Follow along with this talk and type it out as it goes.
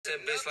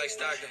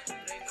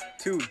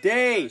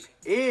Today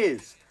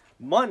is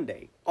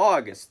Monday,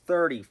 August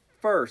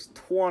 31st,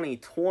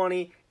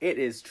 2020. It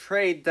is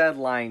trade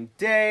deadline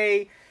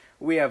day.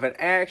 We have an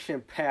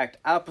action-packed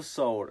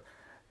episode.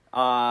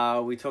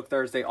 We took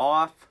Thursday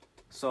off,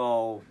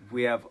 so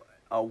we have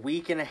a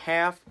week and a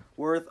half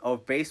worth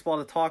of baseball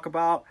to talk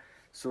about.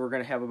 So we're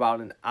going to have about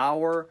an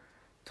hour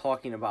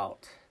talking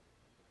about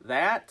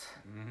that,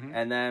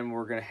 and then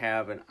we're going to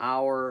have an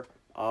hour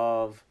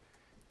of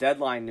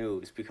deadline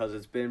news because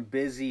it's been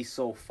busy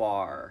so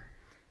far.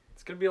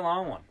 It's going to be a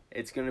long one.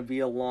 It's going to be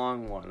a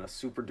long one, a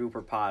super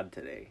duper pod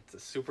today. It's a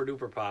super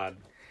duper pod.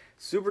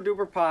 Super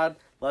duper pod.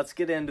 Let's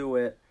get into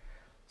it.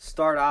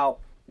 Start out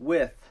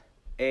with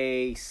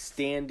a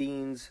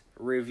standings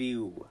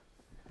review.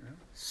 Yeah.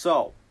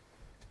 So,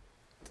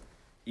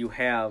 you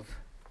have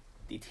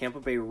the Tampa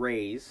Bay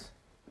Rays.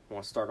 I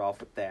want to start off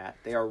with that.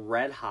 They are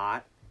red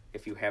hot,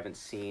 if you haven't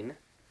seen.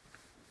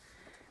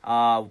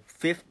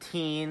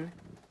 15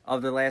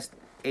 of their last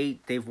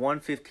 8. They've won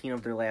 15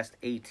 of their last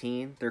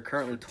 18. They're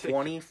currently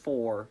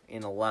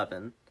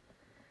 24-11.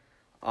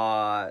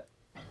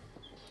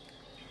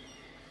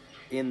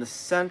 In the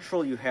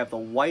Central, you have the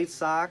White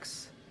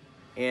Sox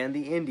and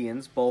the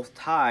Indians both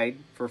tied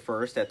for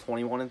first at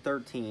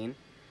 21-13.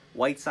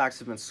 White Sox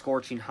have been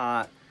scorching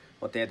hot,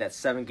 but they had that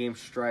 7-game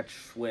stretch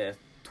with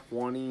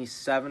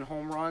 27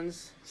 home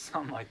runs.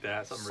 Something like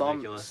that.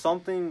 Ridiculous.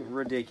 Something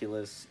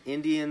ridiculous.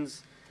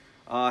 Indians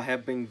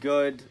have been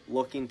good,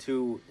 looking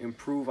to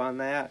improve on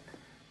that.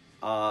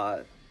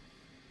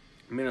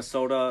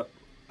 Minnesota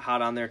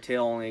hot on their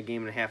tail, only a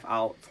game and a half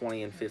out,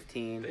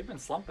 20-15. They've been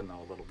slumping, though,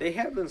 a little bit. They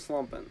have been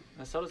slumping.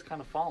 Minnesota's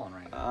kind of falling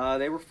right now.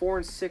 They were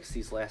 4-6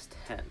 these last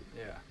 10.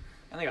 Yeah.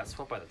 And they got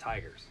swept by the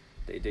Tigers.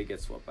 They did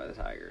get swept by the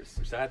Tigers.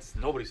 Which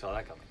nobody saw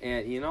that coming.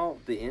 And,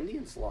 the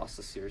Indians lost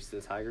the series to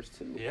the Tigers,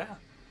 too. Yeah.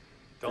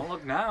 Don't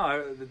look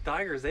now. The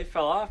Tigers, they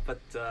fell off, but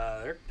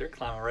they're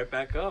climbing right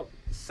back up.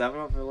 7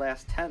 of their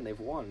last 10 they've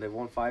won. They've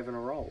won 5 in a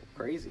row.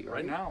 Crazy, right?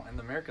 Right now, in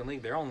the American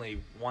League, they're only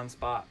one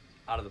spot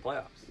out of the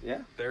playoffs. Yeah.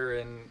 They're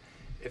in.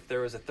 If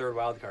there was a third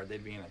wild card,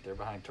 they'd be in it. They're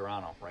behind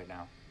Toronto right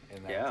now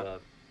in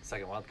that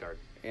second wild card.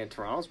 And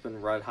Toronto's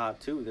been red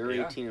hot, too. They're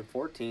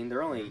 18-14.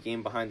 They're only a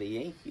game behind the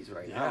Yankees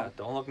right now. Yeah,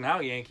 don't look now,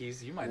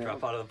 Yankees. You might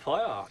drop out of the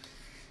playoffs.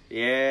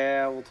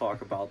 Yeah, we'll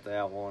talk about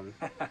that one.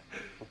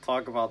 We'll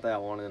talk about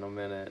that one in a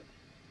minute.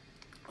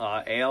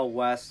 AL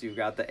West, you've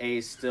got the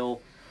A's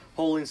still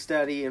holding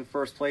steady in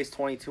first place,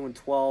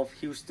 22-12.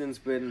 Houston's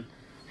been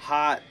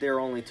hot. They're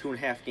only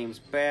 2.5 games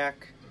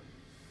back.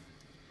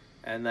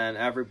 And then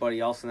everybody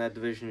else in that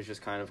division is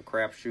just kind of a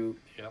crapshoot.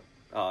 Yep.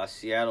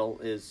 Seattle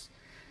is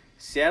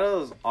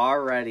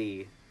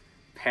already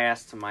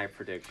past my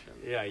prediction.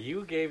 Yeah,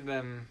 you gave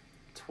them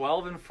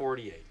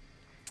 12-48.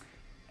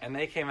 And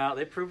they came out,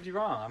 they proved you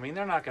wrong. I mean,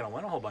 they're not going to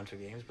win a whole bunch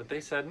of games, but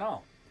they said,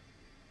 no,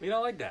 we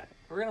don't like that.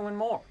 We're going to win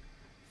more.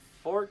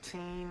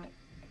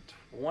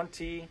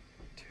 14-22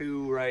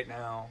 right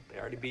now. They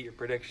already beat your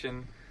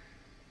prediction.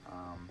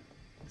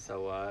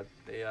 So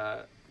they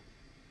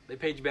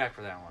paid you back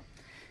for that one.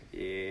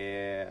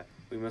 Yeah,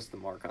 we missed the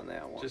mark on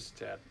that one. Just a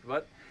tad.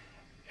 But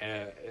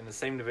in the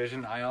same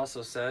division, I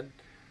also said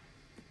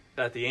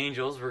that the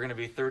Angels were going to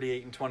be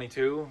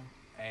 38-22,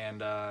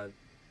 and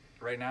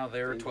right now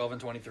they're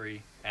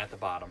 12-23 at the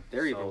bottom.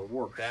 They're even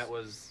worse. That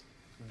was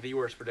the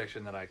worst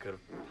prediction that I could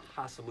have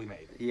possibly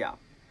made. Yeah.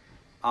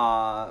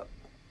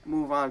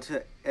 Move on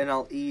to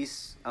NL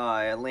East.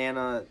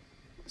 Atlanta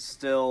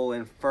still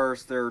in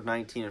first. They're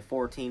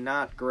 19-14.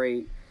 Not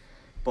great,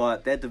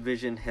 but that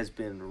division has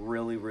been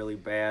really, really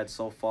bad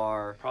so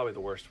far. Probably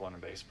the worst one in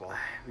baseball.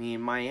 I mean,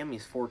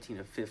 Miami's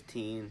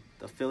 14-15.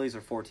 The Phillies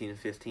are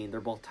 14-15. They're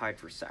both tied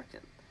for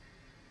second.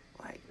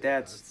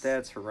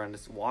 That's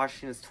horrendous.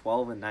 Washington's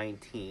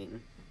 12-19.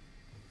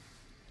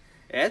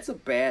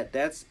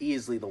 That's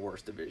easily the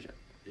worst division.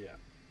 Yeah.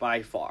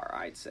 By far,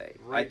 I'd say.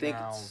 Right I think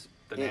now,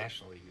 the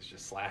National League is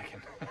just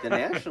slacking. The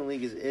National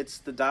League it's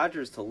the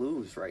Dodgers to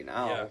lose right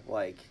now.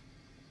 Yeah.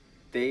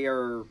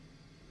 They're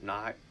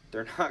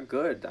not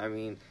good. I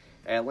mean,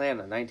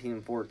 Atlanta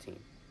 19-14,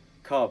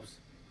 Cubs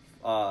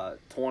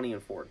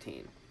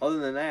 20-14. Other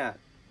than that,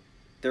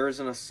 there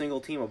isn't a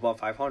single team above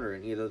 500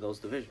 in either of those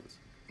divisions.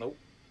 Nope.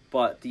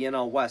 But the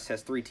NL West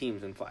has 3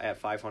 teams at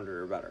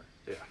 500 or better.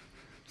 Yeah.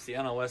 See,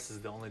 NL West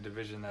is the only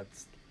division that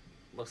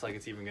looks like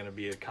it's even going to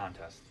be a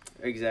contest.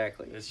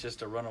 Exactly. It's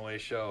just a runaway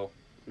show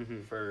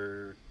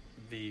for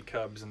the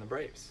Cubs and the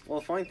Braves.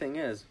 Well, the funny thing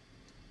is,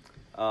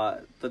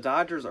 the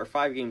Dodgers are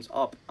 5 games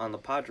up on the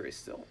Padres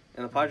still.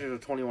 And the Padres are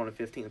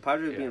 21-15. The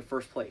Padres would be in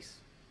first place.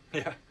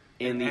 Yeah.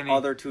 In the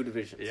other 2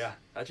 divisions. Yeah.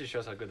 That just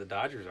shows how good the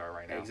Dodgers are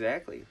right now.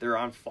 Exactly. They're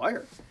on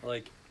fire.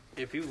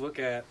 If you look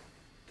at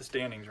the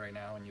standings right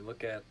now and you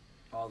look at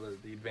all the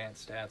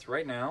advanced stats,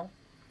 right now,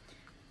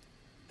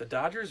 the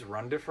Dodgers'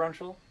 run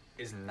differential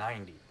is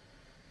 90.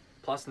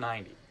 Plus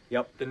 90.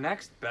 Yep. The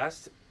next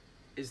best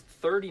is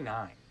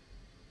 39.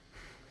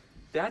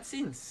 That's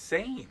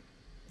insane.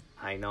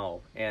 I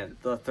know. And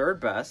the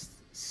third best,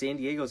 San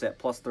Diego's at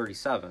plus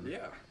 37.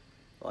 Yeah.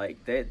 Like,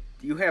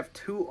 you have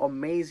two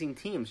amazing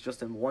teams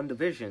just in one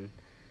division,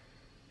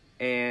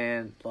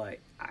 and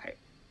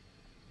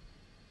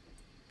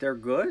they're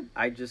good.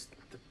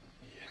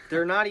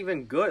 They're not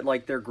even good.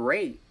 Like, they're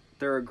great.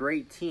 They're a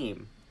great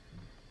team.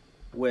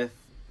 With,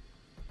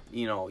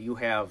 you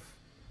have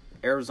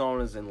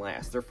Arizona's in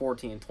last. They're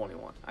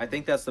 14-21. I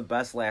think that's the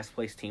best last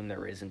place team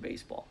there is in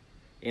baseball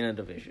in a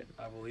division.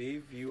 I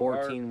believe you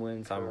 14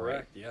 wins. correct. I'm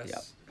right.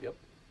 Yes. Yep.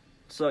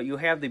 So you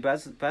have the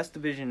best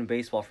division in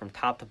baseball from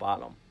top to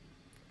bottom,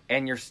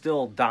 and you're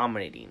still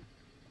dominating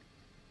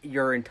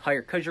your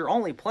entire, because you're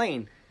only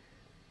playing,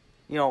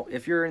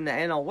 if you're in the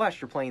NL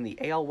West, you're playing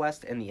the AL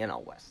West and the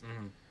NL West.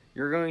 Mm-hmm.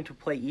 You're going to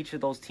play each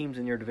of those teams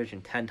in your division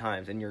 10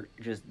 times, and you're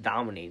just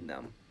dominating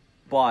them.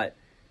 But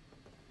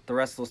the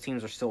rest of those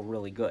teams are still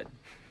really good.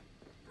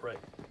 Right.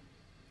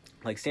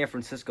 Like, San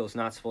Francisco's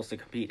not supposed to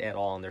compete at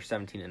all, and they're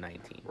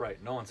 17-19.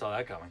 Right. No one saw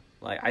that coming.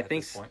 Like, I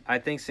think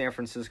San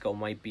Francisco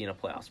might be in a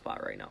playoff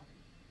spot right now.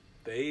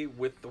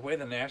 With the way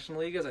the National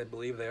League is, I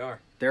believe they are.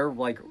 They're,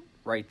 right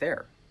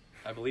there.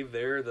 I believe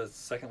they're the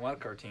second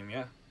wildcard team,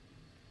 yeah.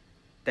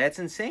 That's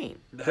insane.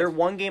 They're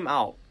one game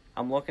out.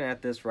 I'm looking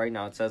at this right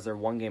now. It says they're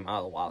one game out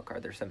of the wild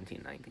card. They're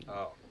 17-19.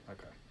 Oh,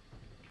 okay.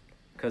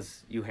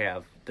 Because you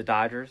have the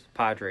Dodgers,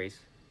 Padres,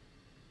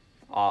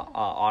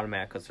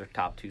 automatic because they're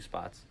top two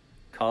spots.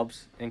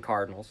 Cubs and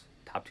Cardinals,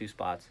 top two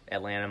spots.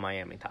 Atlanta and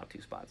Miami, top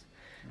two spots.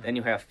 Mm-hmm. Then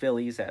you have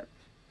Phillies at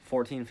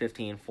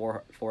 14-15,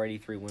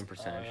 483 win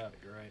percentage. Oh, yeah,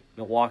 you're right.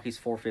 Milwaukee's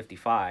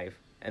 455,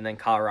 and then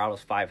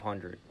Colorado's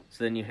 500.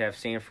 So then you have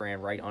San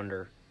Fran right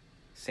under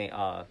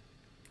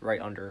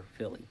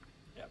Philly.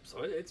 Yep.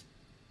 So it's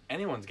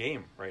anyone's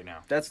game right now.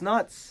 That's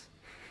nuts.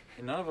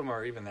 And none of them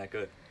are even that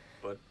good,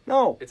 but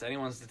no, it's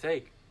anyone's to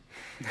take.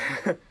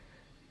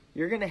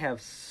 You're gonna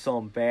have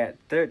some bad.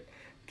 The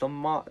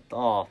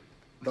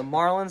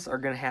Marlins are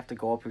gonna have to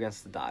go up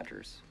against the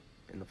Dodgers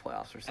in the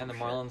playoffs or something. And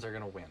the Marlins are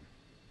gonna win.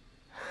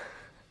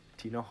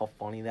 Do you know how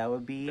funny that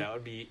would be? That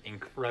would be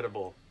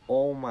incredible.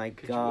 Oh my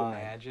Could god! Could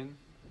you imagine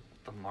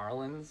the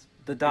Marlins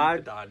the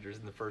Dodgers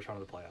in the first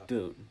round of the playoffs?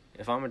 Dude,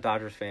 if I'm a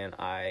Dodgers fan,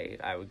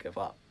 I would give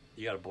up.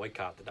 You got to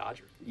boycott the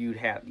Dodgers. You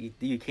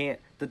can't.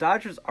 The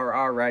Dodgers are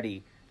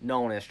already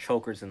known as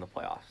chokers in the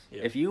playoffs.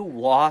 Yep. If you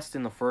lost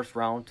in the first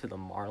round to the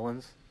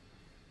Marlins,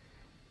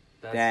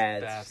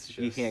 that's just,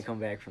 you can't come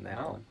back from that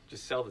one.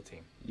 Just sell the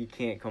team. You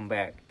can't come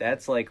back.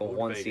 That's like a Go to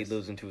 1 Vegas. seed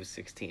losing to a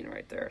 16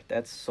 right there.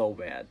 That's so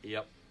bad.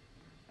 Yep.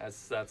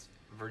 That's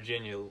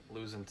Virginia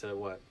losing to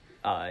what?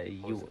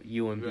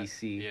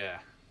 UMBC. Yeah.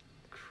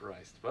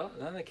 Christ. Well,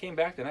 then they came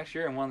back the next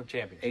year and won the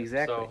championship.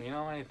 Exactly.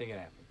 So, anything can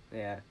happen.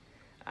 Yeah.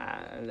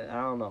 I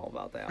don't know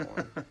about that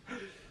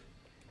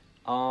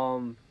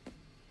one.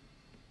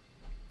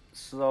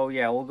 So,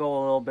 yeah, we'll go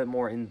a little bit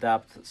more in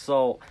depth.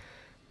 So,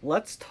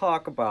 let's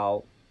talk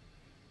about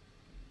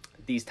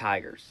these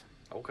Tigers.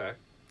 Okay.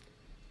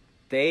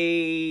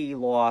 They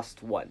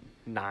lost,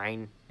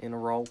 9 in a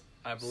row?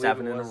 I believe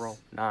 7 it in a was row?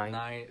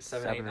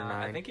 7, 8, 9.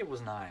 I think it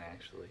was 9,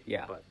 actually.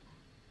 Yeah. But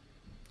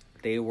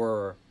they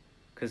were,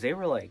 because they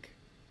were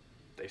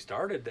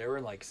they were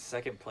in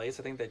second place.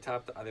 I think they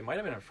they might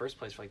have been in first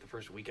place for the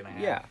first week and a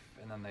half. Yeah.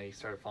 And then they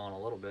started falling a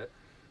little bit.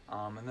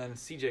 And then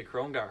CJ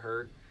Cron got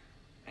hurt.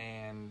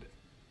 And,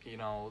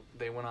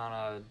 they went on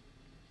a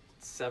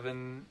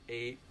 7,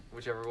 8,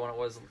 whichever one it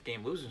was,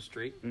 game losing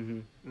streak. Mm-hmm.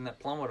 And that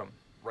plummeted them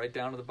right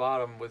down to the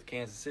bottom with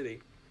Kansas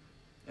City.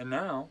 And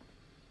now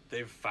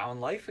they've found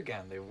life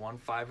again. They've won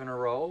 5 in a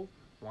row,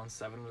 won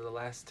 7 of the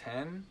last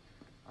 10.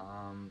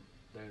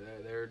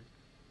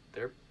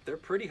 They're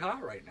pretty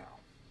hot right now.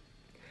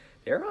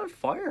 They're on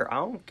fire. I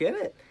don't get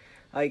it.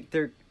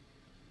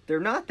 They're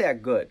not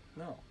that good.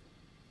 No.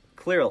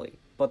 Clearly.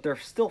 But they're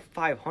still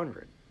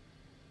 500.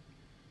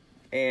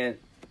 And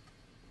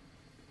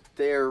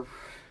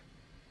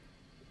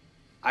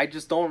I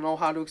just don't know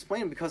how to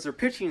explain it because their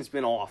pitching's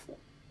been awful.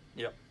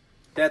 Yep.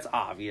 That's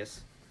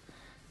obvious.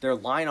 Their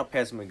lineup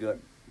hasn't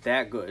been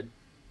that good.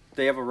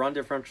 They have a run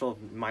differential of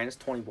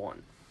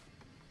 -21.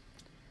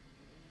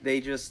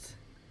 They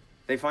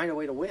find a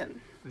way to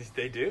win.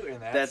 They do,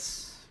 and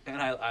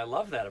and I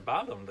love that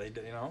about them. They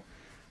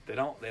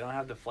don't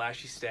have the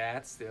flashy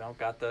stats. They don't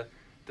got the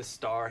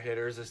star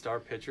hitters, the star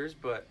pitchers,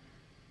 but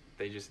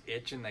they just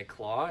itch and they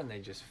claw and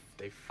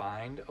they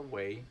find a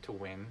way to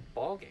win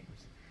ball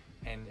games.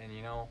 And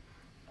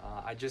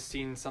I just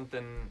seen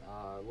something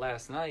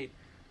last night.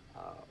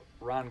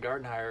 Ron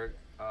Gardenhire,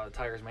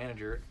 Tigers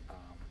manager,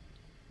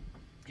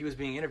 he was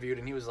being interviewed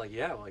and he was like,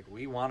 "Yeah,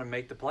 we want to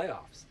make the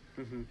playoffs."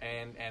 Mm-hmm.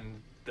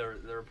 And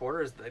the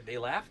reporters, they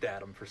laughed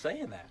at him for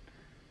saying that.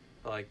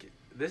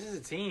 This is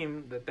a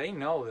team that they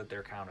know that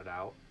they're counted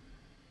out.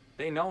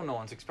 They know no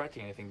one's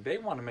expecting anything. They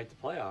want to make the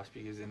playoffs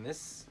because in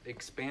this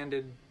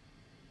expanded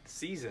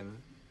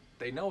season,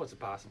 they know it's a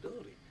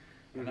possibility.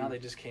 And now they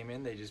just came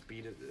in. They just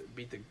beat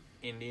the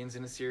Indians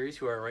in a series,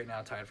 who are right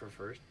now tied for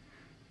first.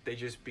 They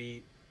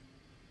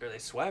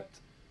swept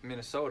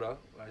Minnesota.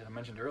 As I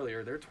mentioned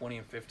earlier, they're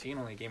 20-15,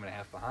 only a game and a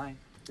half behind.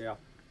 Yeah.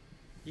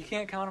 You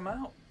can't count them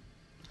out.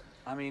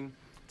 I mean,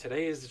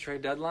 today is the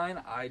trade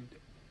deadline. I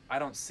I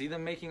don't see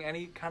them making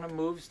any kind of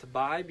moves to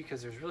buy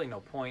because there's really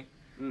no point.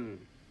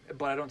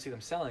 But I don't see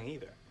them selling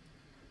either.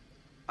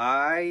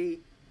 I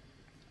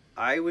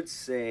would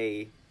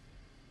say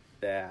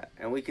that,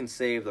 and we can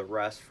save the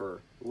rest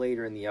for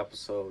later in the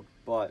episode,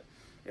 but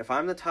if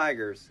I'm the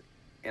Tigers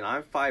and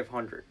I'm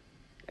 500,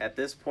 at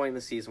this point in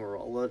the season,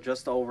 we're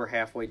just over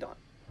halfway done.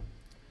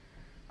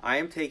 I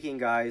am taking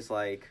guys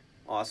like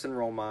Austin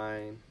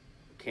Romine,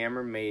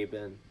 Cameron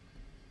Maben,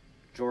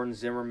 Jordan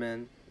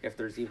Zimmerman, if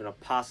there's even a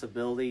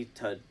possibility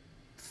to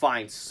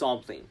find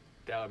something.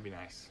 That would be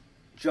nice.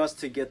 Just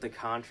to get the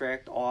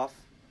contract off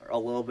a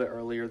little bit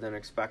earlier than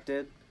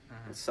expected.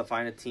 And to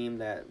find a team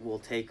that will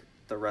take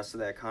the rest of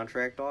that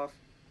contract off.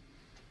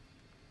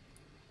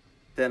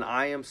 Then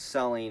I am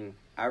selling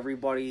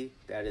everybody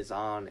that is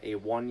on a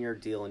 1-year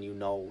deal and you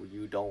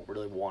don't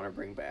really want to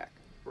bring back.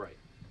 Right.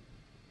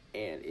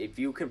 And if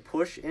you can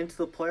push into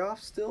the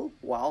playoffs still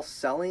while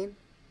selling,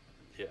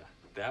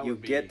 you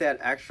get that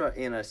extra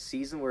in a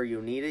season where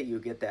you need it. You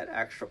get that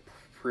extra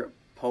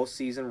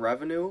postseason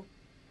revenue,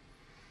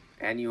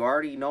 and you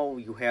already know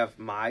you have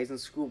Mize and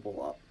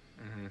Skubal up,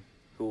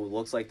 who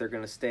looks like they're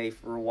going to stay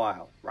for a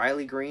while.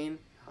 Riley Green,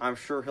 I'm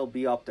sure he'll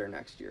be up there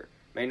next year.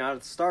 May not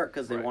at the start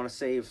because they want to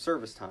save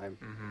service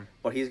time,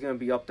 but he's going to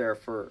be up there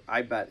for,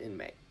 I bet, in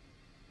May.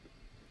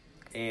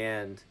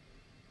 And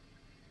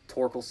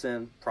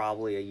Torkelson,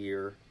 probably a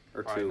year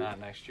or probably two. Not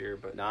next year,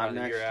 but not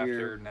next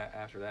year.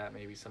 After that,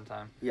 maybe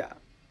sometime. Yeah,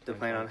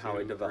 depending on how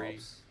he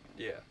develops.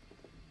 Yeah.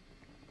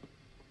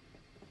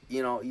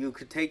 You know, you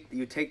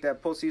take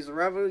that postseason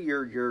revenue.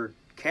 Your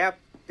cap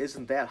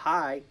isn't that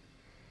high.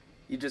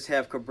 You just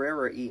have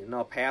Cabrera eating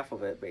up half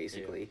of it,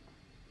 basically.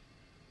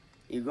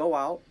 Yeah. You go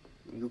out,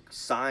 you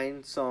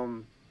sign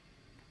some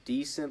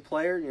decent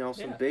player,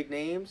 some big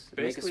names,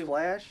 basically make a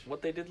splash.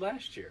 What they did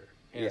last year,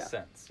 in a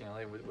sense.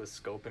 They with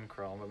Scope and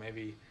Chrome, but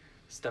maybe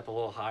step a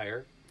little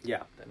higher.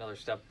 Yeah. Another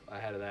step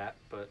ahead of that,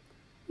 but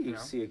you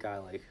see a guy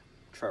like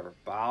Trevor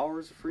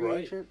Bauer, free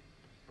agent.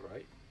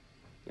 Right.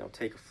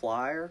 Take a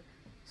flyer,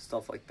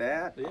 stuff like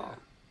that. Yeah.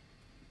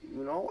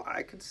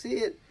 I could see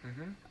it.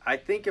 I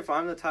think if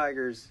I'm the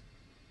Tigers,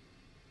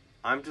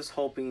 I'm just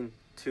hoping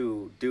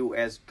to do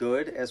as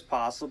good as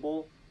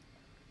possible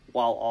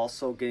while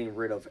also getting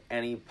rid of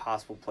any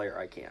possible player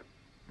I can.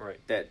 Right.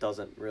 That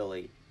doesn't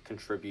really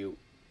contribute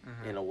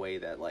in a way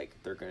that,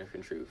 they're going to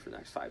contribute for the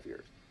next 5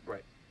 years.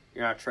 Right.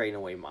 You're not trading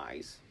away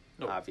Mize,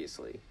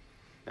 obviously.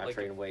 Not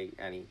trading away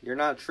any. You're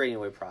not trading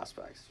away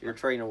prospects. You're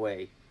trading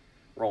away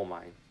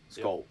Romine,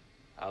 Scope.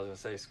 I was going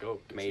to say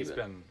Scope. Maybe. He's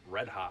been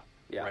red hot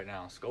right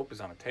now. Scope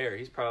is on a tear.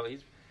 He's probably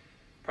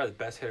the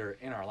best hitter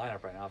in our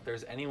lineup right now. If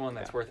there's anyone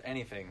that's worth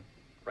anything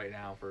right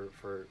now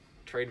for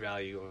trade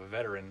value of a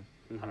veteran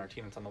on our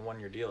team that's on the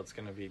 1-year deal, it's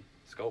going to be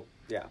Scope.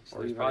 Yeah. So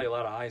there's probably a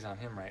lot of eyes on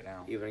him right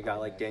now. Even a guy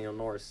like Daniel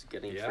Norris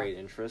getting trade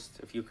interest.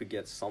 If you could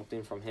get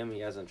something from him, he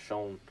hasn't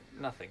shown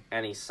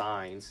any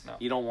signs. No.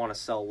 You don't want to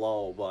sell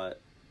low, but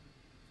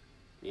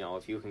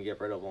if you can get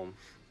rid of him,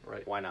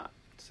 why not?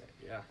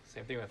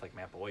 Same thing with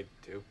Matt Boyd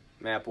too.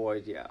 Matt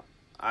Boyd,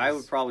 I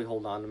would probably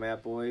hold on to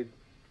Matt Boyd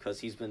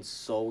because he's been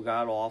so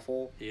god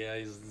awful. Yeah,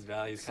 his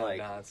value's kind of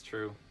down. That's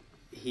true.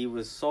 He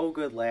was so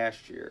good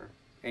last year,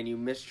 and you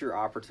missed your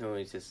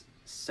opportunity to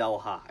sell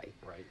high.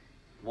 Right.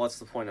 What's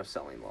the point of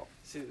selling low?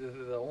 See,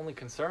 the only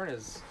concern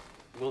is,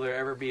 will there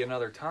ever be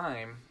another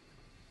time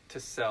to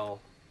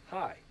sell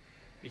high?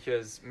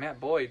 Because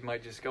Matt Boyd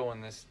might just go in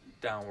this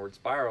downward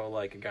spiral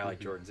like a guy like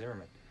Jordan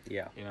Zimmerman.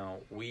 Yeah.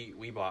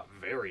 We bought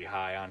very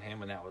high on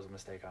him, and that was a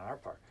mistake on our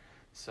part.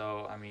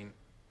 So,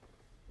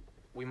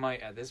 we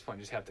might at this point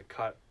just have to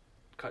cut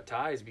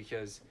ties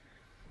because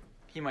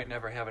he might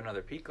never have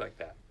another peak like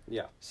that.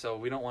 Yeah. So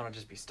we don't want to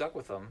just be stuck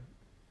with him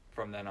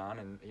from then on,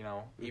 and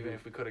even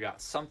if we could have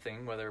got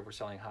something, whether we're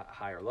selling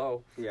high or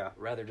low,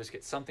 rather just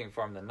get something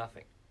for him than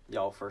nothing.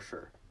 Yeah, for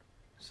sure.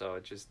 So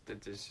it's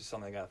just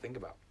something I got to think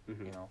about.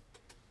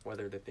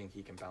 Whether they think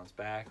he can bounce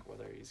back,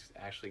 whether he's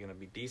actually going to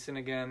be decent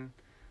again,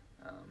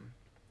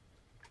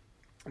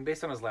 and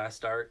based on his last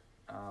start,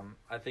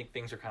 I think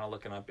things are kind of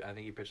looking up. I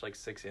think he pitched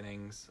 6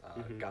 innings,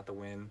 got the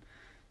win,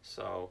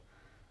 so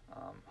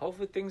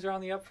hopefully things are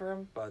on the up for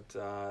him. But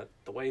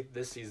the way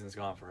this season's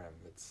gone for him,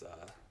 it's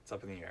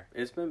up in the air.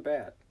 It's been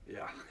bad.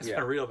 Yeah, it's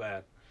been real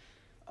bad.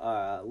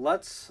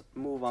 Let's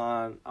move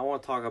on. I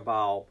want to talk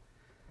about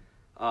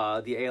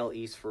the AL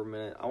East for a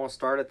minute. I want to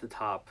start at the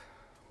top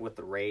with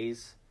the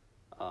Rays.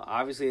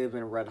 Obviously, they've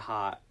been red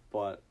hot,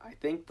 but I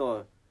think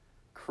the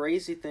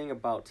crazy thing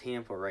about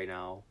Tampa right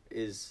now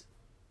is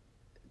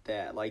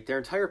that their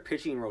entire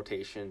pitching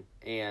rotation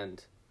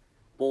and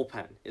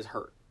bullpen is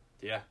hurt.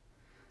 Yeah,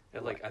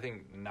 I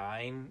think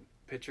 9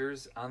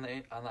 pitchers on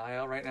the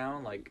IL right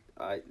now.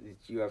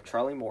 You have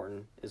Charlie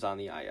Morton is on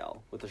the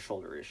IL with a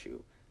shoulder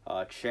issue.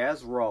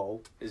 Chaz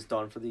Rowe is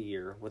done for the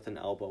year with an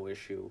elbow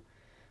issue.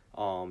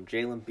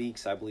 Jalen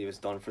Beeks, I believe, is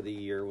done for the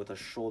year with a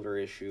shoulder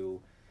issue.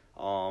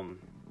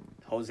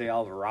 Jose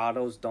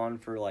Alvarado's done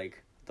for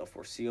the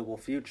foreseeable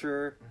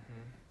future.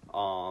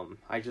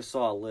 I just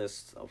saw a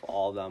list of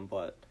all of them,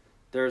 but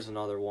there's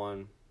another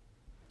one.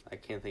 I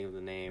can't think of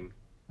the name.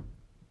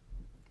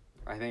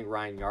 I think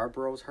Ryan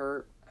Yarborough's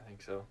hurt. I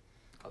think so.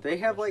 They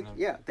have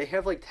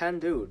like 10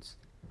 dudes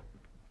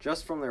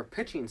just from their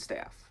pitching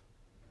staff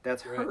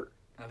that's hurt.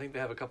 I think they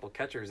have a couple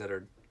catchers that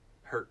are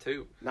hurt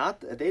too.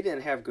 They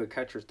didn't have good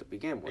catchers to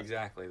begin with.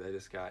 Exactly. They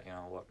just got,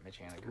 Mitch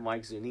Haniger.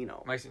 Mike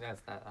Zunino. That's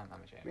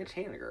not Mitch Haniger. Mitch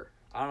Haniger.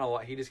 I don't know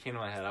what, he just came to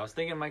my head. I was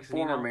thinking Mike Zunino.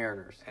 Former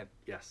Mariners.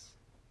 Yes.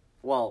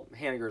 Well,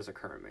 Haniger is a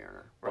current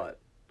Mariner, but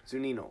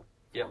Zunino.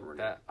 Yep.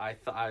 I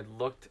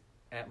looked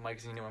at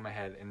Mike Zunino in my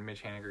head, and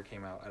Mitch Haniger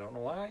came out. I don't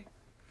know why.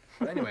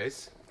 But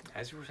anyways,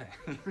 as you were saying.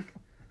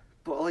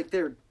 But like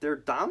they're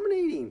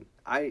dominating.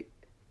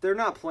 They're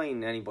not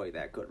playing anybody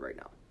that good right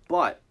now.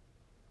 But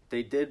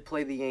they did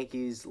play the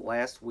Yankees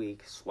last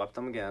week, swept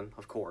them again,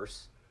 of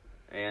course.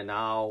 And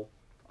now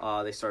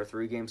they start a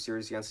 3-game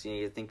series against the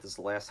Yankees. I think this is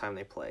the last time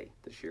they play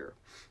this year.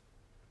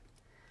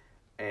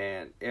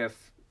 And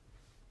if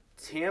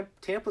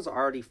Tampa's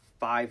already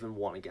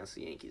 5-1 against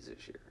the Yankees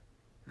this year.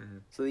 Mm-hmm.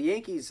 So the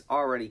Yankees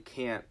already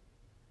can't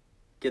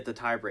get the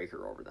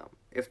tiebreaker over them.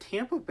 If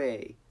Tampa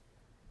Bay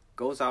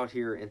goes out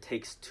here and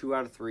takes 2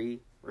 out of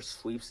 3 or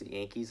sweeps the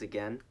Yankees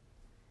again,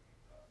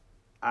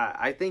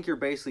 I think you're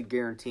basically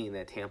guaranteeing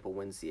that Tampa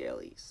wins the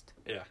AL East.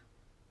 Yeah.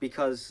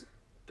 Because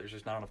there's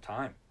just not enough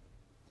time.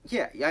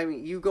 Yeah, I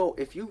mean,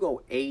 if you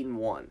go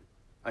 8-1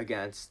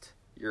 against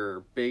your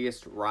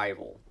biggest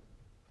rival,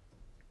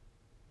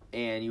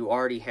 and you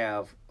already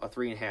have a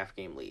 3.5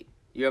 game lead,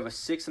 you have a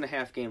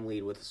 6.5 game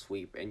lead with a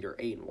sweep, and you're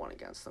 8-1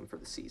 against them for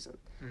the season,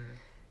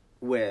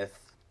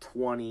 with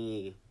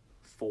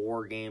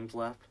 24 games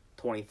left,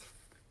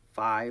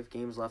 25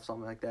 games left,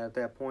 something like that at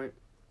that point.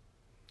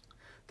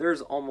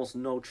 There's almost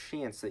no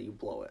chance that you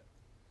blow it.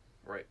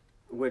 Right.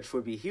 Which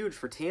would be huge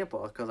for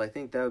Tampa, because I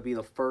think that would be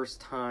the first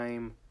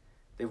time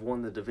they've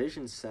won the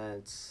division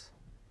since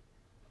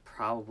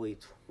probably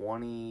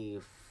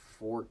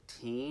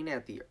 2014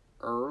 at the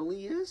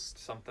earliest.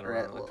 Something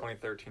around like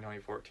 2013,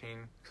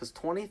 2014. Because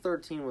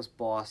 2013 was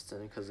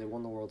Boston, because they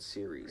won the World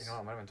Series.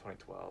 It might have been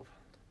 2012.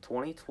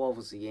 2012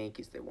 was the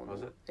Yankees. They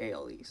won the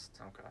AL East.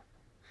 Okay.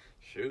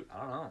 Shoot, I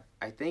don't know.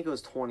 I think it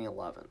was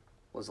 2011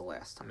 was the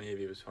last time.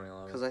 Maybe it was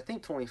 2011. Because I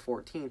think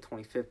 2014,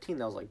 2015,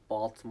 that was like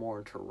Baltimore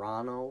and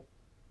Toronto.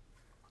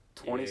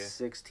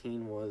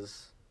 2016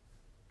 was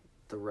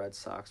the Red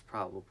Sox,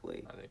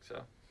 probably. I think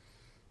so.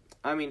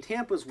 I mean,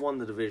 Tampa's won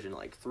the division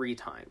like 3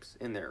 times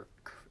in their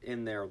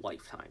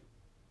lifetime.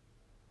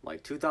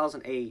 Like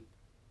 2008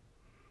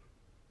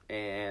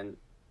 and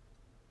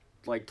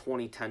like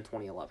 2010,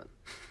 2011.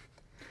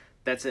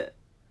 That's it.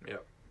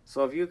 Yep.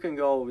 So if you can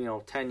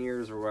go, 10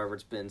 years or whatever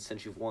it's been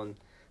since you've won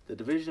the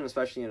division,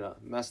 especially in a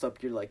messed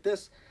up year like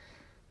this,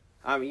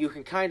 I mean, you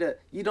can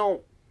you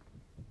don't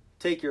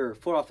take your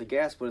foot off the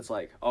gas, but it's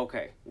like,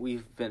 okay,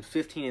 we've been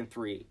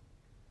 15-3,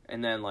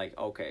 and then like,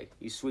 okay,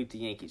 you sweep the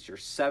Yankees. You're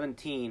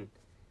 17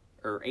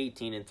 or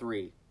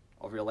 18-3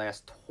 over your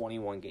last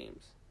 21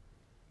 games,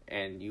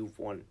 and you've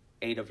won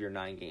 8 of your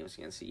 9 games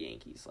against the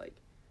Yankees. Like,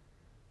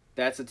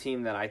 that's a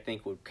team that I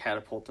think would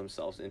catapult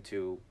themselves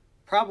into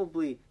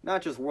probably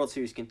not just World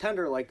Series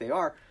contender like they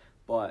are,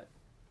 but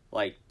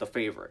like the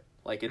favorite.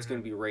 Like, it's going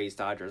to be Rays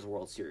Dodgers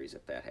World Series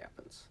if that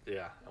happens.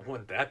 Yeah,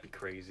 wouldn't that be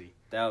crazy?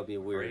 That would be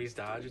weird. Rays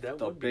Dodgers, that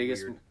would be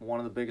weird. One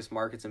of the biggest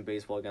markets in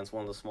baseball against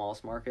one of the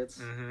smallest markets.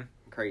 Mm-hmm.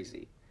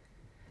 Crazy.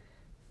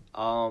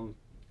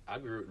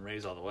 I'd be rooting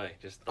Rays all the way.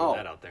 Just throw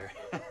that out there.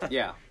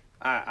 Yeah,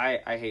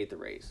 I hate the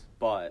Rays,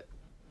 but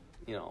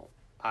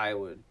I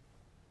would.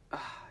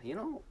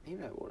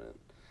 Maybe I wouldn't.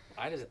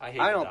 I hate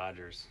the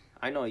Dodgers.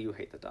 I know you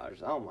hate the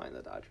Dodgers. I don't mind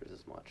the Dodgers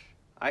as much.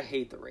 I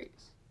hate the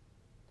Rays.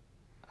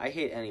 I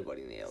hate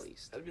anybody in the AL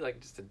East. That'd be like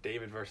just a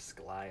David versus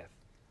Goliath.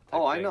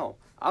 Oh, I know.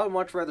 I would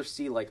much rather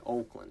see like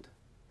Oakland.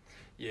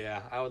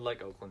 Yeah, I would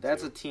like Oakland.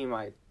 That's too. a team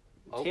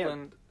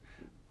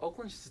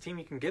Oakland's just a team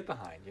you can get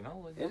behind.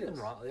 There's nothing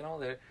wrong.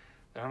 They're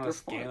not a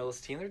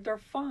scandalous team. They're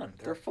fun.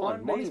 They're a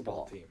fun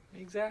baseball team.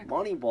 Exactly.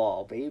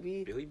 Moneyball,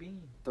 baby. Billy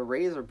Bean. The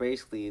Rays are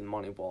basically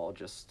Moneyball,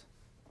 just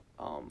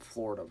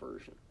Florida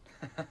version.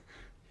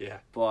 Yeah.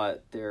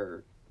 But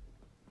they're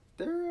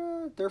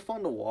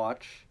fun to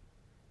watch.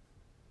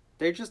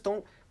 They just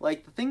don't,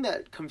 like, the thing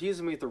that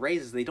confuses me with the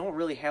Rays is they don't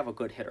really have a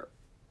good hitter.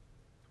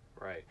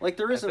 Right. Like,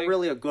 there isn't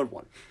really a good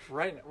one.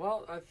 Right.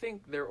 Well, I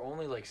think their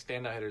only,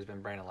 standout hitter has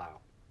been Brandon Lau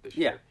this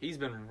year. Yeah. He's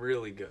been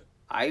really good.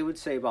 I would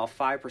say about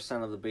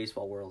 5% of the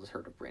baseball world has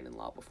heard of Brandon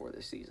Lau before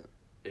this season.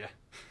 Yeah,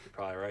 you're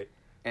probably right.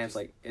 And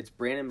it's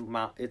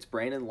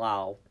Brandon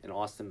Lau and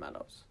Austin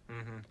Meadows.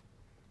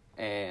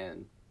 Mm-hmm.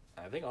 And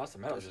I think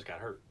Austin Meadows just got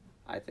hurt.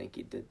 I think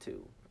he did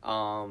too.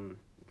 Kevin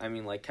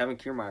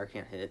Kiermaier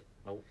can't hit.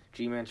 Nope.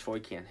 G-Man Choi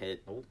can't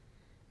hit. Nope.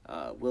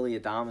 Willie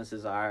Adames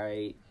is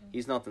alright.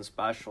 He's nothing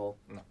special.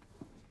 No.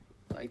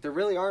 Like, there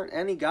really aren't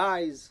any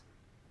guys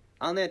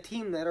on that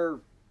team that are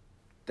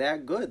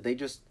that good. They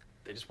just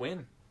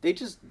win. They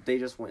just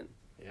win.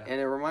 Yeah. And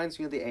it reminds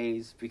me of the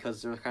A's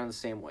because they're kind of the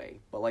same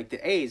way. But like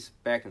the A's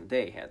back in the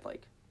day had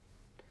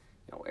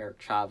Eric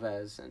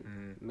Chavez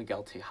and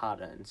Miguel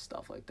Tejada and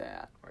stuff like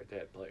that. Right, they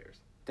had players.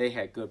 They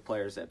had good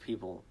players that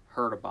people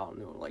heard about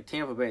New. Like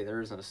Tampa Bay,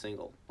 there isn't a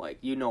single. Like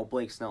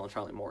Blake Snell and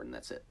Charlie Morton.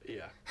 That's it.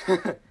 Yeah.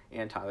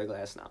 And Tyler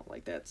Glasnow.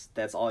 Like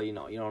that's all you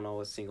know. You don't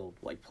know a single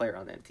like player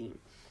on that team.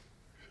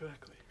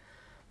 Exactly.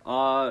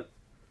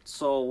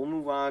 So we'll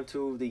move on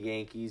to the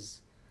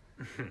Yankees.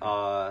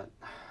 I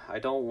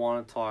don't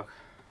want to talk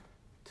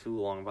too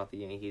long about the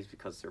Yankees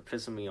because they're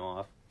pissing me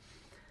off.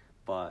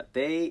 But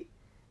I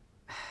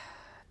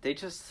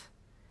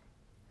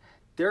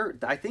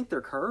think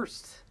they're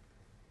cursed.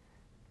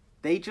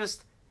 They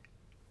just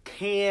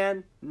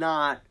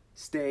cannot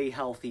stay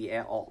healthy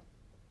at all.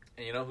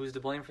 And you know who's to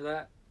blame for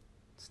that?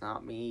 It's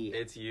not me.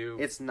 It's you.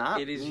 It's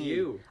not It is me.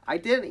 you. I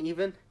didn't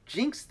even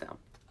jinx them.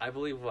 I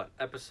believe,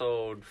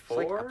 episode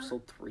 4? It's like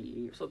episode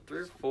 3. Episode 3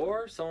 or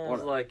 4? Someone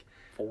was like,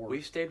 4.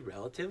 we've stayed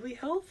relatively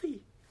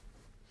healthy.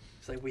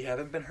 It's like, we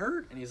haven't been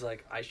hurt. And he's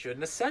like, I shouldn't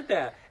have said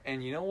that.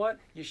 And you know what?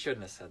 You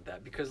shouldn't have said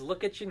that because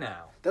look at you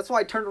now. That's why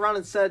I turned around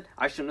and said,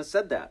 I shouldn't have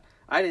said that.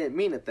 I didn't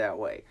mean it that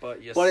way. But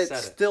it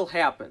still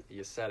happened.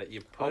 You said it.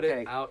 You put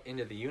it out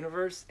into the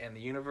universe, and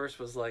the universe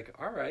was like,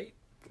 all right.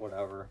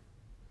 Whatever.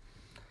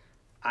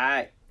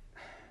 Our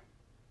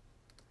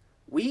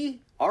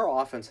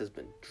offense has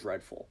been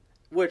dreadful.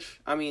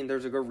 Which, I mean,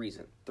 there's a good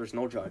reason. There's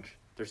no Judge.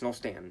 There's no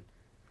Stanton.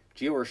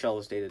 Gio Urshela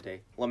is day-to-day.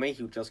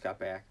 LeMahieu just got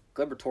back.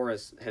 Gleyber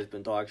Torres has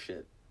been dog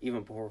shit,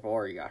 even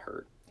before he got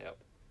hurt. Yep.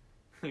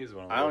 He's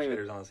one of the worst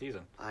hitters on the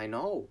season. I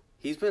know.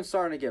 He's been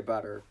starting to get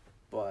better,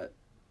 but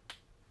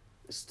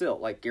still,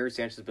 like, Gary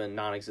Sanchez has been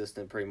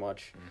non-existent pretty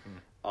much.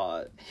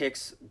 Mm-hmm.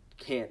 Hicks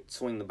can't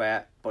swing the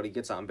bat, but he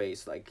gets on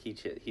base. Like,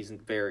 he's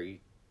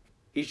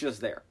just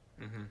there.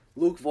 Mm-hmm.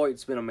 Luke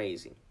Voigt's been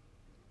amazing.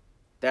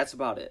 That's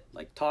about it.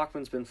 Like,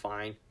 Tauchman's been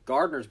fine.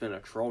 Gardner's been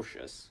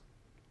atrocious.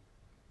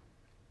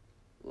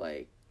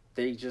 Like,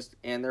 they're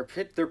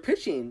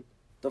pitching.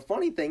 The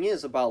funny thing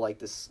is about, like,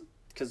 this,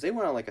 because they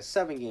went on, like, a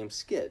 7-game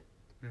skid.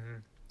 Mm-hmm.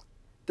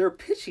 Their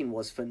pitching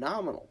was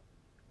phenomenal.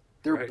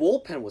 Their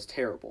bullpen was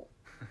terrible.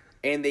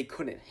 And they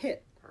couldn't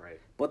hit. Right.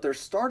 But their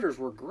starters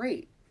were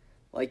great.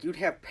 Like, you'd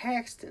have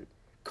Paxton,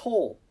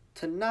 Cole,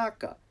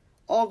 Tanaka,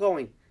 all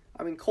going.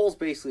 I mean, Cole's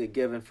basically a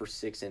given for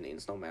 6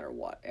 innings, no matter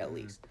what, at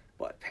least.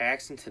 But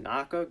Paxton,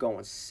 Tanaka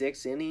going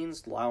 6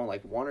 innings, allowing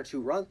like 1 or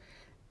 2 runs.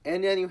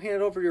 And then you hand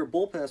it over to your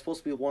bullpen that's supposed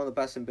to be one of the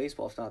best in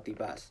baseball, if not the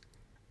best.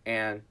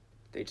 And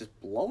they just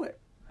blow it.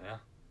 Yeah.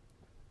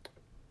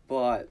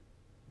 But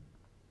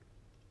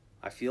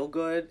I feel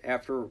good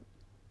after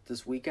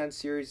this weekend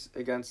series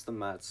against the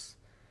Mets.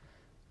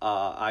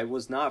 I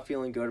was not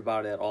feeling good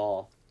about it at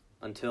all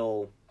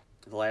until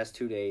the last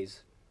 2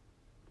 days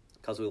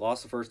because we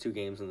lost the first 2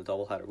 games in the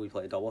doubleheader. We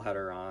played a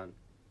doubleheader on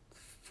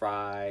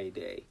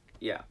Friday.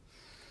 Yeah.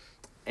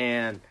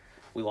 And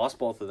we lost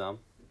both of them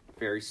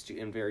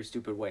in very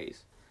stupid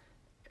ways.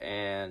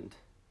 And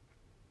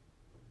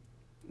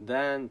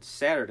then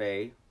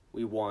Saturday,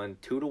 we won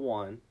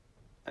 2-1,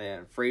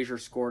 and Frazier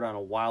scored on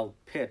a wild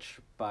pitch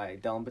by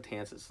Dellin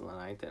Betances in the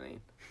 9th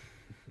inning.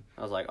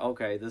 I was like,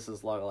 okay, this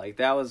is like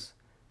that was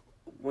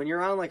when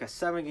you're on like a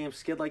 7-game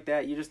skid like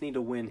that, you just need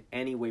to win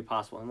any way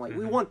possible. And like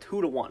we won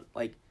 2-1.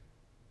 Like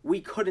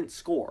we couldn't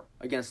score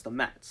against the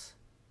Mets.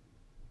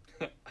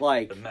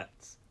 Like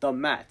the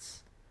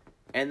Mets.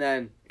 And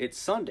then it's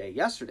Sunday,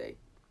 yesterday,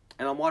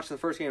 and I'm watching the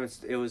first game.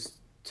 It was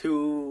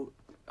 2.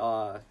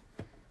 I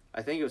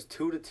think it was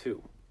 2-2.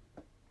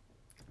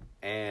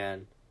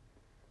 And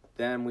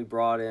then we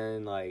brought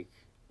in like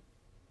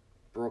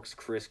Brooks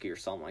Krisky or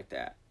something like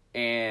that,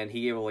 and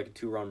he gave like a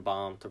 2-run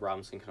bomb to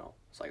Robinson Cano.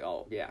 It's like,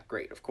 oh yeah,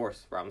 great, of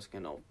course Robinson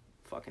Cano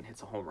fucking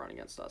hits a home run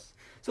against us.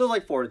 So it was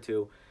like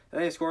 4-2.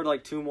 Then they scored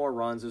like 2 more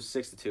runs. It was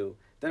 6-2.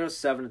 Then it was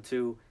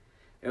 7-2.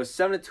 It was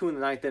 7-2 in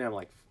the 9th inning. I'm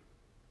like,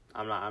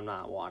 I'm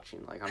not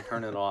watching. Like, I'm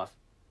turning it off.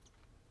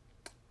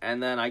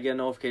 And then I get a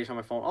notification on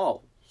my phone.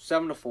 Oh,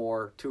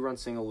 7-4, 2-run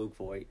single Luke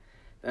Voigt.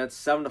 Then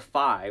it's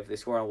 7-5. They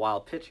score on a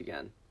wild pitch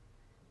again.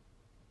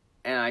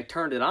 And I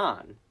turned it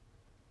on.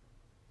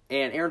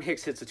 And Aaron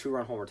Hicks hits a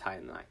 2-run homer tie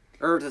in the 9th.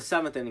 Or the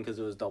 7th inning because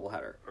it was a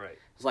doubleheader. Right.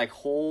 It's like,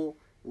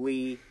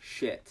 holy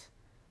shit.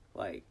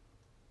 Like,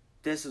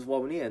 this is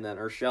what we need. And then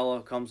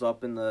Urshela comes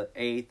up in the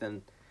 8th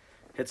and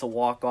hits a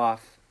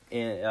walk-off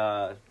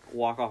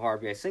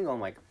RBI single.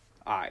 I'm like,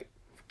 all right,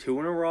 2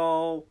 in a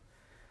row.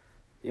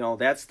 You know,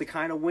 that's the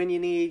kind of win you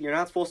need. You're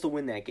not supposed to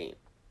win that game.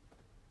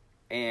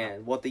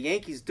 And what the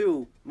Yankees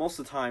do most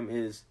of the time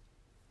is,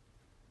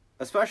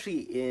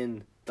 especially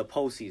in the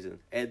postseason,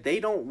 and they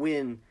don't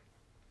win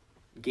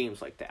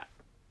games like that.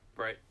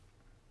 Right.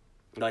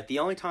 Like, the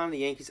only time the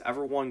Yankees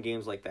ever won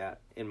games like that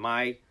in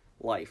my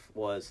life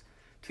was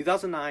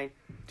 2009,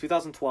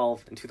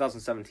 2012, and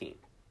 2017.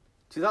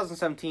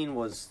 2017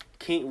 was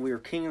we were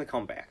king of the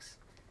comebacks.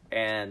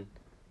 And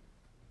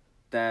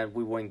then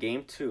we won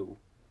game 2.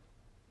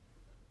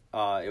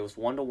 It was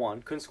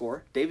 1-1. Couldn't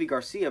score. Davy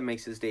Garcia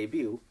makes his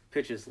debut.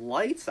 Pitches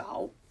lights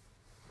out.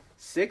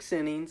 6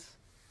 innings.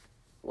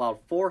 Allowed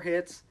 4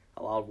 hits.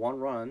 Allowed 1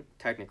 run,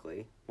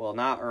 technically. Well,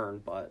 not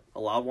earned, but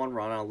allowed 1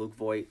 run on a Luke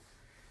Voigt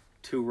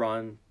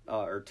 2-run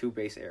or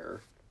 2-base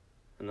error.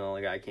 And the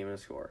only guy came in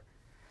to score.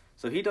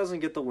 So he doesn't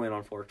get the win,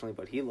 unfortunately,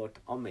 but he looked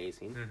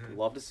amazing. Mhm.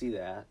 Love to see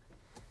that.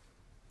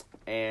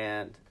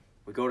 And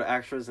we go to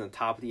extras in the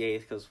top of the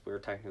 8th because we're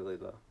technically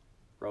the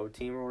road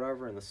team or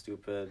whatever, and the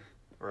stupid,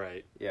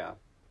 Right. yeah.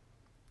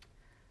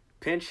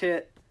 Pinch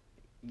hit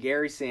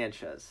Gary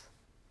Sanchez.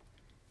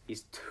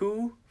 He's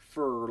 2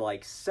 for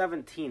like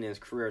 17 in his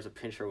career as a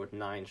pincher with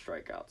 9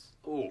 strikeouts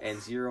Ooh.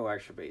 and 0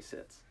 extra base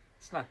hits.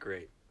 It's not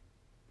great.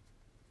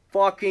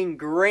 Fucking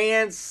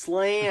grand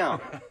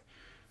slam.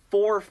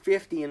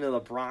 450 into the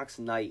Bronx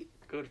night.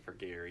 Good for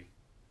Gary.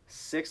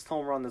 6th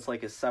home run. That's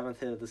like his 7th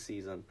hit of the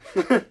season.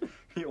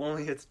 He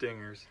only hits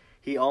dingers.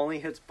 He only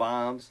hits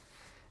bombs.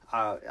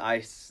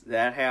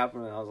 That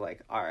happened, and I was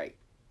like, all right,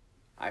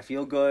 I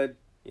feel good.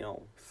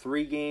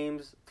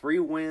 3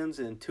 wins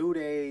in 2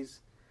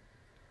 days.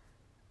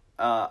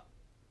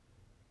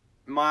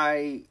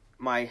 My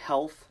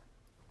health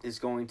is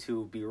going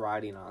to be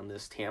riding on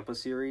this Tampa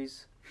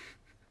series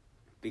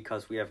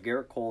because we have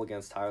Garrett Cole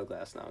against Tyler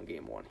Glasnow in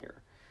Game 1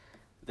 here.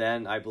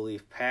 Then I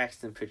believe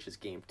Paxton pitches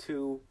Game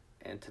 2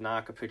 and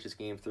Tanaka pitches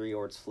Game 3,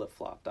 or it's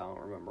flip-flopped. I don't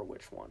remember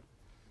which one.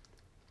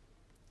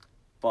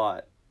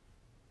 But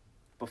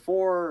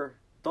before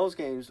those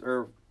games,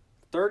 or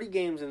 30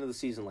 games into the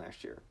season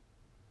last year,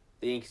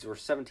 the Yankees were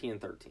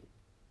 17-13.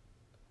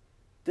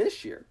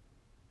 This year,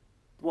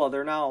 well,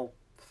 they're now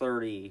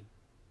 30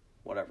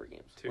 whatever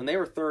games. When they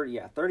were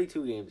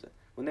 32 games in.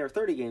 When they were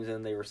 30 games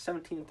in, they were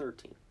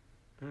 17-13.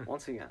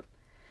 Once again.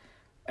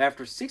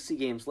 After 60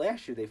 games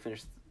last year, they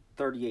finished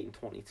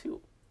 38-22.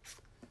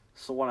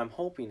 So what I'm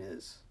hoping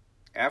is,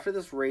 after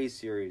this Rays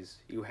series,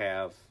 you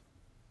have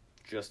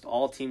just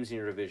all teams in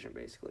your division,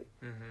 basically.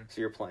 Mm-hmm.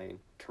 So you're playing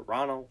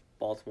Toronto,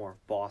 Baltimore,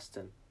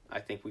 Boston. I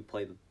think we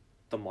play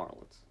the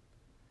Marlins.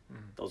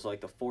 Mm-hmm. Those are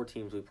like the 4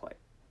 teams we play.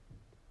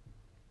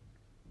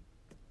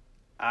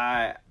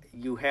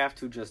 You have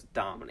to just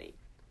dominate.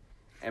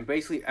 And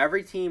basically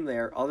every team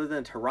there, other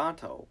than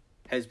Toronto,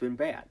 has been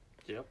bad.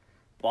 Yep.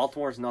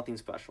 Baltimore's nothing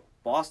special.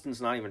 Boston's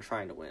not even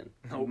trying to win.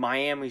 Nope.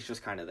 Miami's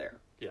just kind of there.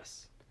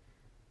 Yes.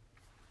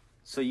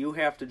 So you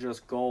have to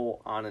just go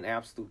on an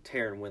absolute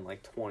tear and win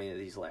like 20 of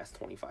these last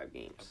 25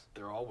 games.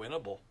 They're all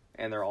winnable.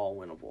 And they're all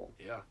winnable.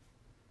 Yeah.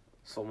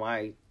 So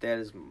my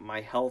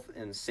health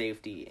and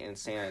safety and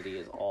sanity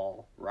is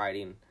all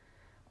riding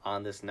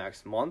on this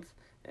next month.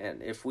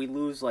 And if we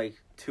lose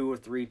like 2 or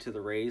 3 to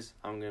the Rays,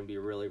 I'm going to be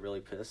really,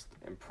 really pissed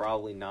and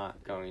probably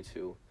not going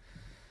to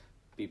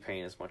be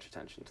paying as much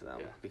attention to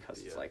them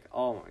because it's like,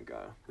 oh my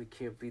God, we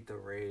can't beat the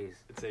Rays.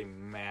 It's a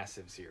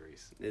massive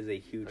series. It is a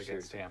huge series.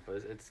 Against Tampa.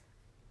 It's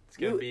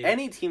going to be...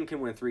 Any team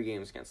can win 3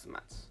 games against the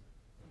Mets.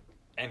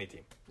 Any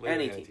team.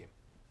 Literally any team.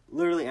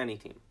 Literally any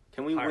team.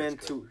 Can we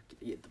Pirates win 2?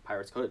 Yeah, the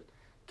Pirates could.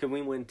 Can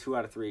we win 2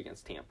 out of 3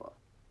 against Tampa?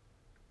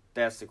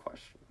 That's the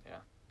question. Yeah.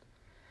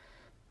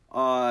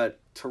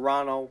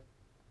 Toronto,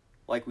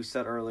 like we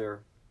said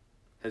earlier,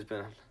 has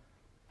been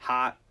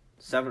hot.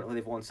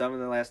 They've won 7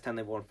 of the last 10.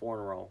 They've won 4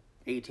 in a row.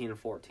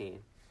 18-14.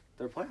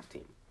 They're a playoff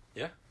team.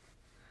 Yeah.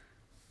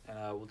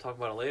 And we'll talk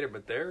about it later,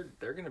 but they're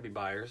going to be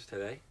buyers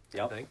today,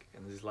 I think,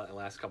 in these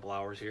last couple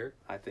hours here.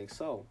 I think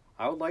so.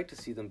 I would like to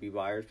see them be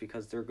buyers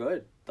because they're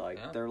good.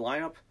 Their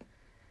lineup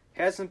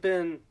hasn't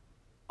been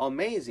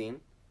amazing,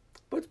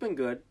 but it's been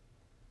good.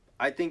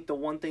 I think the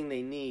one thing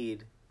they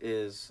need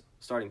is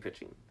starting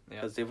pitching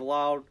because they've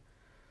allowed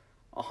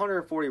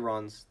 140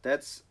 runs.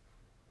 That's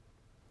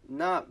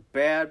not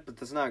bad, but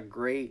that's not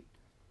great.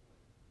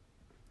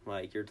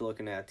 Like, you're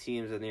looking at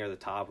teams that near the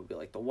top would be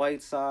like the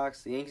White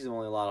Sox. The Yankees have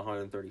only allowed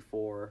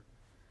 134.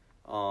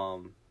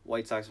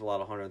 White Sox have allowed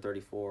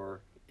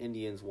 134.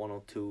 Indians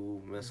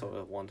 102.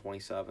 Minnesota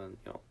 127.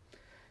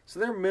 So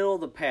they're middle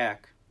of the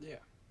pack. Yeah,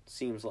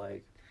 seems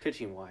like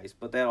pitching wise,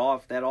 but that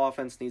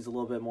offense needs a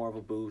little bit more of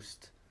a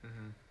boost.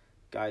 Mm-hmm.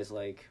 Guys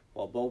like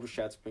Bo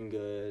Bichette's been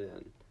good,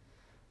 and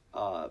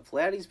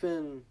Vladdy's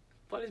been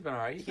all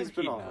right. He's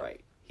been all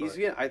right.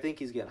 I think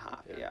he's getting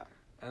hot. Yeah.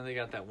 And they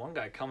got that one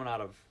guy coming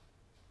out of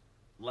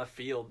left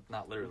field,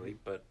 not literally,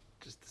 but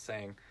just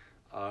saying,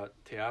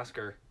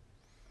 Teoscar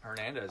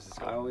Hernandez is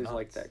going I always nuts.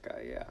 like that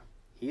guy, yeah.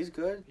 He's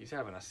good. He's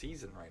having a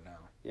season right now.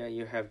 Yeah,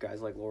 you have guys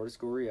like Lourdes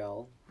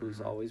Gurriel, who's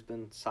always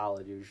been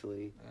solid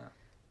usually.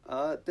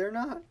 Yeah. They're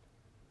not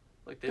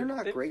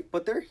great,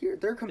 but they're here.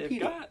 They're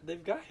competing.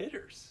 They've got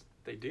hitters.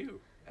 They do.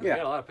 And Yeah.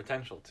 they got a lot of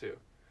potential, too.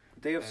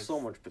 They have so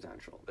much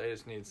potential. They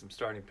just need some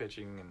starting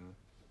pitching and,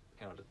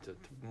 to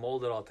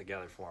mold it all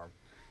together for them.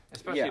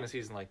 Especially in a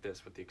season like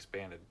this with the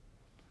expanded.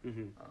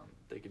 Mm-hmm.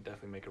 They could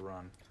definitely make a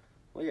run.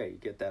 Well, yeah, you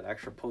get that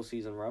extra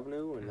postseason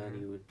revenue, and then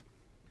you would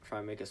try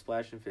and make a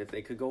splash. If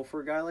they could go for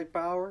a guy like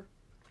Bauer,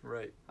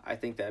 right? I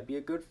think that'd be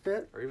a good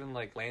fit. Or even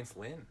like Lance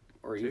Lynn.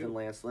 Or even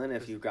Lance Lynn,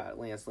 if you got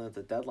Lance Lynn at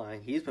the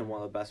deadline. He's been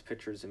one of the best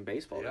pitchers in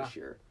baseball this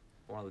year.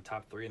 One of the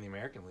top 3 in the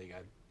American League,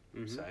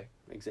 I'd say.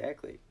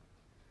 Exactly.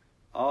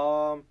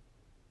 So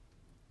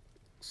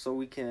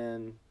we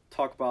can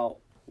talk about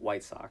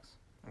White Sox.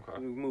 Okay.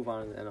 We move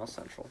on to the NL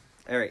Central.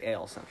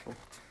 AL Central.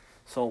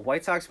 So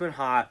White Sox been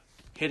hot,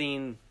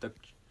 hitting the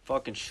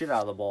fucking shit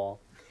out of the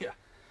ball. Yeah.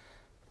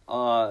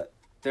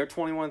 They're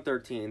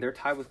 21-13. They're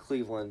tied with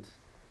Cleveland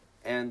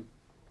And,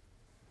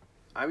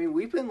 I mean,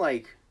 we've been,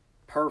 like,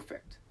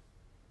 perfect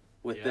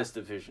with this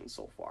division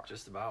so far.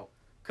 Just about.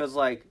 Because,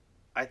 like,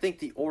 I think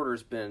the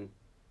order's been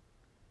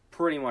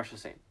pretty much the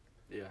same.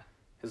 Yeah.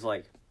 Because,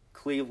 like,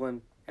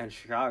 Cleveland and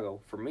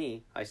Chicago, for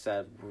me, I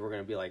said we're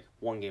going to be, like,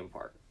 one game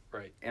apart.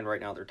 Right. And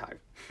right now they're tied.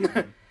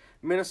 Mm-hmm.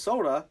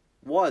 Minnesota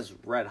was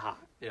red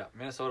hot. Yeah,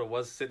 Minnesota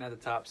was sitting at the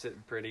top,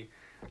 sitting pretty.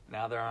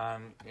 Now they're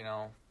on,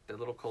 their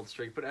little cold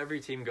streak. But every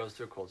team goes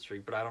through a cold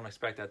streak. But I don't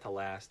expect that to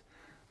last.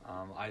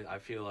 I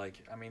feel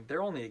like,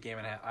 they're only a game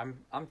and a half.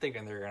 I'm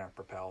thinking they're going to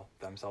propel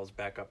themselves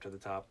back up to the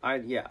top.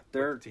 They're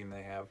the team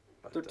they have.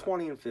 But, they're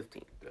 20-15.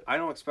 Good. I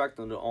don't expect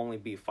them to only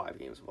be 5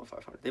 games above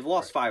 500. They've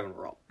lost 5 in a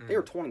row. Mm-hmm. They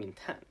were 20-10.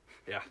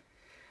 Yeah.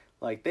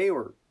 Like, they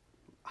were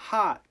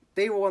hot.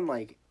 They won,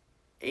 like,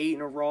 8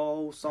 in a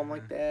row, something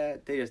like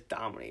that. They just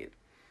dominated.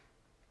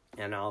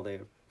 And now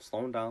they're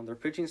slowing down. Their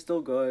pitching's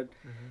still good.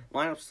 Mm-hmm.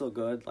 Lineup's still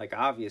good. Like,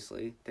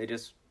 obviously, they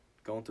just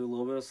going through a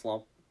little bit of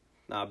slump.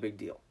 Not a big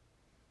deal.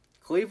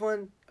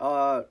 Cleveland,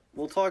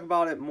 we'll talk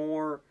about it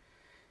more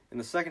in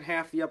the second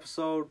half of the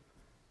episode.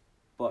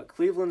 But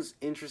Cleveland's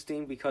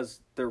interesting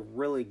because they're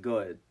really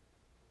good.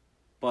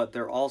 But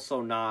they're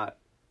also not,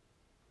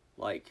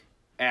 like,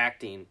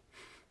 acting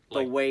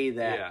the way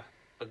that... Yeah,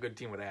 a good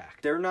team would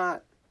act. They're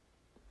not...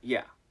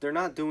 Yeah, they're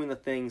not doing the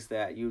things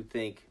that you'd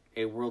think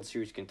a World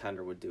Series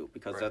contender would do,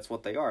 because that's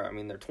what they are. I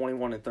mean, they're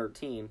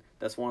 21-13.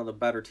 That's one of the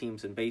better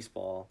teams in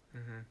baseball.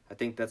 Mm-hmm. I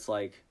think that's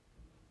like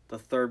the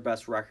third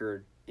best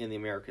record in the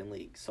American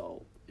League.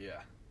 So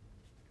yeah,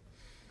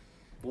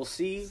 we'll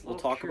see. It's a We'll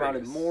little talk about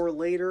it more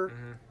later.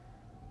 Mm-hmm.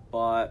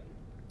 But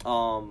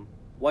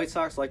White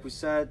Sox, like we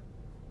said,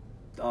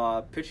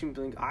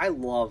 pitching. I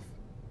love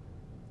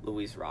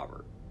Luis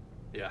Robert.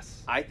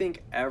 Yes. I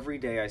think every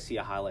day I see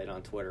a highlight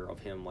on Twitter of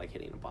him like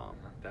hitting a bomb.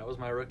 That was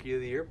my Rookie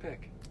of the Year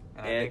pick.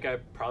 And I think I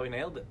probably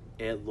nailed it.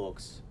 It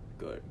looks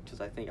good.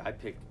 Because I think I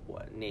picked,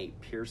 Nate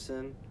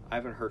Pearson? I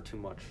haven't heard too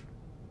much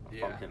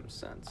from him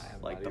since. I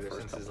have like not the either,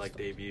 first since his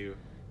debut.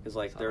 Because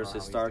like So there's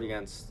his start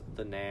against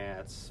the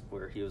Nats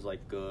where he was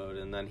like good,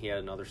 and then he had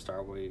another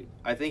start where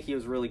I think he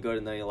was really good,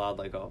 and then he allowed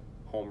like a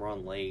home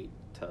run late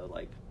to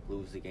like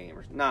lose the game,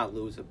 or not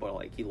lose it, but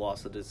like he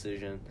lost the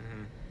decision.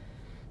 Mm-hmm.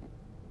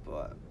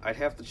 But I'd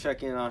have to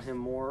check in on him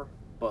more.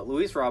 But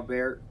Luis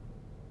Robert,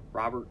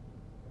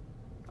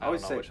 I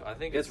always say I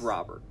think it's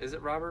Robert. Is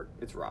it Robert?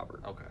 It's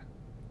Robert. Okay.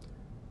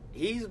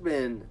 He's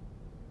been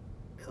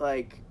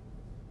like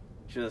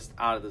just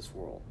out of this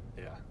world.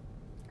 Yeah.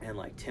 And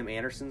like Tim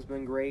Anderson's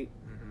been great.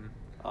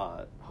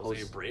 Mm-hmm.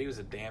 Jose Abreu's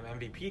a damn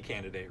MVP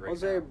candidate right now.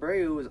 Jose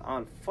Abreu is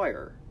on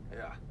fire.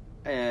 Yeah.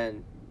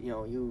 And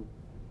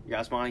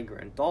Yasmani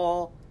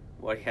Grandal,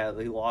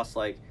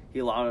 he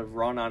allowed a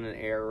run on an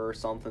error or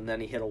something, then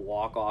he hit a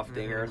walk-off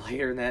dinger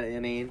later in that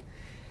inning.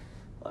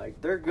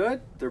 Like, they're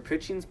good. Their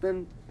pitching's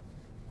been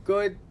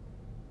good.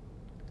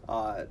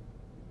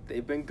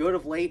 They've been good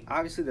of late.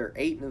 Obviously,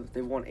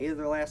 they've won 8 of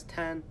their last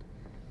 10.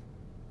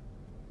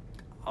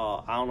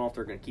 I don't know if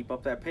they're going to keep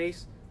up that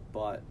pace,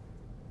 but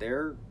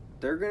they're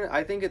going to...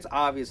 I think it's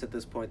obvious at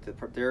this point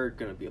that they're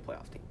going to be a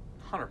playoff team.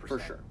 100%. For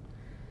sure.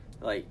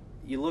 Like,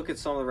 you look at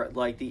some of the...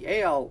 Like,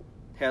 the AL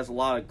has a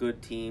lot of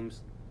good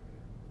teams,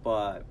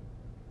 but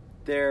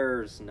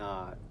there's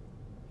not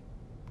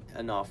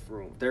enough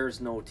room.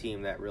 There's no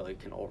team that really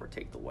can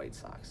overtake the White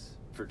Sox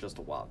for just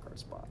a wild card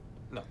spot.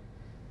 No.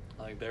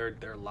 Like,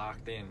 they're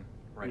locked in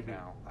right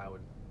now. I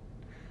would...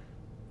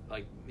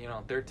 Like,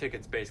 their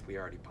ticket's basically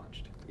already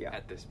punched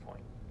at this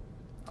point.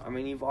 I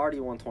mean, you've already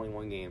won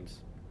 21 games.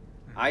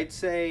 I'd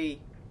say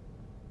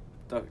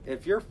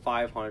if you're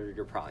 500,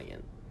 you're probably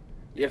in.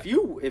 Yeah.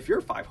 If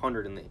you're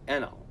 500 in the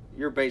NL,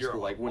 you're basically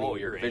like winning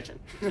your division.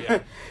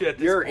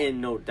 You're in,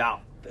 no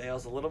doubt. The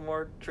AL's a little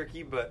more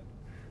tricky, but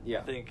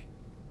I think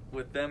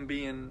with them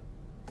being,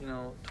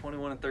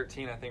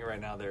 21-13, I think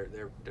right now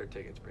their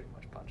ticket's pretty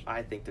much punched.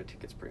 I think their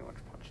ticket's pretty much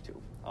punched too.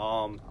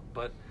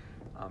 But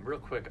real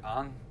quick,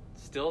 on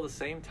still the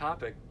same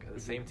topic, the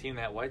same team,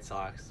 that White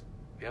Sox.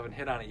 We haven't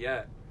hit on it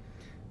yet,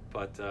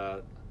 but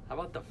how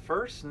about the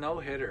first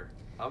no-hitter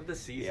of the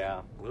season?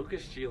 Yeah.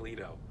 Lucas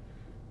Giolito.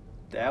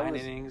 That 9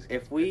 was innings.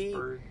 if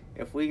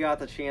we got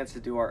the chance to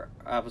do our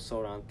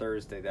episode on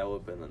Thursday, that would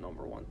have been the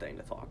number one thing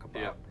to talk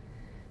about. Yeah.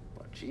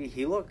 But gee,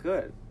 he looked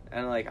good,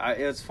 and like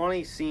it's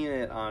funny seeing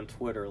it on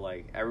Twitter.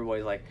 Like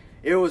everybody's like,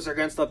 it was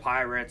against the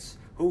Pirates.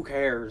 Who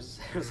cares?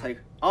 It's like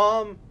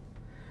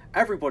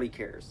everybody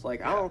cares.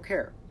 Like I don't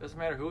care. Doesn't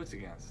matter who it's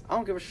against. I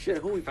don't give a shit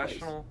who he plays.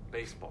 Professional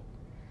baseball.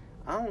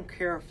 I don't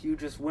care if you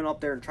just went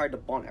up there and tried to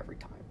bunt every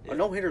time. A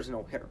no-hitter's a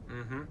no-hitter.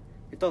 Mm-hmm.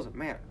 It doesn't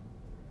matter.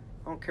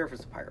 I don't care if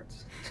it's the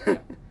Pirates. Yeah.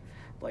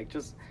 Like,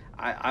 just...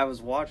 I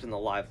was watching the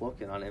live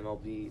looking on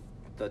MLB,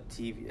 the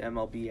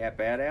MLB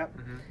at-bat app,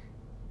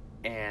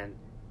 and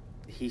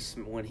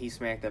when he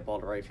smacked that ball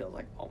to right field, I was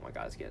like, oh my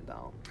God, it's getting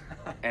down.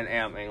 And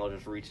Adam Engel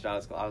just reached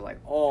out. I was like,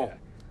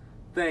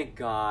 thank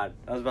God.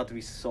 I was about to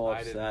be so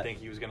upset. I didn't think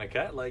he was going to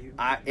cut. Like,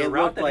 the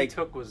route that he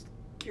took was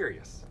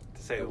curious,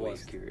 to say the least. It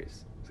was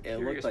curious. It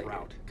looked like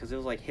route. Because it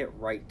was like hit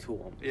right to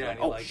him. Yeah, like,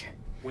 and he shit.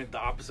 Went the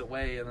opposite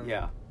way and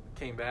then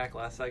came back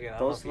last second. I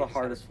don't know Those if are he the just had-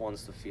 hardest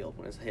ones to field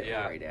when it's hitting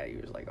Yeah. right at you.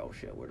 It's like, oh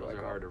shit, where do Those I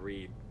are go? hard to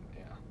read.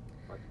 Yeah.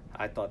 But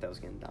I thought that was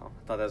getting down.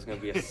 I thought that was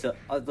going to be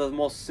the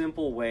most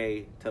simple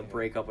way to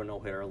break up a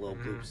no-hitter, a little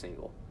bloop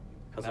single.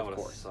 Because that of would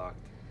have course, sucked.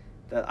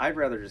 that I'd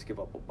rather just give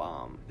up a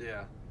bomb.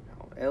 Yeah. You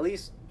know, at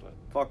least But-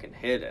 fucking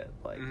hit it.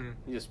 Like Mhm.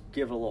 you just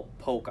give it a little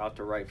poke out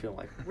to right field.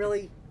 Like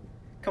really,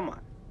 come on.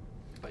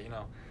 But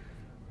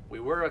we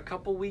were a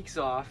couple weeks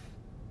off,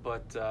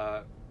 but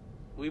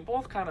we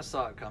both kind of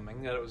saw it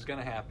coming that it was going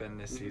to happen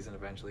this season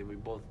eventually. We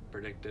both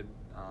predicted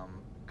a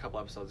couple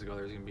episodes ago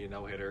there was going to be a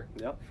no-hitter.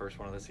 Yep. First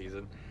one of the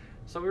season.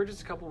 So we were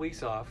just a couple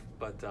weeks off,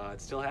 but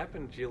it still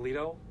happened.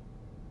 Giolito,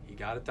 he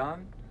got it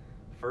done.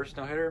 First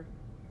no-hitter,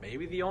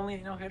 maybe the only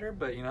no-hitter,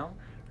 but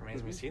remains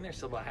to be seen. There's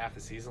still about half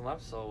the season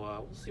left, so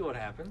we'll see what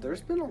happens.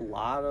 There's been a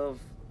lot of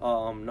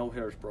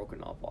no-hitters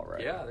broken up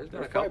already. Yeah, there's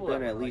been a probably couple been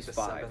of them, at like least the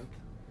 5. 7th.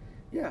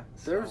 Yeah,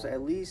 there's So-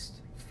 at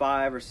least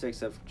 5 or 6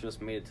 that have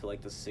just made it to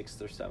like the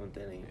 6th or 7th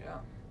inning. Yeah.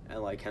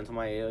 And like Kenta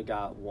Maeda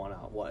got 1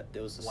 out. What? It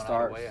was the One out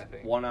start. away, I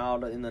think. 1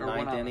 out in the Or one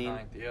 9th out in the inning.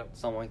 9th, yep.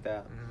 Something like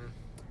that. Mm-hmm.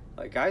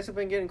 Like guys have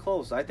been getting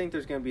close. I think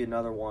there's going to be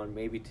another one,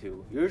 maybe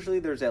 2. Usually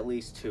there's at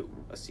least 2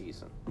 a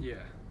season. Yeah.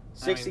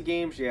 60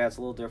 games, yeah, it's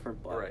a little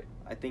different, but Right.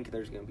 I think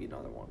there's going to be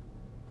another one.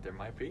 There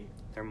might be.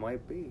 There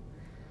might be.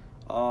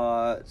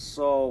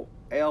 So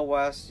AL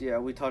West, yeah,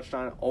 we touched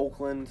on it.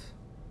 Oakland,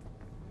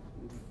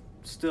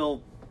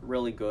 still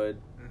really good.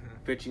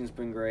 Mm-hmm. Pitching's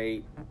been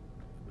great.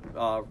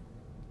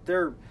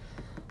 Their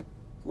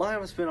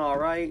lineup's been all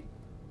right.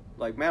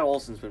 Like Matt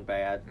Olson's been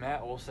bad.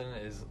 Matt Olson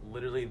is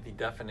literally the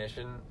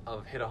definition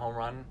of hit a home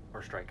run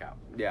or strike out.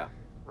 Yeah.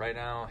 Right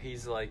now,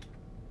 he's like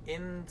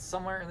in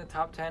somewhere in the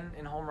top 10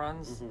 in home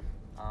runs.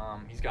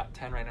 Mhm. He's got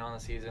 10 right now in the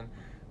season.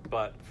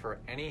 But for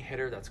any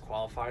hitter that's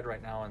qualified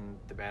right now in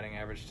the batting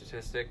average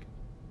statistic,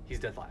 he's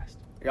dead last.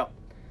 Yep.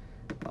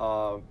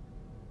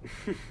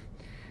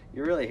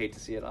 You really hate to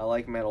see it. I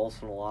like Matt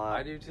Olson a lot.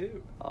 I do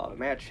too.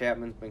 Matt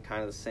Chapman's been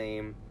kind of the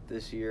same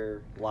this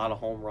year. A lot of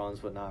home runs,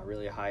 but not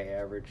really a high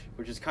average,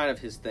 which is kind of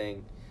his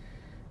thing.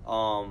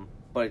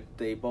 But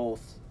they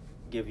both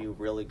give you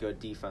really good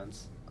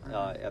defense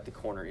at the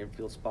corner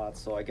infield spots,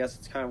 so I guess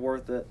it's kind of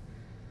worth it.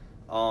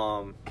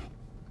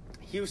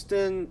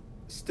 Houston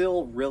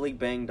still really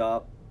banged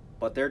up,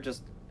 but they're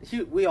just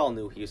we all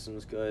knew Houston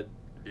was good.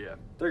 Yeah.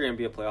 They're going to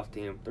be a playoff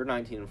team. They're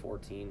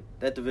 19-14.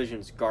 That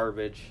division's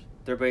garbage.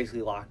 They're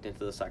basically locked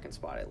into the second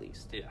spot at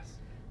least. Yes.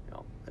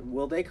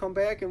 Will they come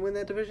back and win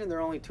that division? They're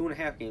only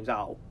 2.5 games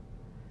out,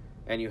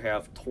 and you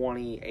have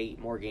 28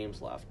 more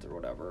games left or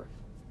whatever.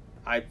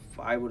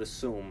 I would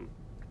assume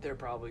They're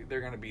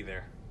going to be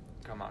there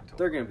come October.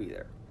 they're going to be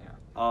there.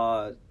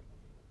 Yeah.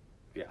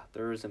 Yeah,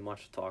 there isn't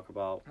much to talk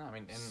about. No, I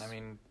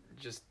mean,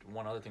 just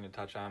one other thing to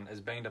touch on,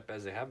 as banged up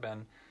as they have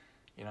been,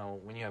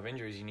 when you have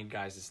injuries, you need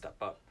guys to step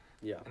up.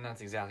 Yeah. And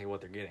that's exactly what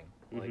they're getting.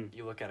 Like, Mhm.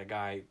 you look at a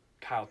guy,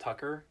 Kyle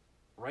Tucker,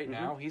 right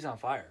now, he's on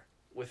fire.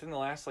 Within the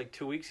last,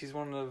 2 weeks, he's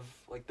one of,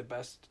 the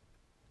best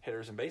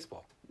hitters in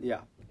baseball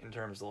Yeah. in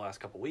terms of the last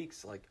couple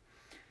weeks.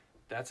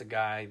 That's a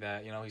guy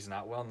that, he's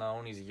not well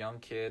known. He's a young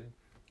kid.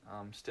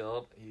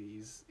 Still,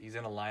 he's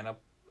in a lineup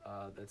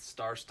that's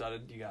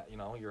star-studded. You got,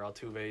 your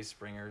Altuve,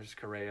 Springers,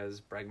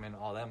 Correas, Bregman,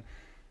 all them.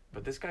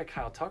 But this guy,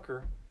 Kyle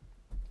Tucker,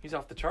 he's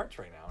off the charts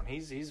right now. And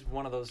he's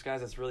one of those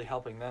guys that's really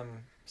helping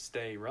them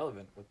stay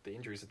relevant with the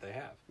injuries that they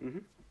have. Mm-hmm.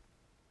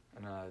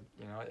 And,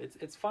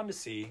 it's fun to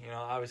see.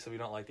 Obviously we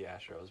don't like the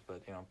Astros,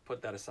 but,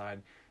 put that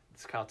aside.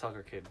 This Kyle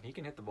Tucker kid, he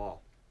can hit the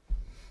ball.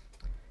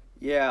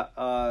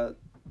 Yeah.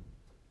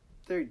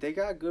 They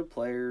got good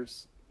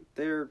players.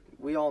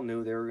 We all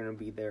knew they were going to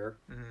be there.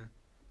 Mm-hmm.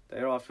 They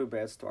got off to a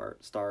bad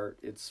start.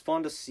 It's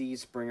fun to see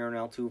Springer and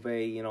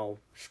Altuve,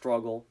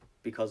 struggle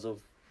because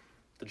of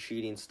the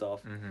cheating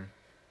stuff. Mm-hmm.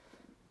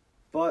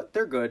 But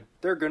they're good.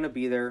 They're going to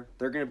be there.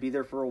 They're going to be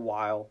there for a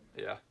while.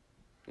 Yeah.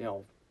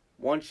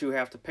 Once you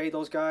have to pay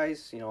those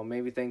guys,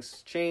 maybe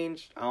things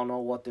change. I don't know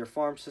what their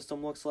farm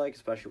system looks like,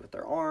 especially with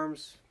their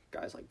arms.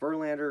 Guys like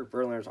Verlander.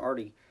 Verlander's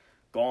already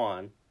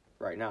gone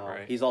right now.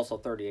 Right. He's also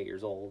 38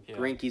 years old. Yeah.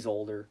 Greinke's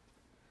older.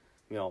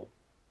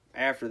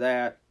 After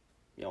that,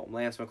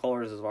 Lance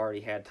McCullers has already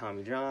had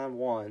Tommy John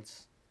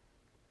once.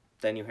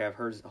 Then you have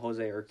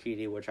Jose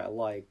Urquidy, which I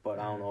like, but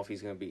I don't know if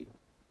he's going to be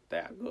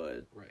that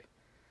good. Right.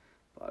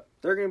 But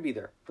they're going to be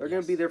there. They're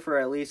going to be there for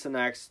at least the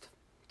next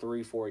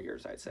 3-4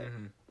 years, I'd say.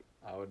 Mm-hmm.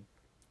 I would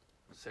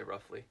say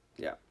roughly.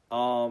 Yeah.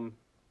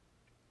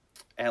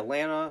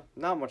 Atlanta,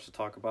 not much to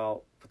talk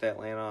about with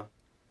Atlanta.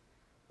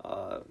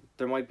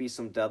 There might be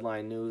some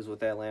deadline news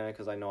with Atlanta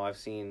because I know I've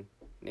seen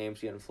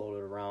names getting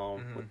floated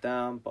around with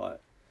them.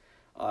 But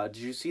did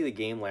you see the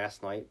game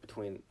last night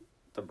between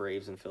the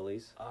Braves and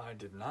Phillies? I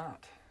did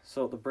not.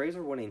 So the Braves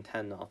were winning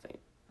 10-0.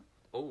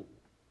 Oh.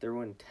 They were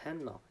winning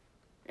 10-0.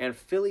 And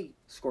Philly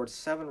scored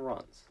 7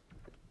 runs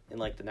in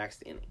the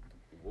next inning.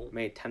 Whoa.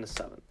 Made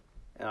 10-7.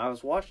 And I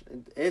was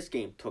watching. This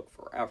game took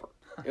forever.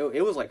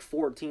 It was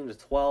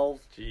 14-12.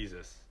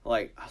 Jesus.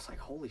 I was like,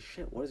 holy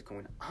shit, what is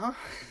going on?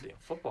 Damn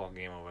football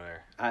game over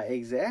there.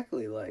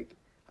 Exactly.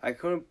 I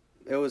couldn't.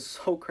 It was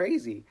so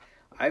crazy.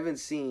 I haven't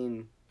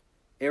seen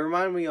It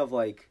reminded me of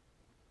like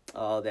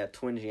that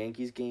Twins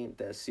Yankees game,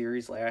 that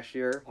series last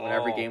year when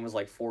every game was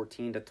like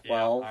 14-12. Yeah,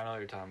 I know what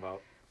you're talking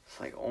about. It's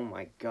like, oh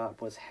my god,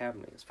 what's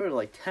happening? It's probably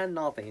like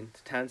 10-0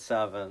 to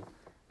 10-7,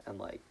 and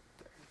like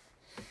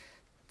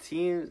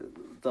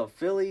the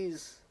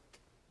Phillies.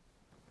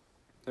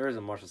 There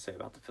isn't much to say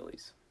about the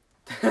Phillies.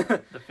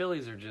 The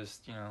Phillies are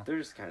just, they're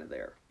just kind of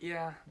there.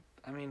 Yeah,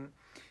 I mean,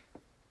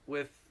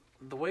 with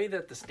the way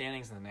that the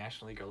standings in the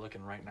National League are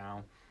looking right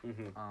now,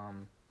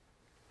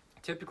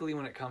 typically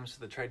when it comes to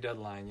the trade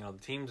deadline, the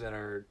teams that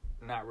are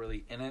not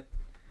really in it,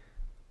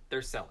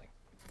 they're selling.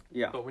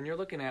 Yeah. But when you're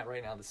looking at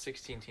right now the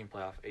 16-team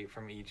playoff, 8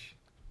 from each,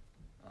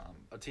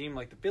 a team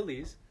like the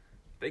Phillies,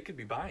 they could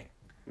be buying.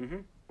 Mm-hmm.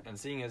 And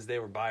seeing as they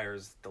were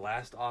buyers the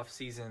last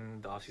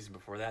offseason, the offseason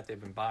before that, they've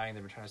been buying.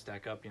 They've been trying to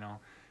stack up,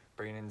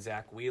 bringing in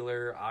Zach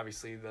Wheeler,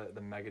 obviously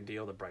the mega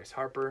deal to Bryce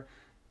Harper.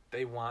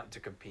 They want to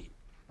compete.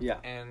 Yeah.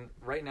 And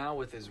right now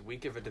with as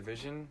weak of a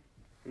division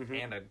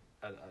and a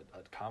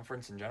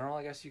conference in general,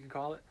 I guess you could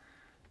call it,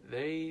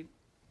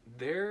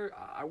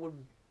 I would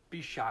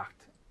be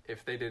shocked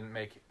if they didn't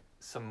make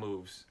some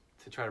moves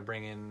to try to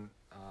bring in,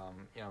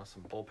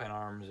 some bullpen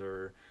arms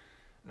or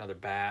another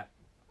bat.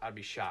 I'd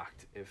be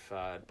shocked if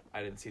I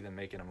didn't see them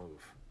making a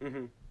move.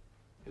 Mm-hmm.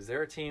 Is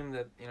there a team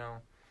that,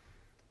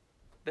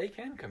 they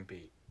can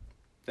compete?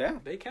 Yeah.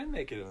 They can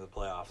make it into the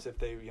playoffs if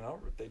they,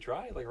 if they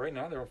try. Like right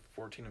now, they're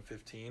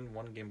 14-15,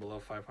 one game below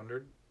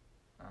 500.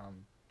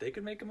 They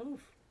could make a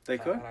move. They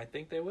could. And I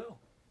think they will.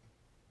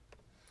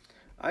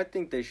 I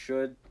think they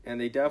should, and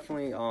they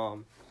definitely,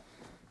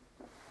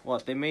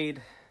 they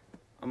made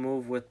a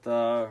move with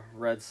the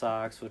Red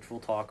Sox, which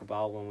we'll talk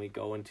about when we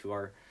go into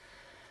our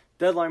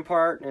deadline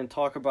part and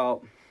talk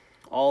about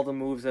all the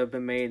moves that have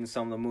been made and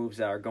some of the moves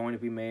that are going to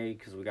be made,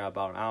 because we got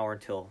about an hour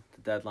until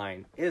the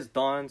deadline is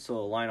done, so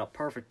it'll line up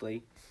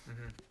perfectly.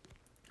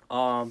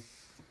 Mm-hmm.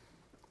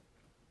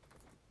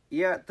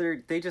 Yeah, their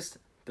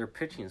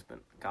pitching has been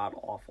god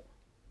awful.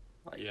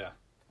 Yeah.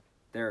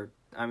 Their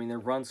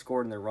run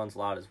scored and their runs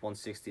allowed is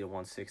 160 to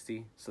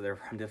 160, so their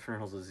run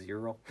differential is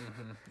 0.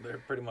 Mm-hmm. They're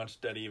pretty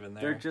much dead even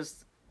there. They're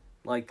just,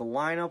 the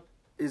lineup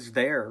is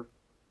there.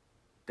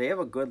 They have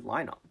a good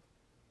lineup.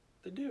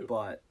 They do.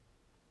 But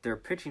their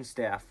pitching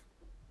staff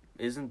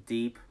isn't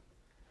deep,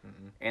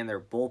 and their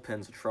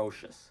bullpen's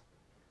atrocious.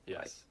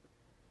 Yes.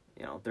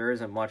 There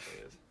isn't much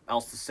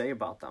else to say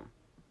about them.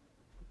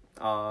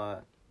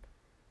 And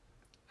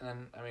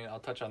then, I'll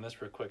touch on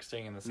this real quick,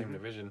 staying in the same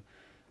division.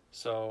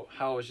 So,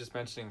 how I was just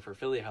mentioning for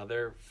Philly, how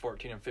they're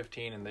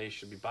 14-15 and they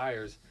should be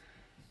buyers.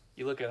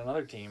 You look at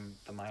another team,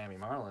 the Miami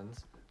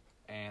Marlins,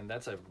 and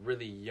that's a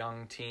really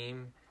young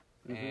team,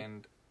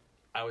 and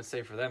I would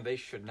say for them, they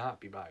should not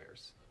be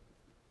buyers.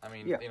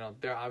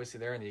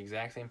 They're in the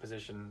exact same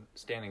position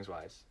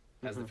standings-wise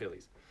as the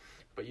Phillies.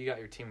 But you got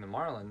your team, the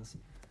Marlins,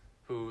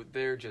 who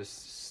they're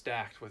just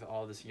stacked with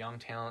all this young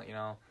talent,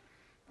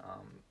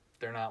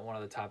 They're not one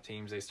of the top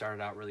teams. They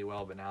started out really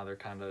well, but now they're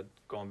kind of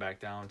going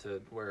back down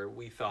to where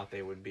we thought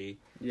they would be.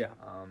 Yeah.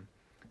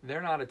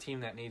 They're not a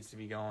team that needs to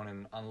be going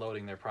and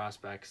unloading their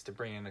prospects to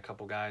bring in a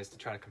couple guys to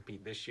try to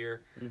compete this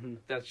year.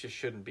 That just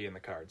shouldn't be in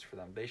the cards for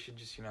them. They should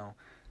just,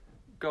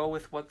 go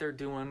with what they're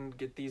doing,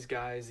 get these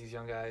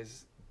young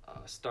guys,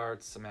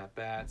 starts, some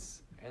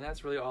at-bats, and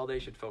that's really all they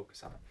should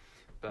focus on.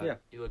 But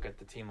you look at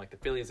the team like the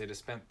Phillies, they just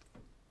spent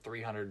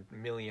 $300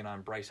 million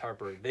on Bryce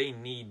Harper. They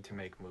need to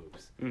make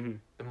moves.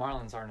 The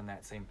Marlins aren't in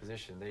that same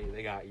position.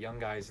 They got young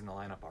guys in the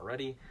lineup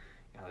already.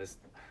 This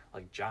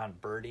like John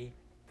Birdie.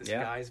 This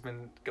guy's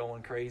been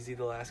going crazy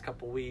the last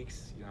couple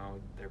weeks.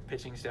 Their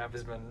pitching staff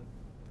has been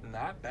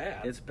not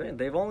bad.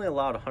 They've only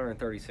allowed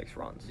 136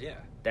 runs. Yeah.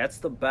 That's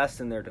the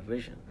best in their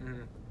division.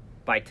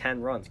 By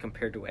 10 runs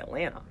compared to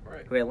Atlanta.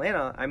 Right. Who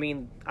Atlanta,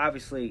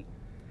 obviously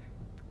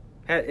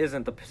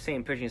isn't the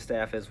same pitching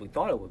staff as we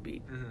thought it would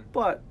be.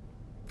 But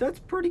that's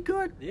pretty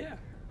good. Yeah.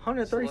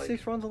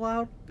 136 runs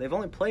allowed. They've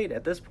only played,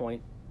 at this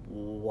point,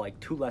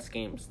 2 less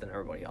games than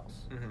everybody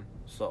else.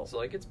 So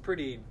it's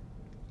pretty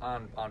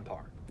on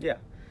par. Yeah.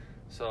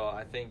 So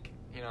I think,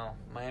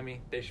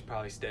 Miami, they should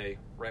probably stay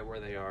right where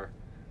they are.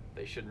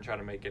 They shouldn't try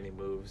to make any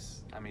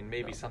moves.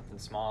 Maybe something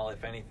small,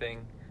 if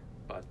anything,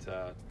 but...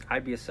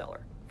 I'd be a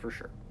seller, for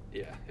sure.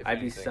 Yeah,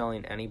 I'd be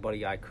selling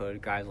anybody I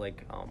could. Guys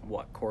like,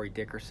 Corey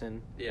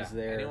Dickerson is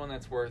there. Anyone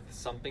that's worth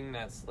something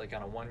that's,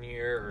 on a 1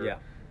 year or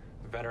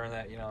veteran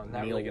that, not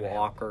Neil really going to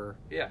Walker.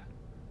 Yeah,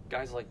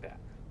 guys like that.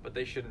 But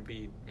they shouldn't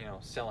be,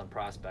 selling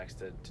prospects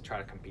to try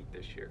to compete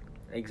this year.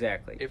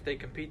 Exactly. If they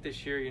compete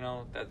this year,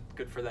 that's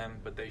good for them,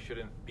 but they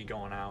shouldn't be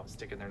going out,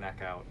 sticking their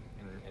neck out,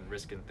 and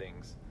risking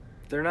things.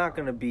 They're not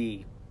going to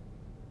be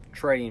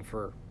trading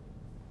for,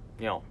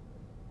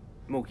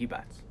 Mookie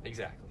Betts.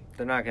 Exactly.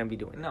 They're not going to be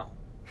doing that. No,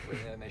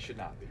 and they should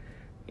not be.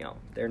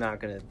 They're not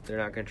going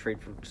to trade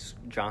for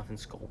Jonathan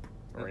Scope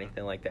or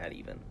anything like that.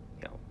 Even,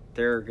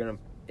 they're going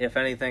to. If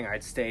anything,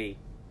 I'd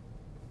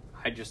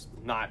just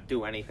not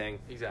do anything.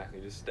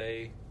 Exactly. Just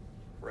stay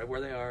right where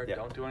they are. Yeah.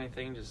 Don't do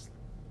anything. Just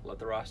let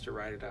the roster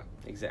ride it out.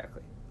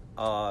 Exactly.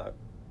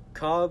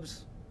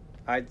 Cubs,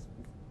 I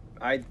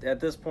at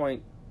this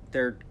point,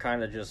 they're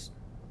kind of just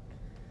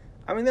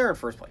I mean, they're in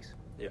first place.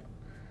 Yeah.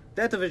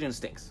 That division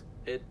stinks.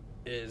 It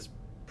is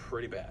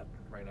pretty bad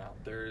right now.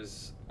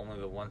 There's only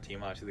the one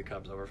team, obviously the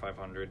Cubs, over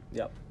 500.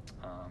 Yep.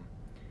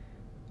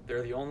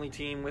 They're the only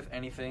team with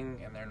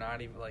anything, and they're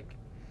not even, like,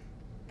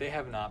 they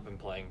have not been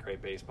playing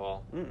great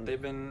baseball. Mm-mm.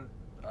 They've been,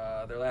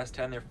 their last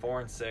 10, they're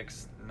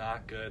 4-6,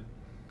 not good.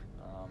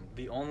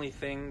 The only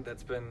thing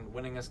that's been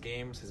winning us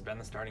games has been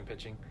the starting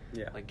pitching.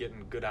 Yeah. Like,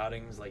 getting good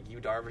outings. Like, Yu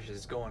Darvish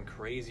is going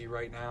crazy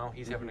right now.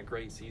 He's having a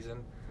great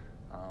season.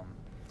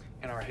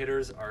 And our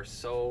hitters are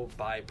so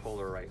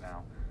bipolar right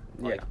now.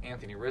 Like,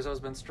 Anthony Rizzo's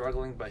been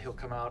struggling, but he'll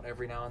come out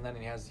every now and then,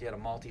 and he had a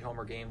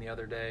multi-homer game the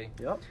other day.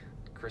 Yep.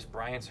 Chris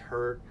Bryant's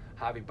hurt.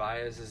 Javi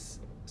Baez is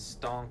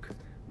stunk.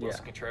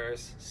 Wilson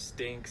Contreras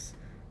stinks.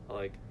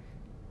 Like,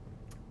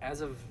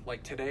 as of,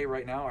 like, today,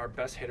 right now, our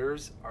best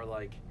hitters are,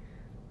 like,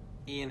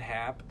 Ian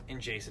Happ and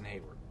Jason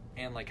Hayward.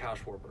 And, like, Kyle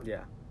Schwarber.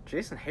 Yeah.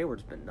 Jason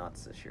Hayward's been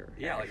nuts this year.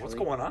 Yeah, actually. like, what's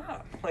going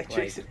on? Like,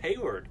 Jason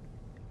Hayward.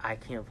 I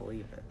can't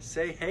believe it.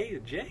 Say hey to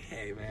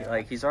J.A., man.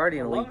 Like, he's already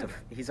an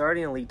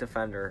elite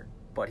defender,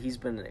 but he's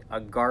been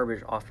a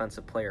garbage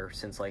offensive player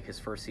since, like, his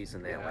first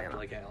season in Atlanta.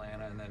 Like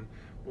Atlanta, and then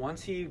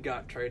once he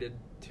got traded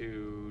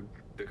to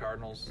the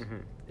Cardinals,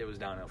 it was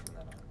downhill from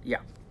then on.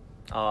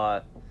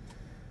 Yeah.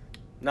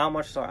 Not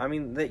much. I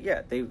mean,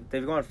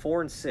 they've gone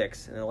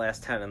 4-6 in the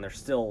last 10, and they're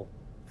still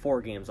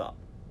 4 games up.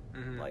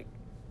 Mm-hmm. Like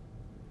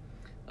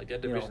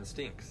that division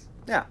stinks.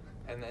 Yeah.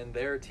 And then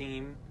their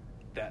team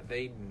that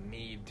they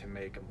need to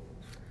make a move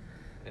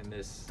in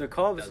this. The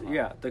Cubs,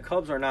 the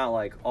Cubs are not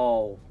like,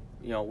 oh,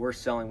 we're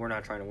selling, we're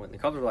not trying to win. The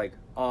Cubs are like,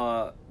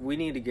 we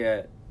need to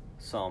get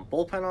some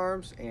bullpen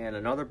arms and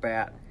another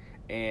bat,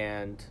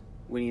 and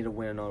we need to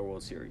win another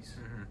World Series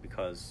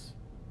because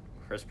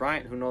Chris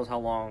Bryant, who knows how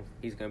long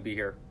he's going to be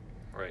here.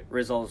 Right.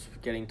 Rizzo's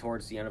getting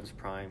towards the end of his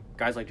prime.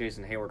 Guys like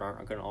Jason Hayward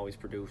aren't going to always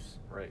produce.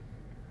 Right.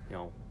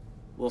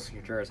 Wilson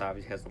Contreras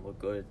obviously hasn't looked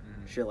good.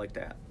 Shit like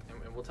that.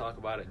 And we'll talk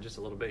about it in just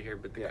a little bit here.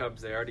 But the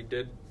Cubs, they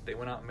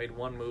went out and made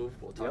one move.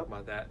 We'll talk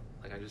about that,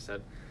 like I just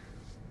said.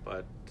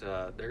 But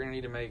they're going to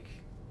need to make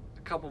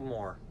a couple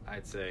more,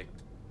 I'd say.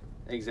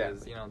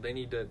 Exactly. Because, they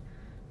need to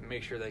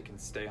make sure they can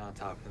stay on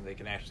top and they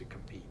can actually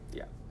compete.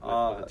 Yeah.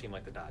 With a team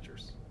like the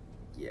Dodgers.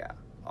 Yeah.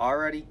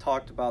 Already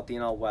talked about the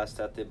NL West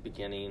at the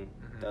beginning.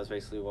 That's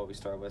basically what we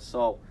started with.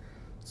 So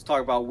let's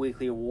talk about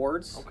weekly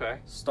awards. Okay.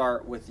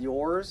 Start with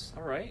yours.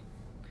 All right.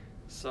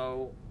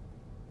 So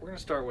we're going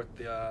to start with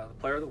the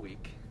Player of the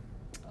Week.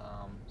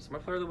 So my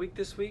Player of the Week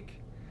this week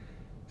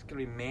is going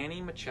to be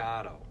Manny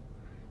Machado.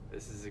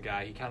 This is a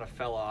guy, he kind of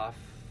fell off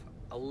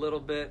a little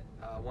bit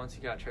once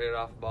he got traded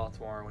off of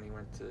Baltimore when he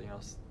went to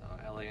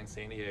LA and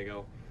San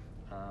Diego.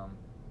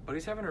 But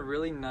he's having a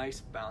really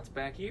nice bounce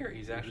back year.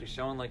 He's actually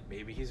showing like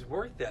maybe he's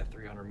worth that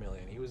 $300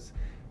 million. He was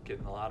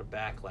getting a lot of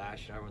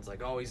backlash. Everyone's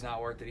like, oh, he's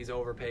not worth it. He's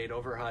overpaid,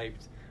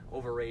 overhyped,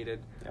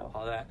 overrated,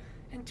 all that.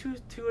 And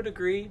to a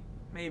degree,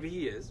 maybe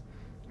he is.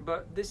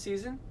 But this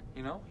season,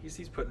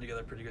 he's putting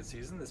together a pretty good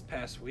season. This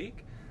past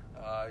week,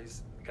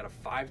 he's got a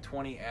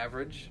 520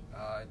 average,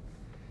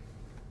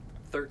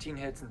 13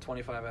 hits and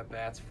 25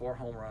 at-bats, 4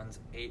 home runs,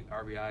 8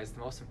 RBIs. The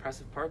most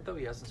impressive part, though,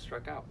 he hasn't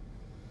struck out.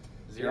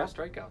 0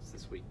 strikeouts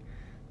this week.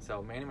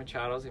 So Manny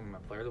Machado's going to be my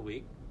Player of the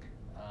Week.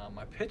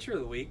 My Pitcher of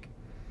the Week,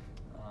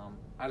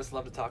 I just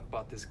love to talk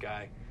about this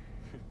guy.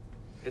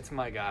 It's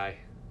my guy.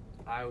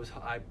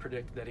 I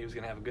predicted that he was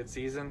going to have a good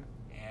season,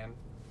 and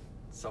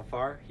so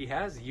far he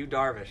has. Yu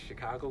Darvish,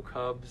 Chicago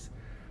Cubs.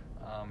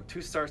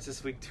 2 starts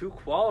this week, 2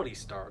 quality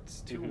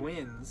starts, 2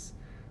 wins,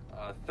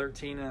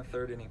 13 and a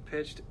third inning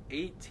pitched,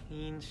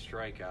 18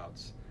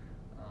 strikeouts,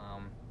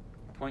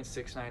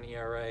 0.69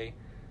 ERA.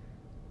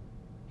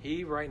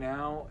 He right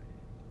now,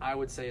 I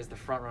would say, is the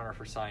front runner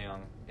for Cy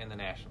Young in the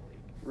National League.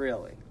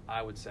 Really?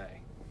 I would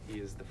say he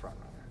is the front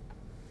runner.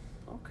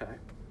 Okay.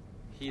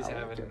 He's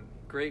having a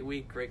great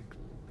week,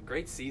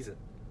 great season.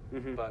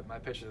 But my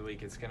Pitcher of the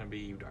Week is going to be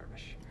Yu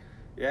Darvish.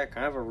 Yeah,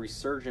 kind of a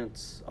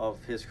resurgence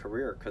of his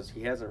career because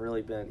he hasn't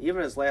really been,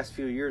 even his last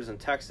few years in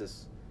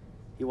Texas,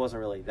 he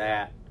wasn't really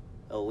that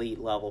elite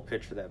level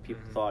pitcher that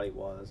people thought he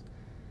was.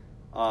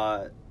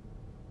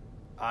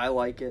 I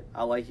like it.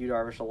 I like Yu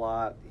Darvish a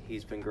lot.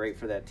 He's been great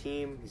for that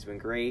team. He's been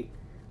great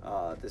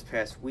this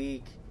past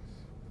week.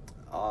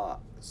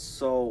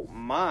 So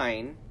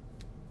mine,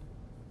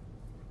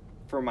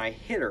 for my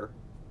hitter,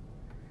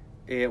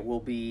 it will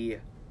be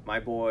my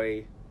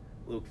boy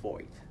Luke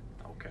Voit.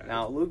 Okay.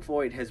 Now, Luke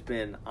Voit has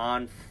been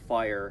on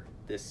fire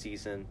this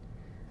season.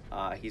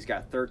 He's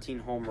got 13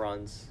 home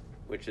runs,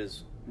 which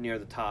is near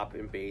the top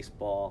in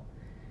baseball.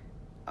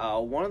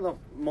 One of the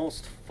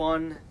most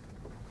fun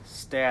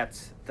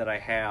stats that I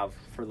have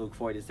for Luke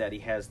Voit is that he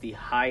has the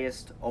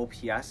highest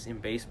OPS in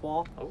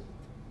baseball. Oh.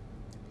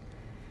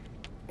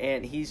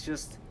 And he's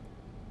just...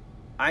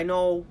 I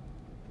know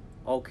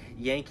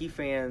Yankee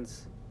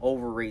fans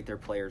overrate their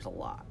players a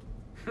lot.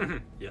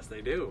 Yes,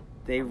 they do.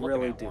 They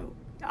really do. One.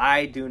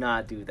 I do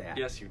not do that.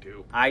 Yes, you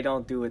do. I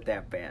don't do it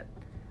that bad.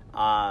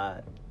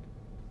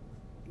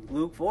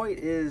 Luke Voit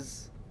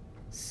is...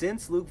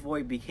 Since Luke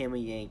Voit became a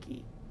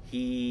Yankee,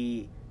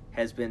 he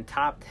has been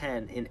top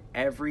 10 in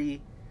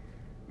every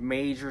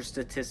major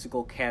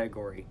statistical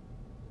category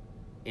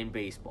in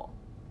baseball.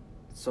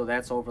 So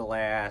that's over the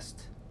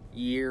last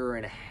year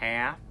and a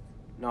half.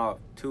 No,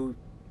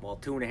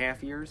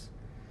 2.5 years.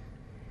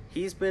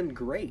 He's been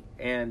great.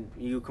 And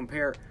you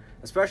compare,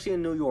 especially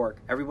in New York,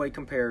 everybody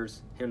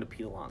compares him to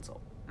Pete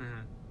Alonso. Mm-hmm.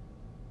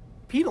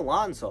 Pete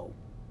Alonso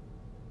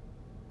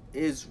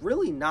is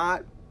really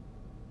not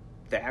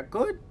that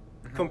good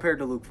compared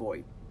to Luke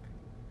Voit.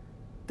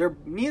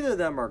 Neither of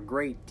them are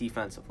great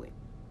defensively.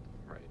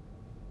 Right.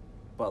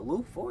 But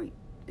Luke Voit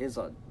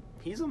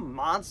he's a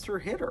monster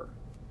hitter.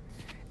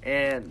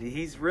 And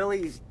he's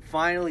really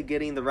finally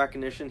getting the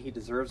recognition he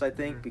deserves, I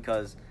think,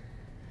 because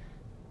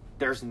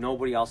there's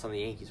nobody else on the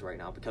Yankees right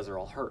now because they're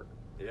all hurt.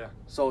 Yeah.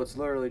 So it's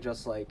literally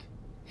just like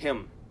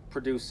him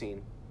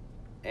producing,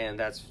 and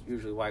that's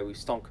usually why we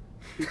stunk.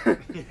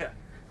 Yeah.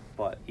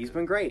 But he's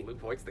been great.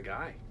 Luke Voigt's the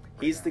guy.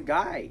 He's the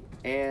guy.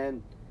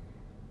 And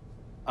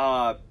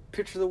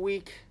pitcher of the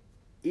week,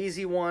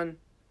 easy one,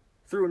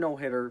 threw a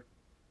no-hitter.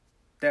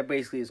 That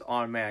basically is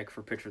automatic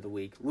for pitcher of the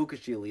week. Lucas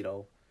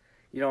Giolito.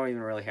 You don't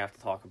even really have to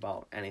talk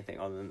about anything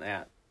other than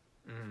that.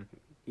 Mm-hmm.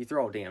 You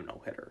throw a damn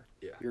no-hitter.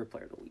 Yeah. You're a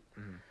player of the week.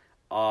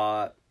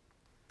 Mm-hmm.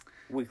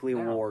 Weekly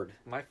award.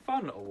 My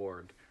fun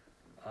award.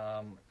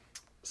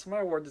 So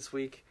my award this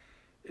week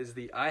is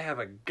the I have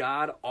a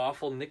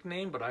god-awful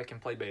nickname, but I can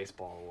play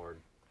baseball award.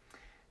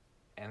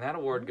 And that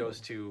award goes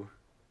to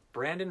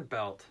Brandon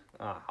Belt,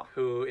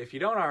 who, if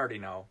you don't already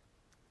know,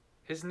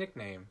 his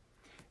nickname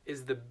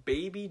is the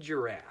Baby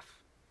Giraffe.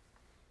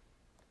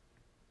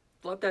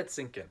 Let that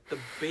sink in. The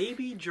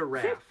Baby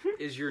Giraffe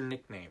is your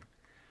nickname.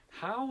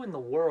 How in the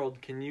world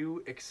can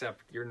you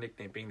accept your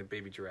nickname being the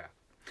Baby Giraffe?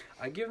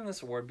 I give him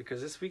this award because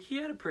this week he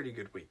had a pretty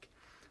good week.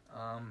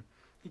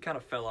 He kind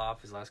of fell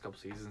off his last couple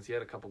seasons. He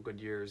had a couple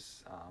good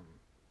years.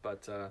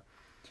 But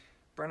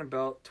Brandon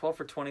Belt, 12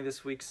 for 20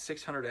 this week,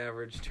 600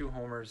 average, 2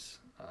 homers,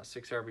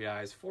 6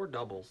 RBIs, 4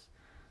 doubles.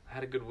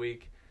 Had a good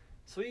week.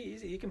 So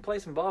he can play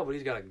some ball, but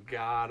he's got a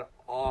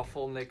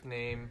god-awful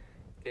nickname.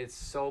 It's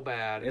so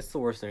bad. It's the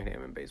worst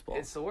nickname in baseball.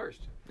 It's the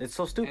worst. It's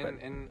so stupid.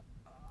 And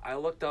I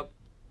looked up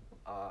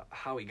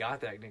how he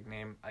got that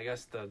nickname. I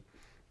guess the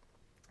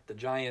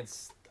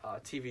Giants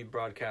TV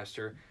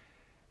broadcaster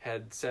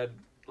had said,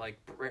 like,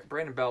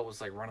 Brandon Belt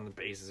was, like, running the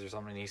bases or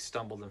something, and he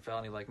stumbled and fell,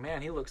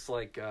 and he looks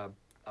like a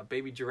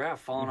baby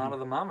giraffe falling out of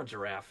the mama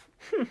giraffe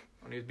when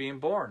he was being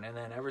born. And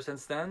then ever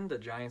since then, the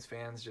Giants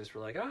fans just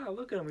were like,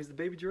 look at him, he's the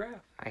baby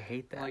giraffe. I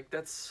hate that. Like,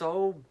 that's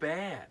so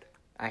bad.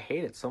 I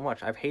hate it so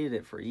much. I've hated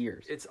it for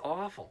years. It's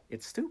awful.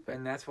 It's stupid.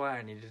 And that's why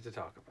I neted to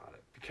talk about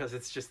it, because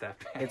it's just that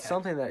bad. It's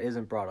something that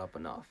isn't brought up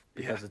enough,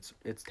 because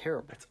it's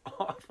terrible. It's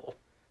awful.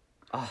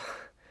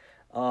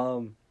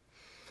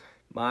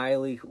 My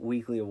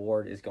weekly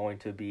award is going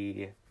to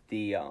be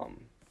the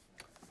I'm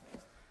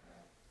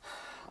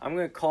going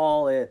to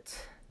call it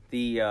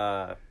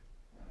the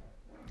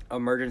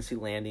Emergency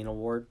Landing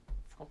Award.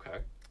 Okay.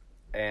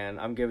 And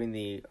I'm giving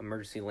the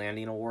Emergency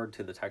Landing Award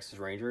to the Texas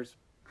Rangers.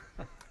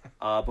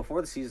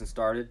 Before the season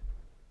started,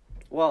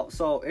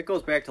 so it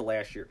goes back to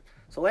last year.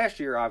 So last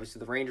year, obviously,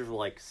 the Rangers were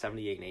like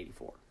 78 and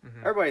 84. Mm-hmm.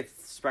 Everybody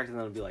expected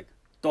them to be like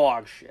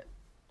dog shit,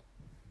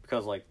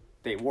 because like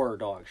they were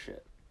dog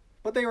shit,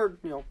 but they were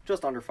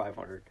just under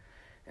 500,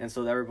 and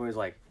so everybody's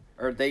like,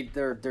 or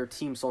their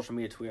team social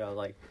media tweet out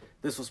like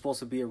this was supposed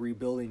to be a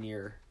rebuilding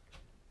year,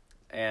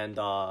 and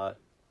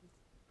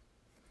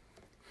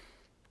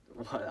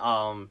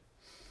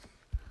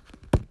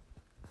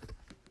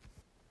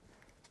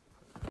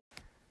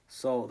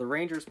So the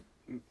Rangers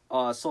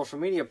social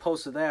media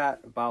posted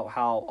that about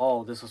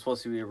how, this was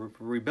supposed to be a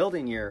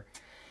rebuilding year.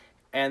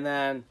 And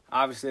then,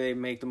 obviously, they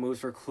make the moves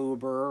for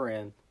Kluber,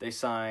 and they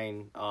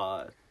sign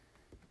Todd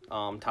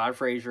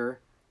Frazier.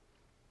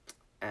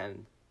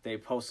 And they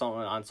post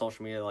something on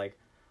social media like,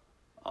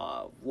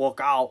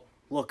 look out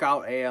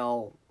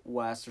AL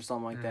West or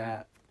something like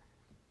that.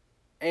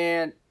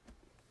 And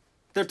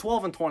they're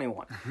 12 and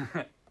 21.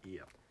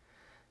 Yep.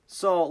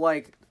 So,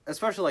 like,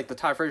 especially, like, the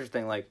Todd Frazier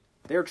thing, like,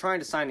 they were trying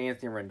to sign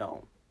Anthony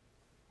Rendon,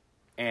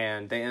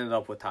 and they ended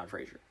up with Todd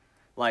Frazier.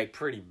 Like,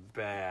 pretty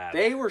bad.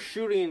 They were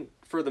shooting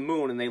for the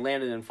moon, and they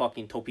landed in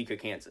fucking Topeka,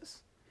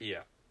 Kansas. Yeah.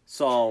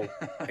 So,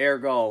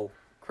 ergo,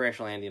 crash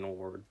landing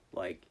award.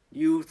 Like,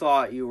 you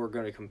thought you were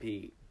going to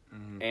compete,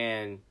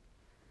 and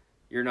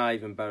you're not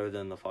even better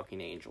than the fucking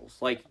Angels.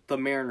 Like, the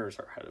Mariners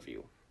are ahead of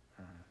you.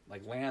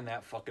 Like, land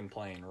that fucking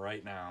plane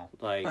right now.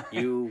 Like,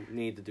 you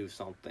need to do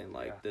something.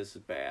 Like, this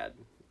is bad.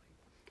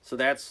 So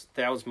that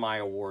was my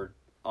award.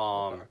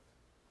 Okay.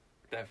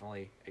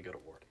 Definitely a good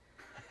award.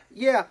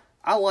 Yeah,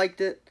 I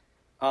liked it.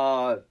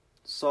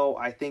 So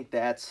I think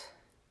that's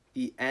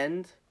the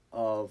end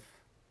of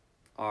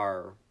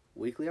our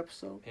weekly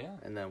episode. Yeah.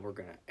 And then we're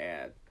gonna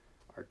add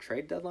our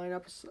trade deadline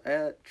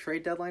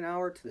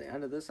hour to the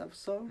end of this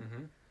episode.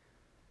 Mm-hmm.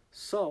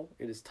 So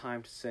it is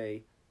time to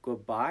say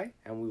goodbye,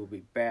 and we will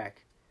be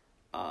back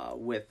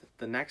with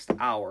the next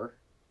hour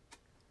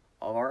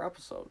of our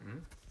episode. Mm-hmm.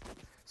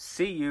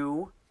 See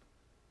you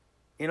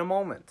in a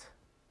moment.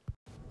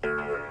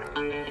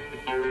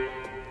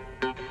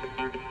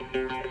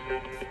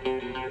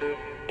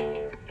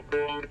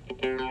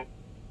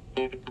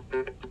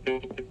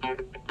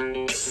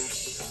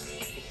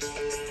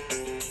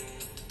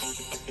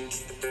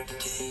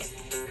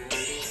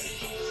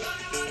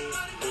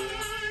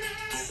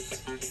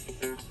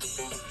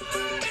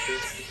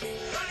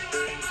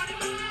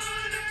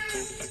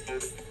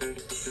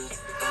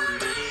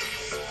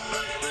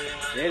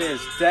 It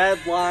is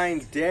deadline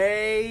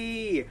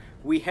day.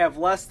 We have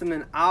less than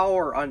an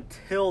hour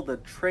until the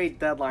trade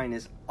deadline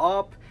is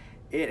up.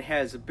 It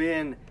has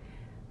been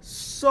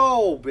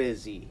so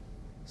busy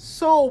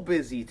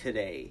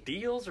today.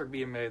 Deals are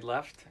being made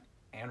left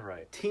and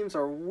right. Teams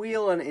are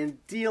wheeling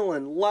and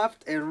dealing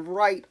left and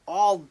right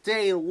all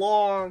day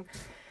long.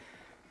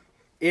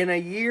 In a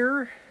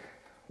year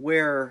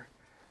where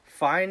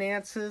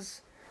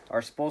finances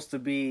are supposed to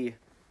be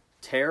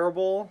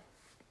terrible,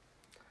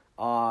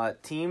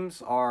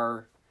 teams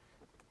are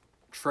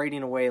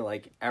trading away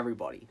like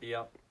everybody.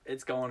 Yep,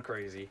 it's going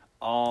crazy.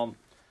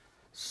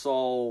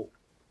 So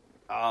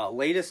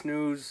latest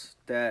news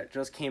that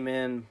just came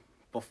in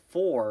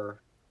before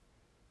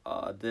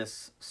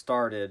this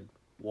started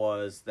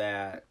was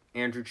that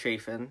Andrew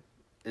Chafin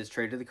is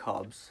traded to the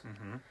Cubs.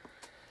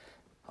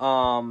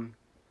 Mm-hmm.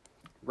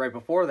 Right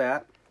before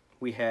that,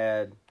 we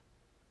had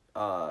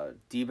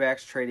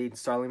D-backs trading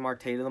Starling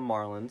Marte to the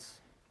Marlins.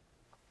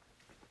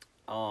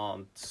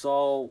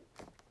 So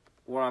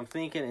what I'm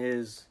thinking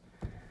is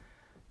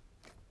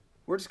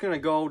we're just going to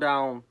go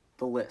down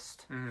the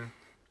list. Mm-hmm.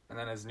 And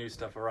then as new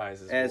stuff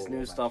arises. As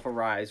new stuff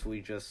arises,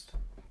 we just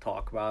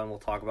talk about it, and we'll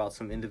talk about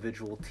some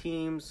individual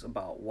teams,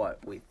 about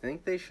what we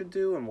think they should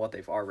do and what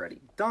they've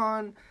already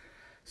done,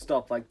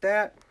 stuff like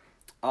that.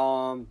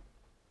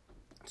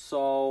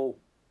 So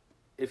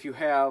if you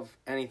have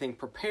anything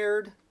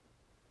prepared,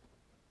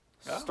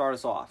 start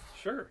us off.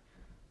 Sure.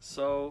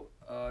 So,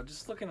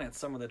 just looking at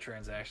some of the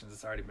transactions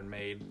that's already been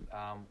made,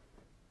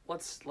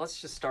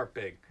 let's just start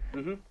big.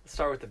 Mm-hmm. Let's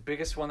start with the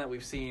biggest one that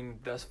we've seen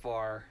thus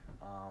far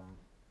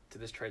to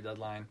this trade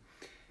deadline.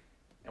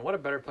 And what a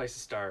better place to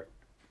start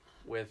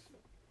with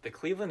the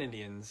Cleveland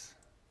Indians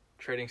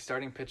trading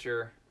starting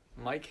pitcher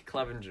Mike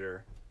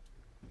Clevinger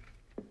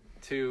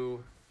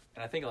to,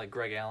 and I think like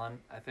Greg Allen,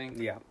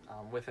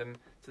 with him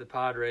to the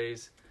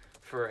Padres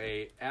for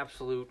a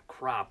absolute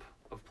crop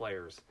of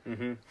players.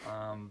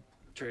 Mm-hmm.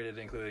 Traded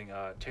including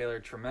Taylor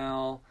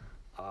Trammell.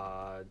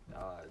 I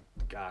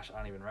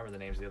don't even remember the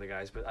names of the other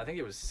guys, but I think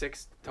it was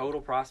 6 total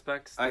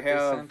prospects that they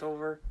sent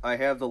over. I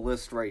have the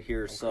list right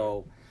here. Okay.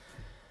 So,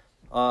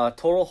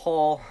 total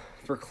haul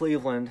for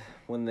Cleveland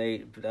when they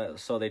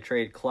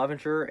traded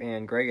Clevinger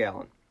and Greg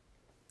Allen.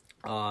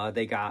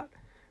 They got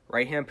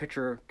right-hand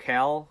pitcher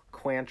Cal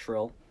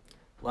Quantrill,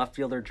 left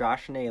fielder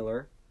Josh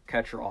Naylor,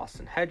 catcher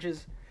Austin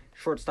Hedges,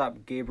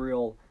 shortstop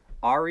Gabriel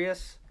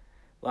Arias,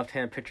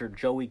 left-hand pitcher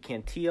Joey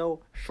Cantillo,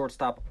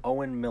 shortstop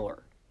Owen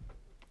Miller.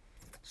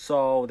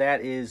 So that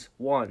is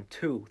 1,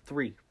 2,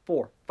 3,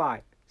 4,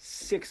 5,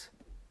 6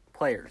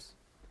 players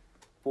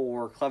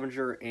for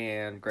Clevinger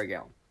and Greg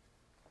Allen.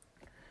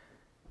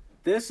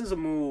 This is a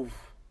move.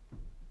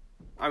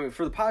 I mean,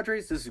 for the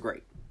Padres, this is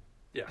great.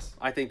 Yes.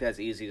 I think that's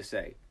easy to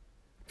say.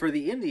 For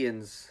the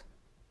Indians,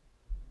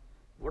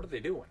 what are they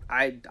doing?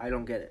 I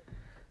don't get it.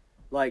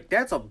 Like,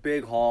 that's a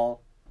big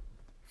haul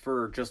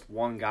for just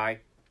one guy.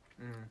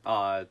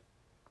 Mm.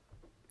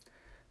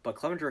 But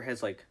Clevinger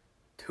has like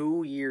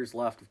 2 years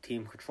left of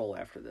team control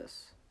after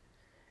this.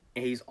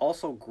 And he's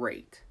also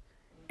great.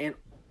 And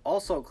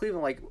also,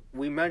 Cleveland, like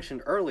we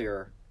mentioned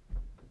earlier,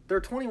 they're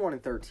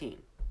 21-13.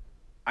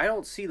 I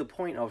don't see the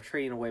point of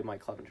trading away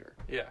Mike Clevinger.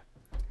 Yeah.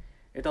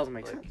 It doesn't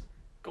make sense.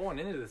 Going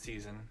into the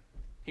season,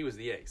 he was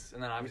the ace.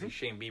 And then obviously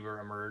Shane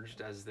Bieber emerged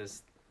as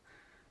this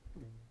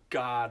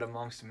god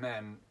amongst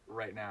men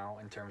right now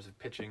in terms of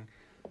pitching.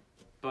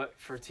 But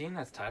for a team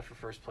that's tied for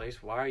first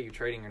place, why are you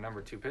trading your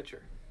number 2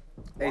 pitcher?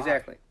 Why?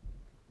 Exactly.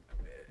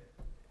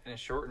 In a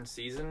shortened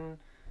season,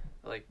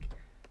 like,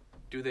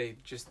 do they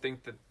just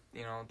think that,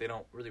 they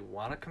don't really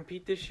want to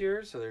compete this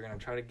year, so they're going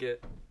to try to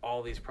get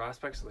all these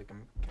prospects so they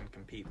can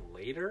compete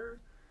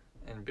later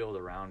and build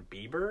around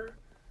Bieber?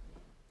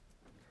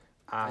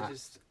 I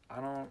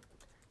don't...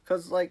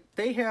 Because, like,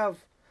 they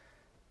have...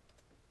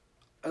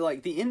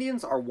 Like, the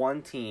Indians are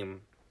one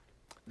team.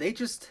 They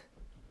just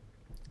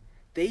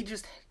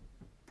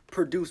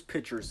produce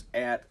pitchers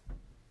at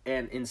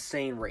an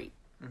insane rate.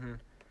 Mm-hmm.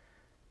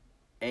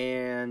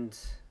 And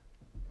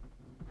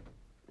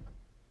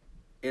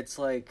it's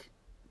like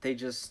they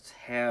just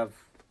have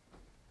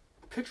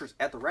pitchers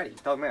at the ready.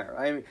 Doesn't matter.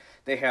 I mean,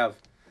 they have...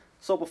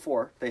 So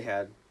before, they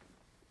had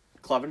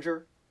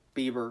Clevinger,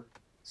 Bieber,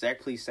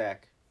 Zach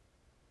Plesac,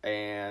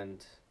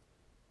 and...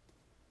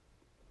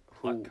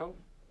 Plutko?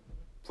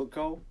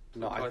 Plutko?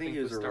 No, I think he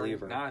was a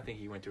reliever. No, I think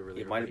he went to a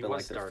reliever. He might have been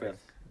like their starting.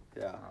 5th.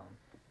 Yeah.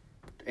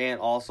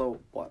 And also,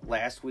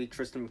 last week,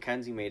 Tristan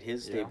McKenzie made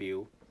his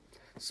debut.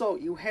 So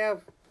you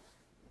have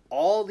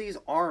all these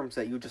arms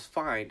that you just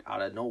find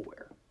out of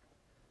nowhere.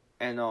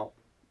 And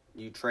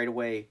you trade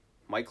away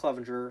Mike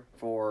Clevinger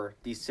for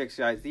these 6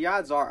 guys. The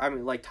odds are, I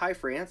mean, like, Ty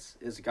France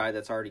is a guy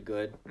that's already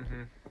good.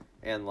 Mm-hmm.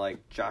 And,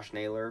 like, Josh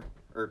Naylor,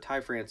 or Ty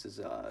France is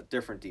a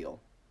different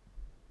deal.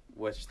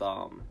 Which,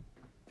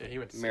 he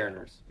went to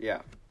Mariners.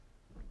 Seattle.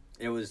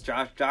 Yeah. It was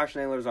Josh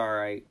Naylor's all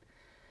right.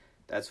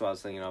 That's what I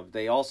was thinking of.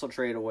 They also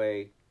traded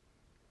away,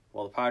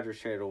 the Padres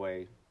traded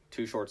away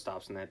 2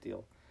 shortstops in that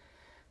deal.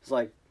 It's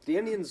like, the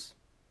Indians,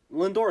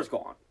 Lindor's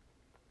gone.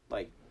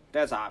 Like,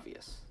 that's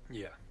obvious.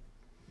 Yeah.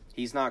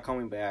 He's not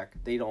coming back.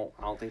 I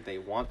don't think they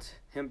want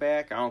him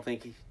back. I don't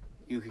think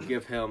you could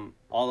give him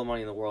all the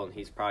money in the world and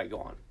he's probably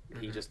gone.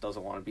 He just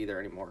doesn't want to be there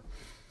anymore.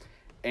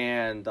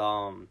 And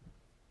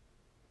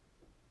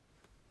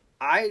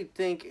I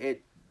think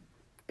it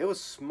was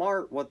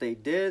smart what they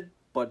did,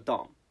 but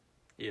dumb.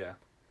 Yeah.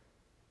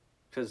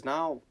 Because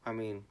now, I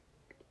mean,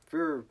 if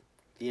you're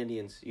the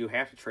Indians, you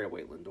have to trade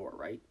away Lindor,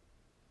 right?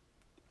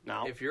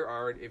 Now, If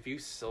you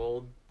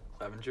sold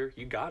Clevenger,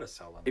 you gotta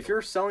sell him. if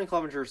you're selling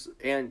Clevenger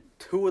and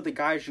two of the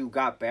guys you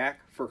got back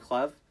for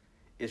Clev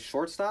is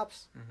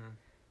shortstops,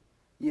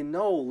 you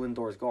know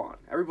Lindor's gone.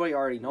 Everybody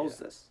already knows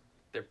this.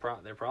 They're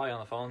probably on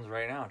the phones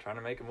right now trying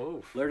to make a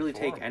move. Literally for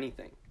take him.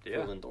 anything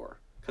Yeah. for Lindor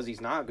because he's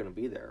not going to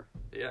be there.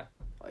 Yeah.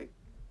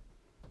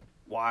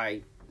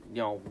 Why?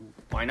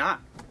 Why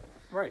not?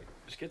 Right.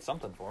 Just get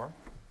something for him.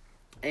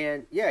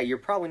 And yeah, you're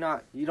probably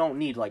not. You don't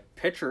need like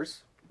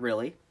pitchers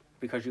really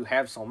because you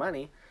have so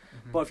many.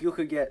 But if you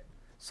could get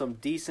some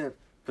decent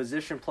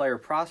position player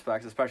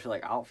prospects, especially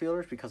like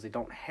outfielders because they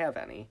don't have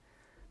any,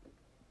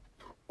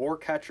 or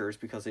catchers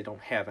because they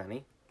don't have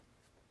any,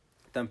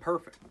 then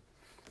perfect.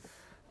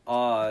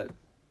 It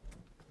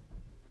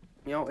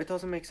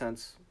doesn't make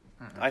sense.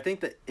 I think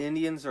the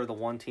Indians are the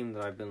one team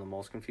that I've been the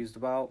most confused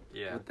about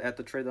at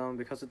the trade deadline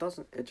because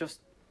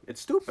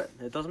it's stupid.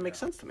 It doesn't make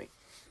sense to me.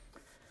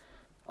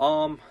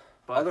 But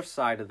other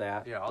side of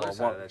that. Yeah, other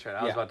side of that trade.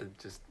 I was about to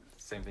just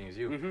same thing as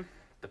you. Mm-hmm.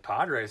 The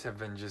Padres have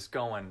been just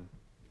going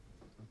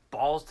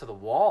balls to the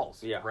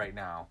walls Yeah. right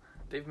now.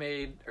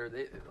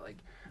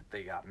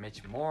 They got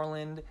Mitch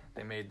Moreland.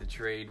 They made the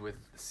trade with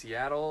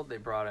Seattle. They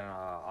brought in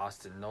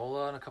Austin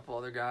Nola and a couple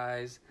other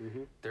guys.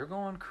 Mm-hmm. They're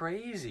going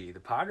crazy. The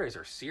Padres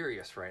are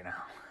serious right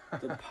now.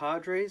 The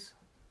Padres,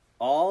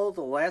 all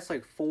the last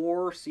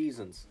 4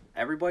 seasons,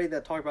 everybody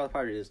that talked about the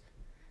Padres is,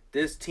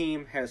 this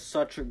team has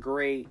such a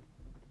great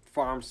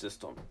farm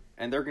system,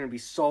 and they're going to be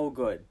so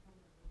good.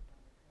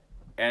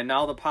 And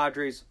now the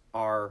Padres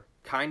are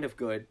kind of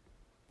good,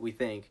 we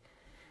think,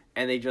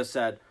 and they just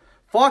said,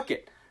 fuck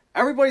it.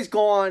 Everybody's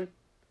gone.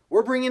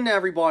 We're bringing in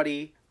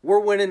everybody. We're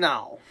winning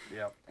now.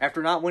 Yep.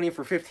 After not winning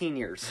for 15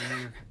 years.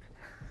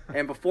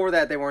 And before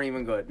that, they weren't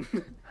even good.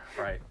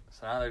 Right.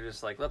 So now they're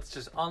just like, let's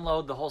just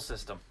unload the whole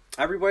system.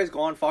 Everybody's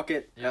gone. Fuck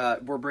it. Yeah.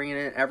 We're bringing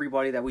in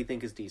everybody that we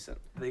think is decent.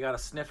 They got a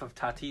sniff of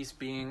Tatis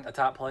being a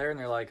top player, and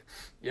they're like,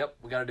 yep,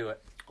 we got to do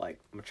it.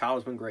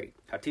 Machado's been great.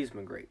 Tatis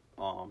been great.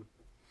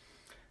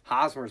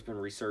 Hosmer's been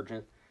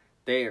resurgent.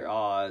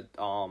 Trent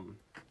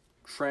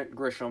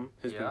Grisham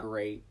has been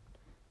great.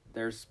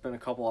 There's been a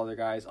couple other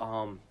guys.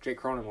 Jake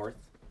Cronenworth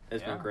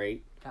has been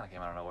great. Kind of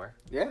came out of nowhere.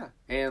 Yeah,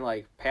 and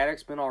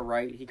Paddock's been all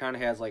right. He kind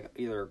of has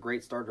either a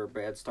great start or a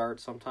bad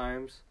start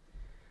sometimes.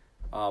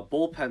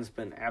 Bullpen's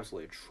been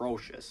absolutely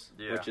atrocious,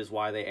 which is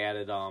why they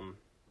added. I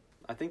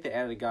think they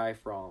added a guy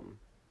from.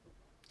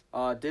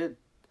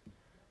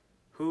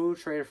 Who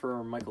traded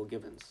for Michael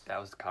Givens?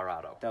 That was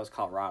Colorado. That was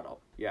Colorado.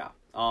 Yeah.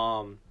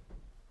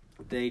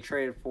 They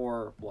traded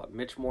for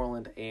Mitch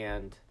Moreland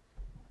and.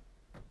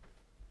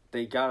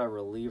 They got a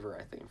reliever,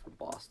 I think, from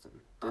Boston.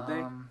 Did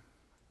they?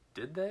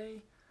 Did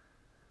they?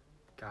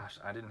 Gosh,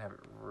 I didn't have it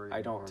written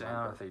I don't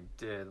down remember. if they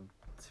did.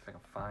 Let's see if I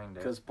can find it.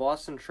 Because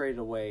Boston traded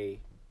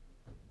away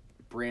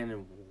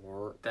Brandon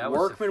That was the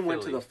Workman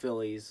went to the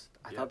Phillies.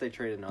 Phillies. I thought they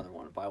traded another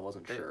one, but I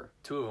wasn't sure.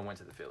 2 of them went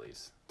to the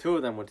Phillies 2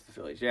 of them went to the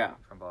Phillies, yeah.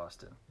 from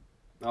Boston.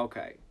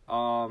 Okay.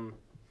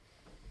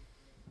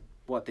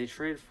 What they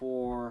traded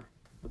for?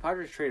 The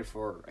Padres traded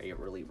for a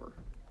reliever.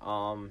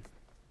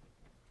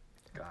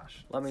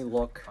 Gosh. Let me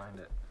look. Find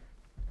it.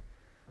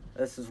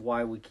 This is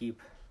why we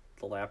keep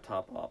the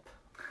laptop up.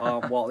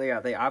 Well, yeah,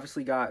 they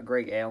obviously got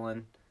Greg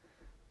Allen.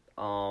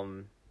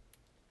 Oh,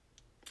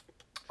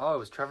 it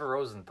was Trevor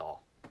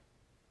Rosenthal.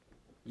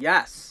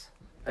 Yes,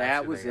 That's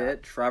that who was they got.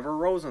 it. Trevor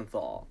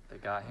Rosenthal. They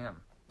got him.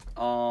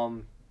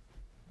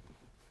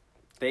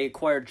 They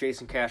acquired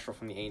Jason Castro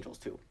from the Angels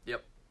too.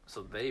 Yep.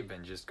 So they've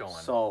been just going.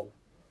 So,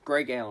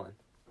 Greg Allen,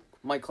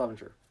 Mike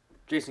Clevenger,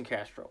 Jason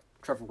Castro,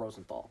 Trevor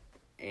Rosenthal,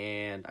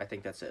 and I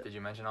think that's it. Did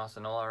you mention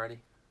Austin Nola already?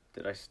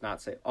 Did I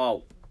not say?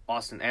 Oh,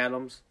 Austin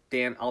Adams,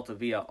 Dan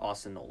Altavilla,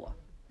 Austin Nola.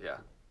 Yeah.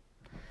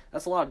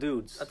 That's a lot of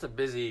dudes. That's a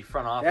busy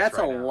front office. That's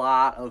right a now.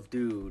 lot of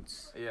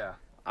dudes. Yeah.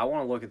 I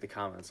want to look at the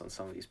comments on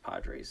some of these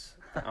Padres.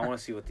 I want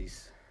to see what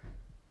these.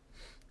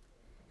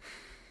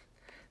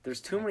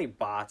 There's too many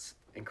bots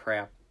and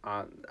crap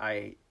on.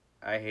 I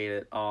hate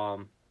it.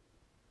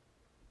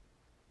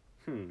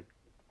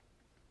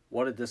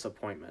 What a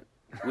disappointment.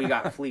 We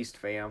got fleeced,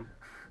 fam.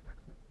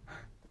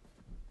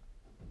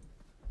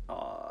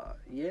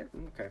 Yeah,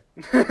 okay.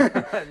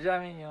 I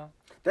mean, you know.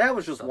 That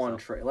was just So. one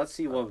trade. Let's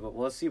see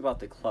about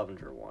the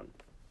Clevenger one.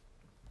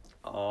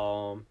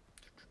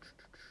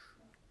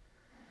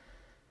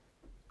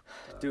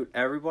 Dude,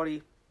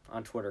 everybody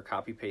on Twitter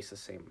copy paste the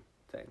same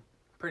thing.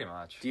 Pretty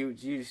much.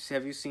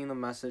 Have you seen the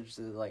message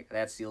that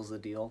that seals the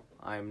deal?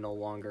 I am no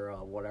longer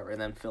whatever,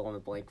 and then fill in the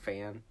blank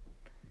fan.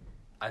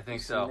 I think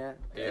You so. seen that?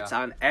 Yeah. It's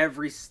on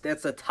every.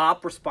 That's a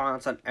top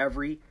response on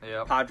every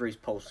Yep. Padres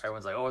post.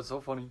 Everyone's like, "Oh, it's so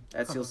funny."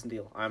 That's Seals and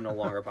Deal. I'm no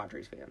longer a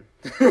Padres fan.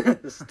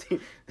 This team,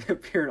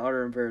 pure and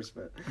utter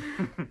embarrassment.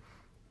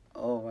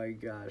 Oh my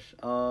gosh.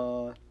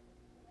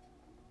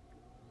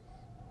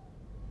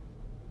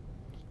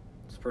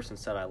 This person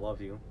said I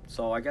love you,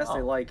 so I guess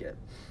they Oh. like it.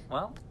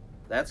 Well,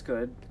 That's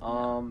good.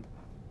 I mean,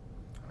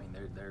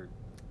 they're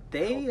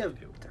They're do.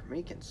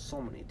 making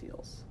so many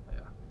deals.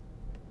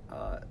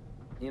 Yeah.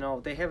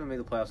 They haven't made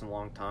the playoffs in a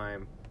long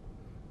time.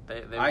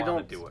 They I want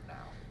don't- to do it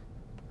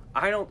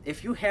now.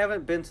 If you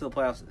haven't been to the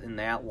playoffs in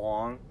that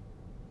long,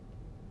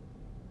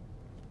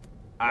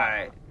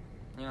 I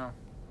You know,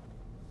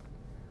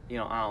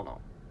 I don't know.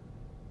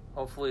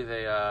 hopefully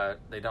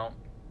they don't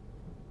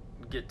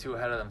get too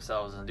ahead of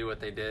themselves and do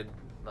what they did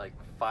like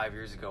 5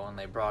 years ago when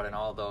they brought in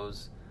all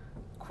those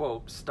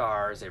quote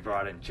stars. They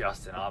brought in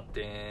Justin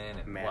Upton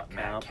and Matt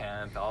Matt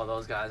Kemp, all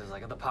those guys. It was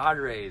like the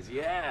Padres,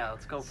 yeah,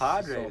 let's go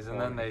Padres. So And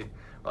then funny. they were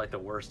like the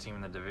worst team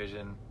in the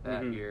division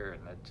that Mhm. year,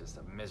 and that's just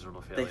a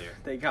miserable They failure.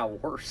 they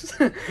got worse.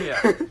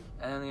 Yeah.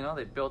 And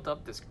they built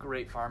up this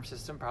great farm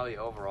system, probably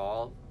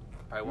overall,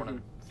 one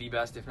of the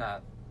best, if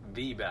not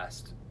the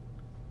best,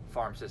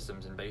 farm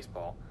systems in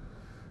baseball.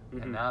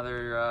 Mhm. And now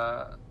they're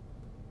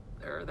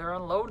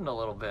unloading a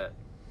little bit.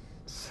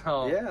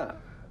 So Yeah.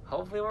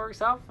 hopefully it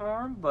works out for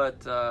them.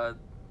 But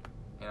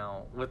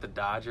with the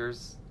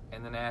Dodgers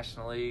in the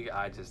National League,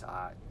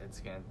 it's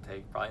gonna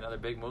take probably another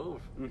big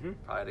move, Mhm.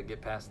 probably to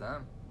get past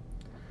them.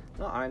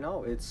 No, I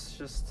know. It's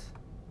just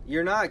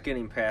you're not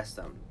getting past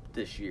them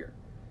this year.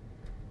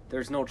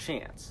 There's no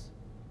chance.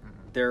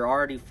 Mhm. They're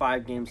already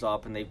 5 games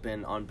up, and they've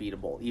been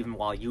unbeatable, even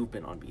while you've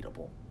been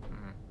unbeatable.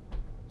 Mhm.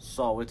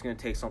 So it's going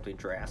to take something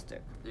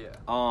drastic. Yeah.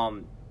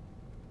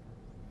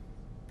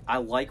 I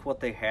like what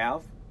they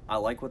have. I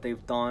like what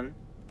they've done,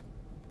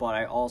 but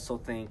I also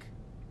think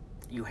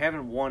you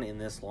haven't won in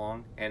this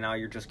long, and now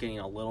you're just getting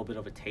a little bit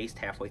of a taste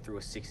halfway through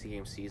a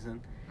 60-game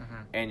season,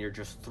 Mhm. and you're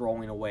just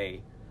throwing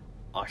away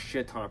a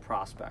shit ton of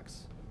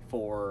prospects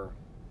for,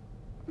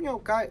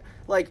 guy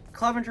like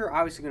Clevenger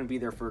obviously going to be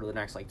there for the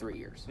next 3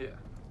 years. Yeah.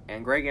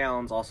 And Greg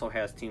Allen's also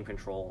has team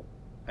control,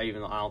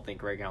 even though I don't think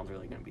Greg Allen's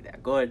really going to be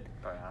that good.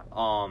 Probably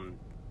not.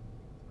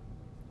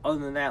 Other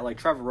than that,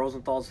 Trevor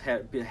Rosenthal's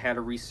had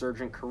a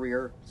resurgent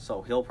career,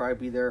 so he'll probably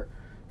be there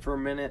for a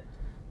minute.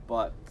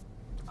 But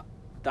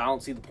I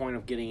don't see the point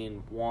of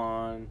getting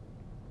 1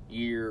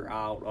 year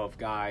out of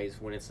guys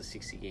when it's a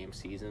 60-game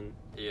season.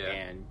 Yeah.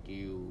 And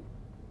you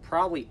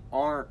probably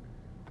aren't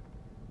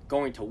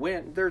going to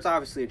win. There's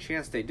obviously a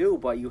chance they do,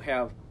 but you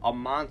have a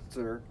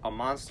monster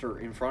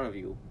in front of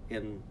you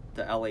in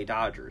the LA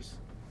Dodgers.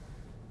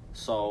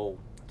 So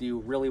do you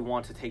really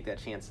want to take that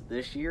chance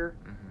this year?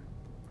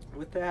 Mhm.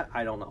 With that,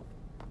 I don't know.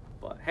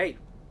 But hey,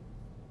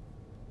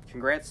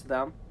 congrats to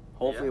them.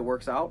 Hopefully Yeah. it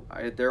works out.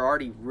 They're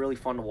already really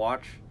fun to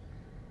watch.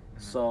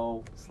 Mhm.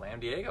 So,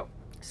 Slam Diego.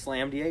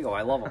 Slam Diego,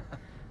 I love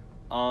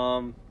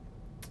him.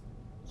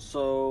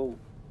 So,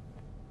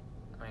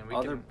 I mean,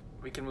 Other-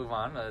 we can move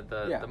on.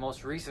 Yeah. The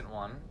most recent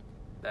one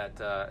that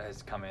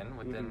has come in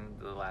within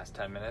the last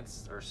 10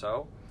 minutes or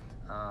so.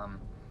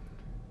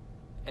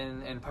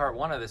 In part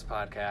 1 of this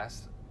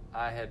podcast,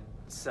 I had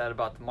said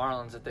about the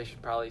Marlins that they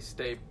should probably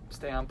stay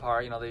on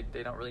par.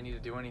 They don't really need to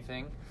do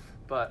anything.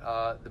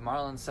 But the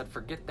Marlins said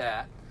forget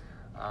that.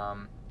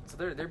 So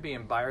they're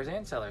being buyers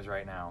and sellers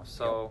right now.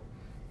 So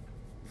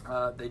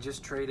they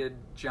just traded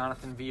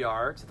Jonathan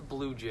VR to the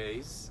Blue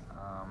Jays.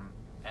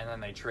 And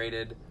then they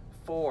traded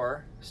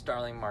for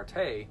Starling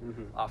Marte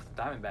off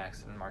the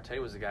Diamondbacks. And Marte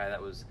was the guy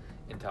that was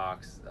in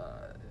talks,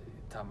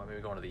 talking about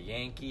maybe going to the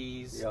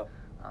Yankees. Yep.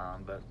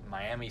 But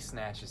Miami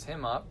snatches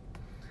him up.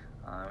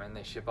 And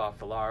they ship off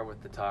Villar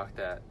with the talk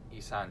that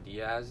Isan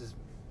Diaz is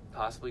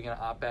possibly going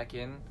to opt back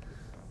in.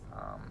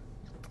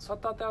 So I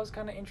thought that was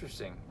kind of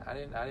interesting. I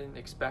didn't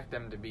expect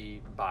them to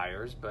be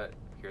buyers, but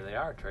here they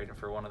are trading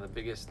for one of the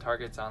biggest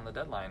targets on the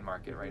deadline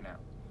market right now.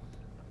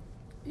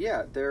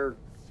 yeah, they're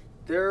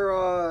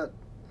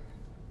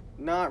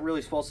not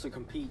really supposed to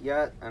compete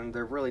yet, and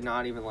they're really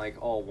not even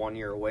 1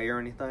 year away or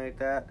anything like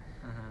that.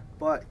 Mm-hmm.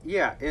 But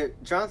yeah,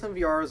 Jonathan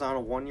VR is on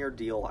a 1-year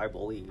deal, I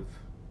believe.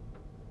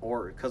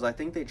 Or because I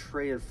think they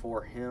traded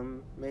for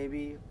him,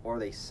 maybe, or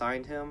they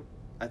signed him.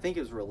 I think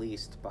it was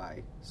released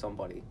by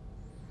somebody.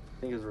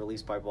 I think it was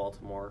released by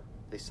Baltimore.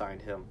 They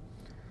signed him.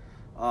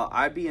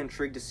 I'd be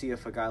intrigued to see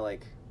if a guy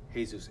like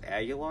Jesus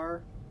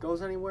Aguilar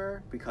goes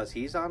anywhere, because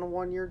he's on a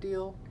 1-year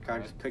deal. Kind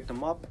of just picked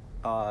him up.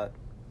 I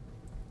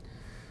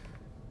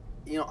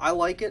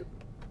like it.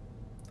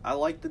 I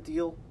like the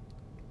deal.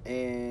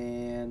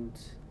 And,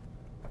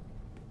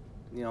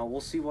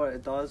 we'll see what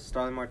it does.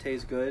 Starling Marte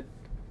is good.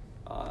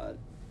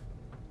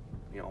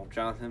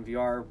 Jonathan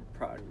VR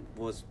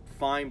was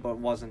fine, but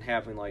wasn't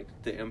having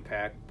the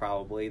impact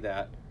probably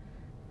that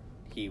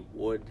he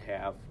would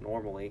have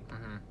normally.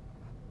 Mm-hmm.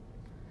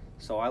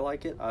 So I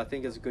like it. I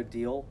think it's a good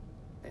deal,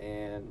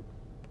 and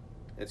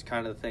it's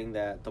kind of the thing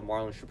that the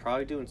Marlins should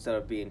probably do instead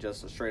of being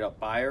just a straight up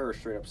buyer or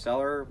straight up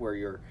seller, where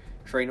you're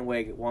trading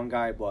away one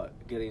guy but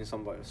getting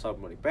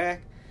somebody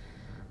back.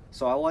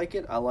 So I like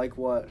it. I like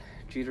what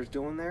Jeter's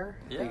doing there.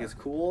 I think Yeah. it's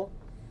cool.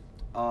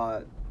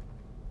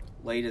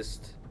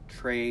 Latest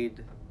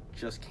trade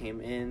just came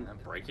in.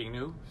 And breaking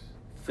news.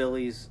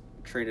 Phillies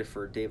traded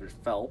for David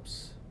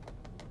Phelps.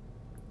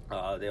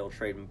 They'll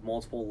trade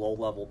multiple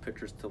low-level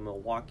pitchers to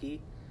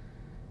Milwaukee,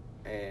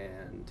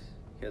 and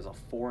he has a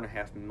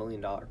 $4.5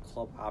 million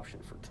club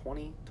option for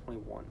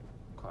 2021.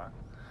 Okay.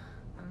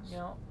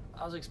 And,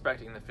 I was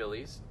expecting the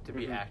Phillies to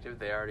be Mhm. active.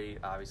 They already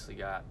obviously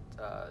got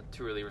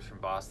 2 relievers from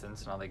Boston,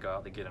 so now they go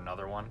out, they get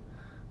another one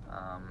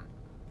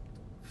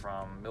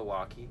from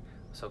Milwaukee.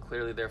 So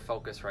clearly their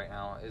focus right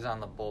now is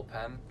on the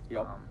bullpen.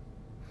 Yep.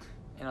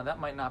 That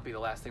might not be the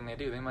last thing they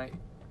do. They might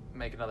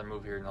make another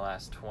move here in the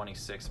last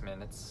 26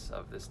 minutes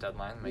of this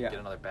deadline. They might get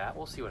another bat.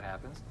 We'll see what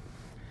happens.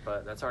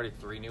 But that's already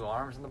 3 new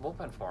arms in the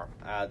bullpen for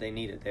them. They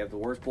need it. They have the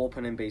worst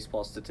bullpen in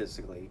baseball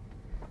statistically.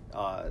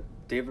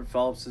 David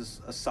Phelps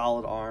is a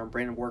solid arm.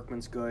 Brandon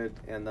Workman's good.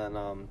 And then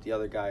the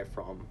other guy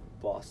from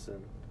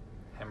Boston.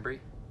 Hembry?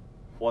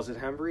 Was it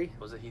Hembry?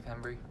 Was it Heath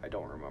Hembry? I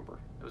don't remember.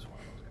 It was one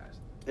of those guys.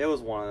 It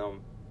was one of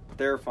them.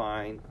 They're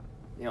fine.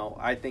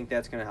 I think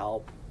that's going to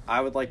help. I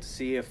would like to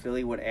see if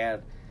Philly would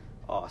add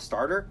a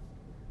starter.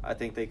 I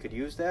think they could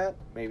use that.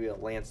 Maybe a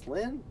Lance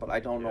Lynn, but I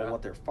don't know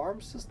what their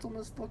farm system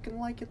is looking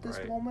like at this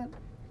moment.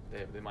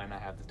 They might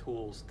not have the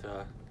tools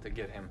to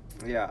get him.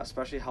 Yeah,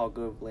 especially how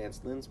good Lance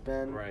Lynn's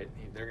been. Right.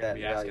 They're going to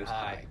be asking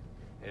high.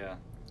 Yeah.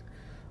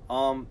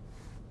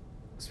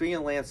 Speaking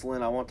of Lance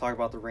Lynn, I want to talk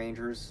about the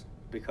Rangers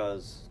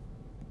because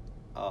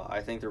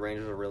I think the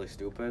Rangers are really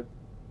stupid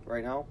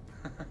right now.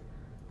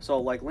 So,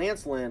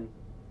 Lance Lynn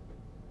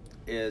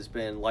has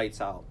been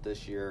lights out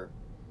this year.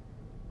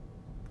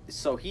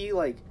 So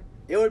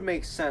it would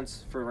make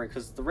sense for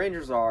because the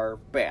Rangers are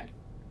bad.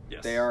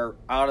 Yes. They're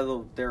out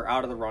of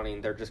the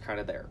running. They're just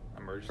kind of there.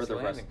 Emergency for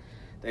landing.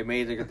 They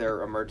made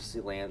their emergency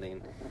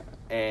landing,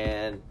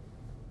 and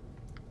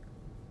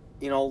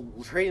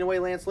trading away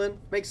Lance Lynn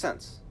makes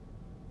sense.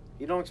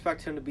 You don't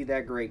expect him to be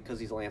that great because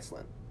he's Lance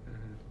Lynn.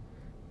 Mm-hmm.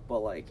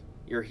 But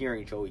you're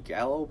hearing Joey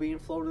Gallo being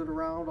floated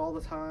around all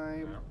the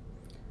time. Yeah.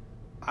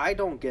 I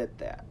don't get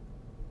that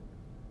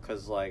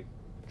because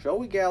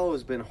Joey Gallo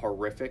has been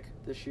horrific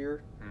this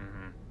year.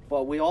 Mm-hmm.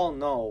 But we all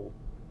know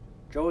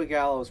Joey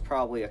Gallo is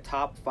probably a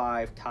top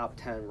 5, top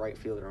 10 right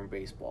fielder in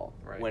baseball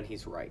when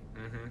he's right.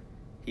 Mm-hmm.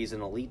 He's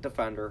an elite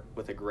defender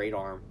with a great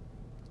arm.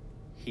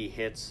 He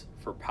hits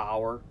for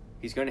power.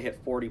 He's going to hit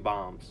 40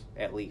 bombs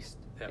at least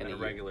in a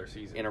regular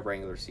season. In a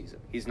regular season.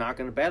 He's not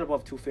going to bat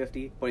above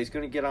 250, but he's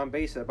going to get on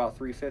base at about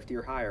 350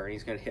 or higher, and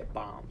he's going to hit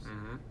bombs.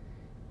 Mm-hmm.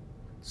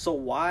 So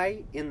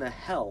why in the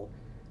hell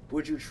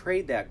would you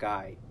trade that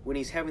guy when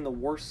he's having the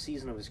worst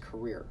season of his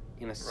career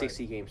in a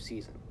 60-game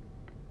season?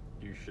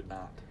 You should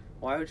not.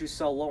 Why would you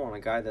sell low on a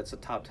guy that's a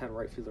top 10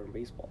 right fielder in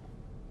baseball?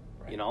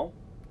 Right.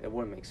 It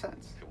wouldn't make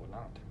sense. It would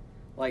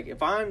not.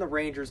 If I'm the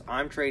Rangers,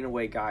 I'm trading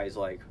away guys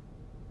like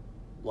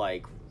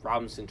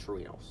Robinson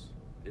Chirinos.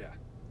 Yeah.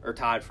 Or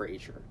Todd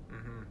Frazier.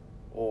 Mm-hmm.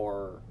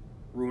 Or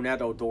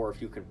Rougned Odor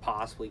if you can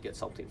possibly get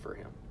something for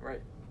him.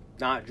 Right.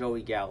 Not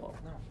Joey Gallo.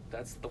 No,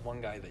 that's the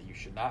one guy that you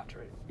should not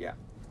trade. Yeah.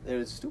 It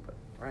was stupid.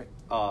 Right.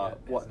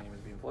 His name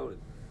is being floated.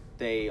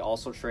 They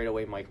also trade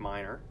away Mike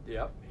Minor.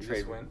 Yep. He Trade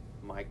just went.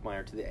 Mike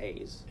Minor to the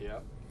A's.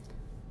 Yep.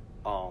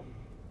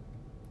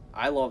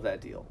 I love that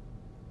deal.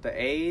 The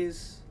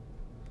A's,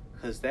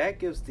 because that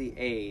gives the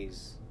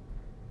A's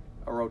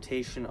a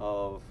rotation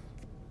of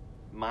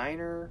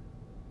Minor,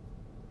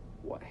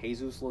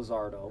 Jesus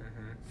Luzardo,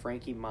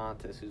 Frankie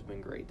Montas, who's been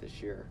great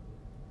this year,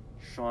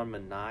 Sean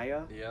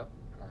Manaea. Yep.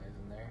 He's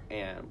in there.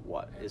 And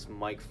is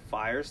Mike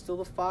Fiers still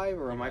the 5,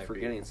 or am I might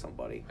forgetting be.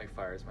 somebody? Mike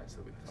Fiers might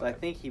still be the 5. So I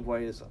think he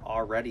was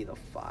already the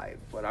 5,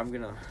 but I'm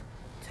gonna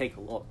take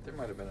a look There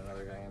might have been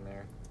another guy in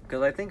there.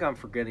 because I think I'm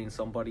forgetting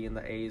somebody in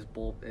the A's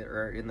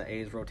in the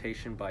A's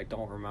rotation, but I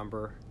don't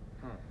remember.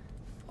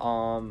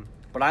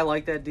 But I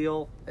like that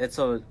deal. It's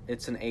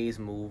an A's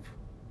move.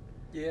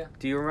 Yeah.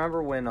 Do you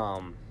remember when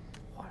I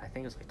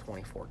think it was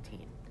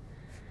 2014.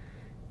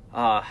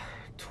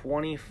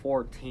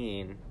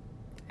 2014,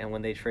 and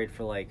when they trade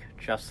for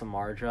Jeff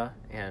Samardzija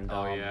and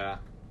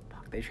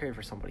they traded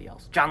for somebody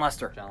else, John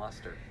Lester.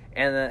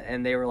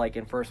 And they were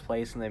in first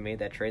place, and they made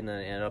that trade, and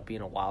then it ended up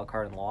being a wild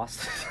card and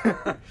lost.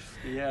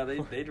 Yeah,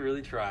 they'd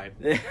really tried.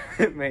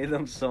 It made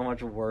them so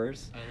much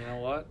worse. And you know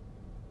what?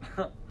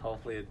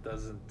 Hopefully it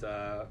doesn't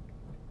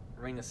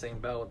ring the same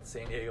bell with the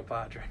San Diego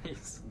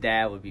Padres.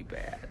 That would be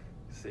bad.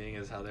 Seeing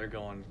as how they're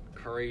going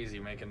crazy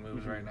making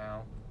moves right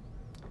now.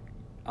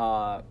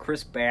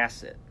 Chris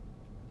Bassett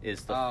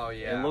is the. Oh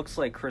yeah. It looks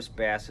like Chris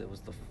Bassett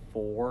was the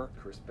 4.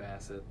 Chris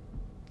Bassett.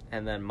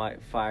 And then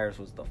Mike Fiers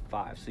was the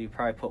 5. So you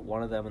probably put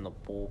one of them in the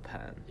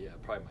bullpen. Yeah,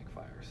 probably Mike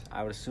Fiers.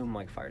 I would assume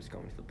Mike Fiers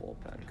going to the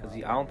bullpen because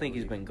I don't think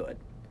he's been good.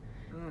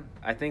 Mm.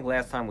 I think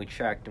last time we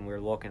checked and we were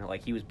looking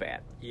he was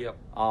bad. Yep.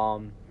 He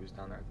was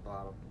down there at the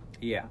bottom.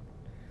 Yeah.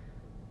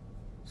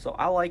 So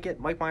I like it.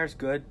 Mike Myers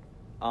good.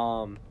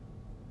 We'll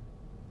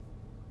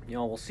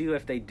see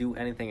if they do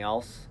anything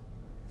else.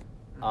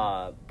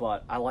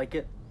 But I like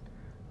it.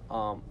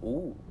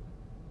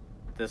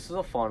 This is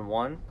a fun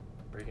one.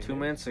 Breaking 2 news.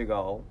 minutes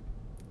ago,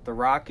 the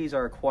Rockies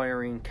are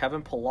acquiring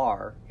Kevin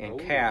Pillar and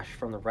Ooh. cash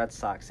from the Red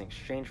Sox in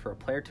exchange for a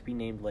player to be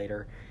named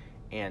later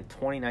and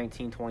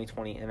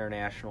 2019-2020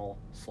 international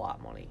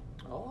slot money.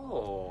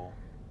 Oh,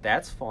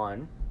 That's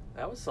fun.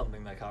 that was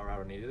something that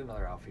Colorado needed,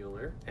 another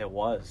outfielder. It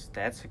was.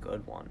 That's a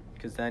good one.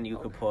 Because then you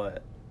could Okay.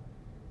 put,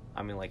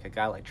 like a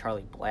guy like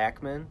Charlie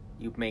Blackmon,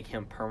 you make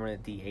him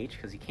permanent DH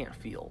because he can't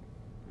field.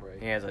 Right.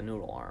 He has a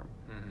noodle arm.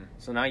 Mm-hmm.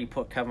 So now you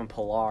put Kevin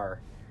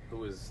Pillar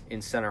Who is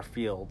in center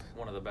field.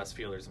 one of the best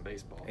fielders in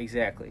baseball.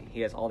 Exactly.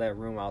 He has all that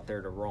room out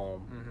there to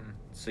roam. Mm-hmm.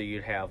 So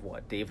you'd have,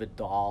 David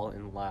Dahl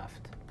in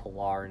left,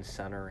 Pillar in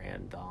center,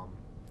 and, they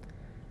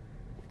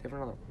have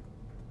another.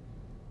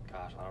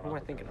 Gosh, I don't Who know am I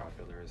who thinking the of?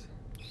 outfielder is.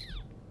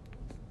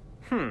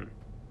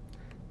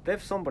 They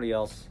have somebody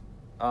else.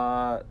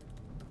 I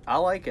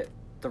like it.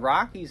 The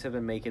Rockies have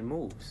been making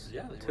moves.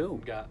 Yeah, they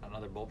too. got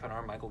another bullpen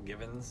arm, Michael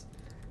Givens.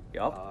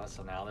 Yup.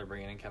 So now they're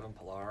bringing in Kevin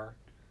Pillar.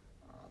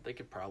 They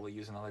could probably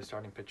use another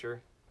starting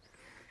pitcher.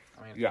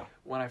 I mean, Yeah.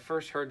 when I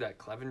first heard that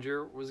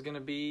Clevenger was going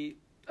to be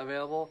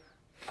available,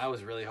 I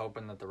was really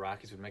hoping that the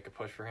Rockies would make a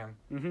push for him.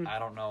 Mm-hmm. I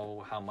don't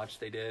know how much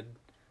they did,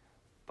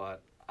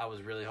 but I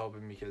was really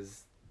hoping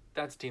because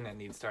that's a team that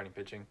needs starting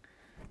pitching.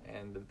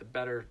 And the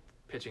better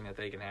pitching that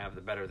they can have,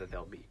 the better that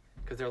they'll be.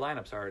 Because their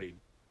lineup's already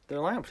Their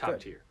lineup's top good.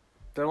 tier.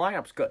 Their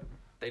lineup's good.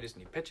 They just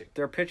need pitching.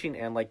 Their pitching,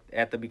 and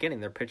at the beginning,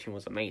 their pitching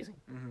was amazing.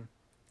 Mm-hmm.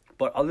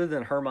 But other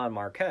than Herman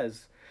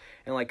Marquez,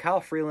 and Kyle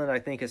Freeland, I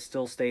think has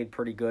still stayed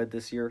pretty good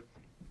this year.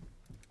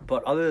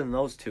 But other than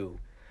those two,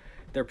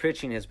 their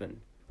pitching has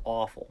been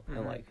awful, Mhm.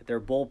 and their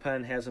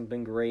bullpen hasn't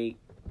been great.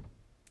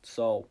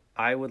 So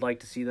I would like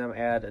to see them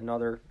add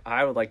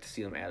I would like to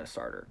see them add a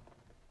starter.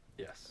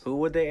 Yes. Who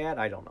would they add?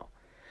 I don't know.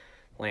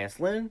 Lance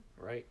Lynn,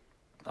 Right.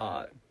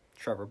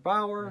 Trevor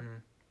Bauer.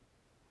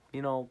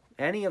 Mhm.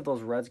 Any of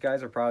those Reds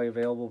guys are probably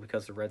available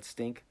because the Reds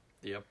stink.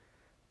 Yep.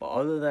 But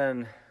other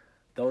than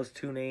those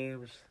two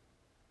names,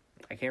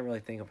 I can't really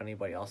think of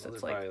anybody else Those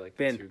that's are probably the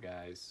been. two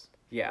guys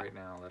Yeah, right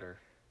now that are.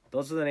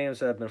 those are the names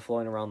that have been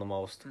floating around the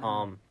most.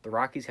 Mhm. The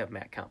Rockies have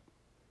Matt Kemp.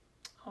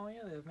 Oh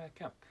yeah, they have Matt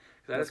Kemp.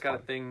 'Cause I That's just got fun.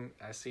 a thing.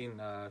 I seen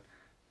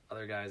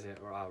other guys,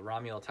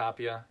 Romuald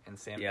Tapia and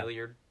Sam Yeah.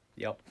 Hilliard,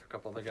 Yep. a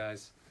couple other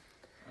guys.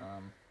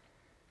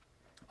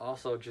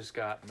 Also, just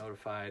got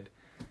notified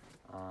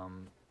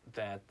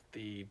that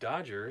the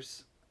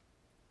Dodgers,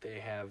 they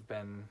have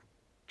been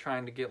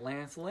trying to get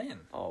Lance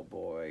Lynn. Oh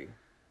boy.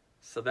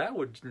 So that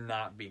would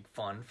not be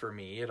fun for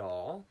me at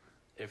all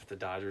if the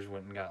Dodgers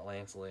went and got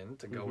Lance Lynn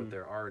to go with Mhm.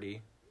 their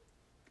already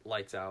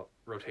lights out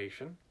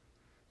rotation.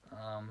 So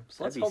That'd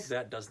let's be hope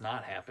that does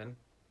not happen.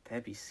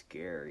 That'd be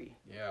scary.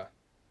 Yeah.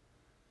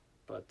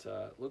 But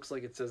looks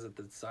like it says that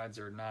the sides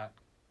are not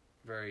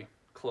very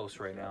close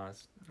right now.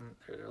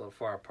 They're a little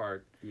far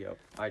apart. Yep.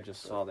 I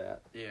just saw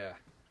that. Yeah.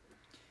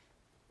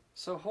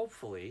 So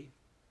hopefully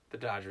the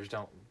Dodgers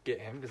don't get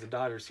him because the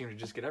Dodgers seem to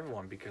just get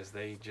everyone because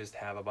they just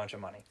have a bunch of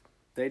money.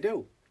 They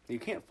do. You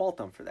can't fault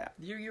them for that.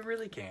 You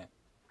really can't.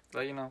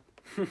 But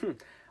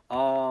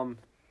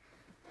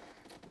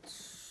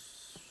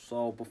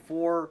So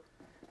before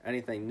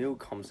anything new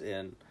comes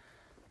in,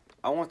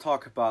 I want to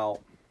talk about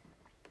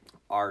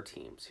our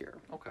teams here.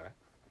 Okay.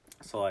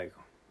 So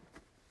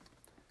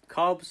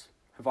Cubs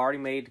have already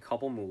made a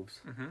couple moves.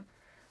 Mm-hmm.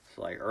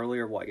 So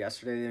earlier,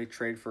 yesterday they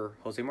traded for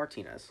Jose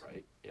Martinez.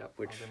 Right. Yep.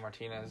 Which- Jose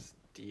Martinez,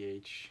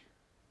 DH.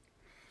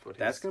 Put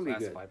That's his gonna be good.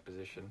 classified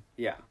position.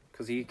 Yeah,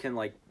 because he can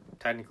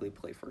technically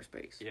play first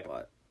base, Yeah.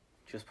 but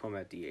just put him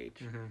at DH.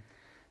 Mm-hmm.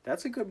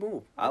 That's a good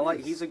move. It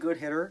is. He's a good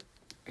hitter.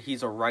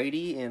 He's a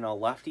righty in a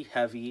lefty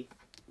heavy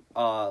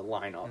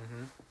lineup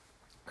Mm-hmm.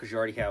 because you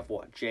already have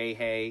Jay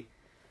Hay,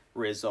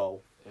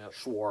 Rizzo, Yep.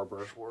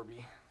 Schwarber,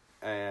 Schwarby.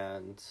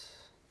 and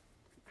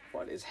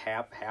what is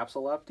Hap's a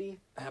lefty?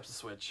 Haps a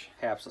switch.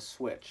 Hap's a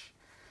switch.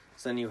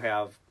 So then you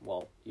have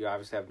you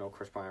obviously have no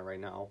Chris Bryant right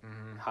now.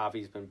 Mm-hmm.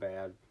 Javi's been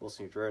bad.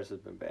 Wilson Contreras has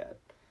been bad.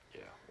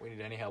 Yeah. We need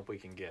any help we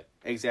can get.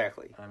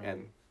 Exactly. I mean,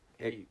 and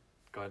it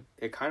go ahead.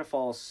 it kind of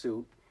follows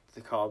suit.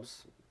 The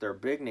Cubs, their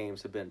big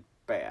names have been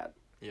bad.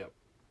 Yep.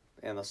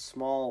 And the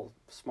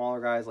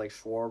smaller guys like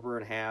Schwarber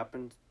and Happ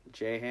and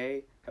Jay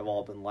Hay have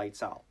all been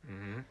lights out.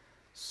 Mm-hmm.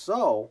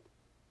 So,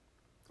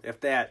 if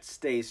that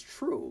stays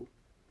true,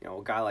 a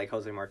guy like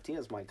Jose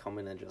Martinez might come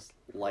in and just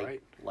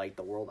light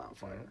the world on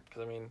fire.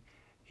 Because,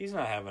 he's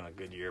not having a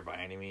good year by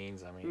any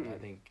means. I Mm-mm.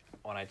 think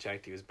when I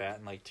checked, he was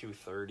batting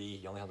 .230.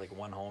 He only had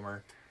one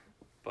homer.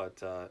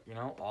 But,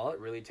 all it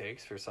really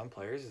takes for some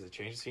players is a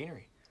change of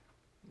scenery.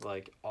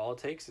 All it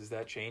takes is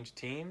that change of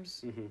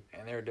teams, Mm-hmm.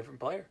 and they're a different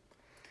player.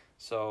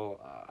 So,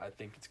 I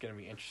think it's going to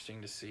be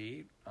interesting to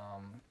see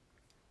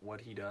what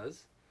he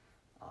does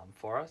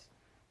for us.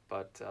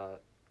 But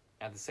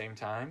at the same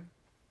time,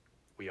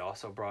 we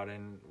also brought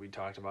in, we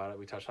talked about it,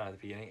 we touched on it at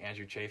the beginning,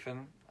 Andrew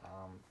Chafin,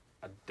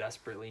 a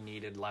desperately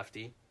needed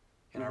lefty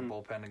in our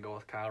bullpen to go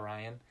with Kyle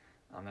Ryan.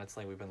 That's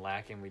something we've been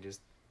lacking. We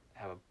just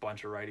have a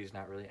bunch of righties,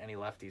 not really any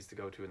lefties to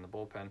go to in the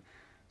bullpen.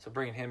 So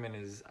bringing him in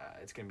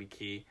it's going to be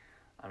key.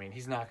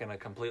 He's not going to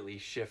completely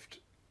shift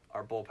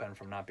our bullpen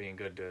from not being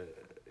good to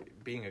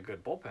being a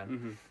good bullpen,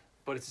 Mm-hmm.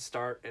 but it's a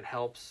start. It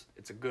helps.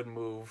 It's a good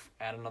move.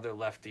 Add another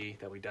lefty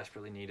that we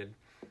desperately needed.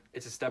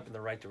 It's a step in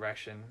the right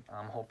direction.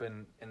 I'm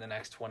hoping in the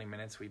next 20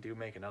 minutes we do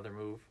make another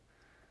move.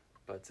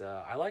 But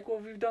I like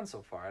what we've done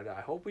so far.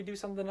 I hope we do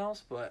something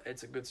else, but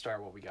it's a good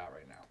start what we got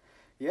right now.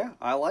 Yeah,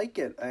 I like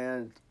it.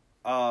 And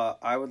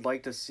I would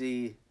like to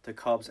see the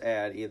Cubs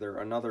add either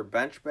another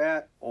bench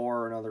bat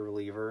or another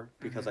reliever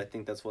because I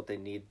think that's what they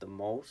need the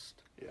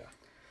most. Yeah.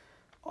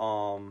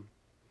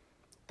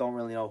 Don't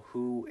really know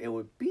who it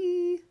would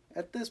be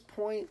at this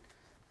point,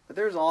 but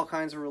there's all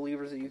kinds of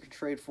relievers that you could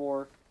trade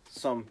for.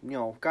 Some,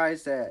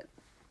 guys that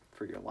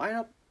for your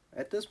lineup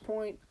at this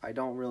point, I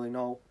don't really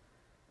know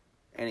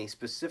any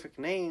specific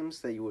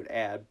names that you would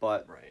add,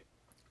 but right.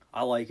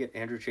 I like it.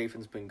 Andrew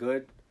Chafin's been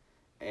good,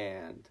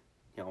 and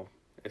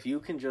if you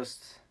can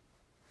just,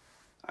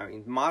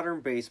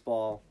 modern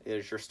baseball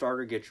is your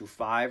starter gets you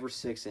 5 or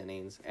 6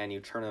 innings, and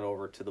you turn it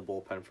over to the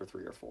bullpen for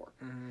 3 or 4.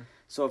 Mm-hmm.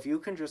 So if you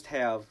can just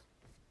have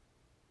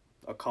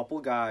a couple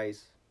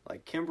guys,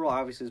 like Kimbrel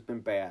obviously has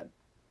been bad,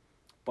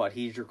 but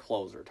he's your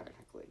closer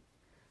technically.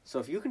 So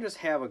if you can just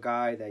have a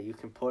guy that you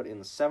can put in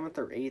the 7th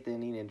or 8th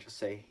inning and just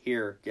say,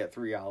 here, get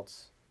 3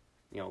 outs,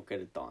 get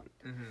it done.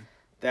 Mm-hmm.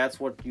 That's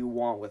what you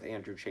want with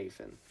Andrew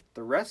Chafin.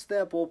 The rest of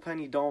that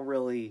bullpen, you don't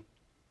really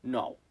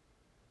know.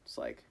 It's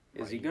like,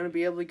 is he going to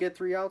be able to get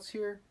 3 outs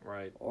here?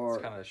 Right. Or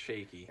it's kind of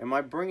shaky. Am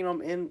I bringing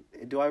him in?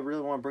 Do I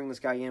really want to bring this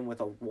guy in with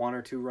a 1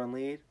 or 2 run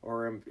lead?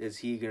 Or is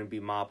he going to be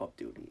mop-up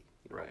duty?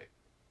 Right.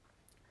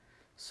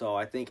 So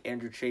I think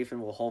Andrew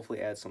Chafin will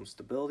hopefully add some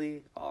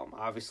stability.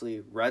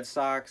 Obviously, Red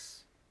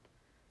Sox,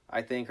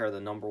 I think, are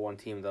the number 1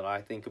 team that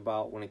I think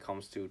about when it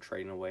comes to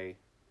trading away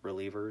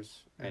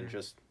relievers and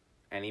just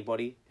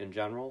anybody in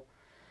general.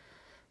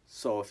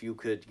 So if you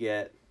could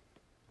get,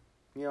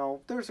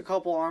 there's a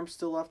couple arms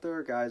still left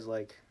there, guys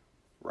like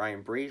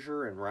Ryan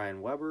Brazier and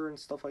Ryan Weber and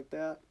stuff like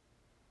that.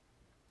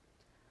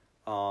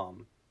 I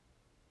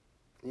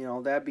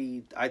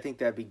think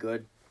that'd be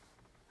good.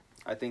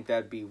 I think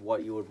that'd be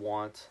what you would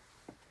want.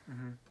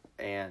 Mm-hmm.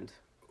 And,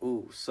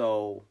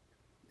 so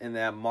in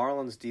that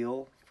Marlins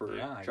deal for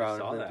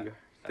John Olympia,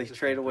 they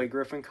trade away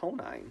Griffin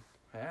Conine.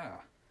 Yeah.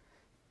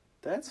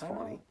 That's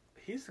funny.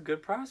 He's a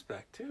good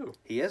prospect, too.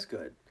 He is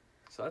good.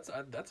 So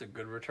that's a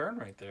good return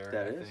right there,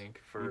 I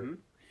think.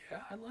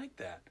 Yeah, I like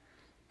that.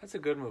 That's a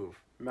good move.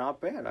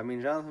 Not bad.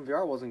 Jonathan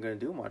Villar wasn't going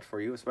to do much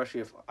for you,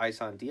 especially if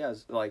Isan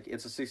Diaz,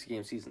 it's a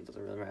 60-game season,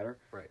 doesn't really matter.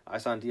 Right.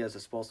 Isan Diaz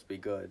is supposed to be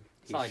good.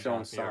 He's not like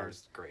Jonathan Villar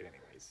is great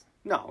anyways.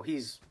 No,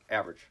 he's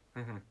average.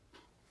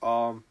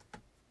 Mm-hmm.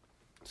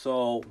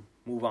 So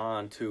move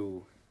on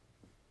to,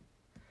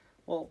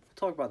 we'll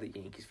talk about the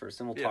Yankees first,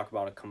 then we'll talk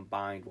about a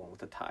combined one with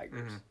the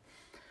Tigers. Mm-hmm.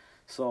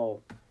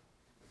 So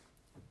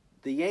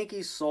the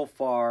Yankees so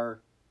far,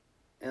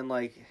 and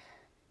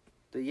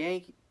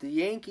the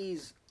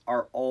Yankees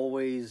are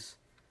always,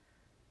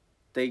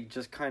 they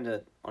just kind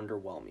of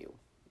underwhelm you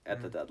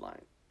at the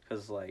deadline.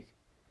 Because,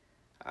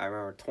 I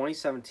remember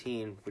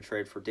 2017, we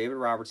traded for David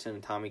Robertson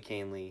and Tommy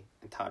Kahnle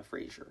and Todd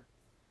Frazier.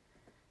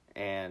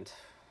 And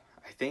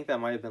I think that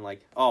might have been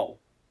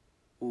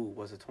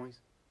was it 20?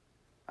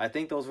 I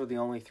think those were the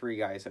only 3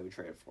 guys that we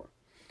traded for.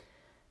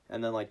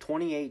 And then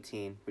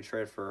 2018, we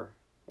traded for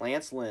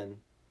Lance Lynn,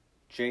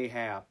 Jay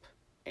Happ,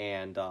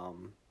 and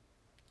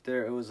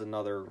it was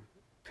another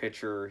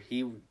pitcher.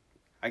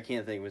 I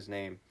can't think of his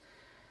name.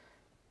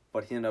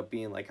 But he ended up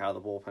being out of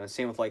the bullpen.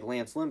 Same with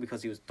Lance Lynn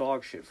because he was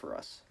dog shit for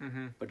us.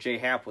 Mm-hmm. But Jay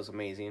Happ was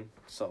amazing.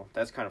 So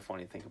that's kind of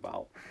funny to think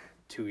about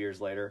 2 years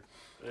later.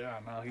 Yeah,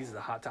 no, he's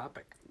the hot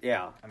topic.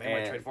 Yeah. And they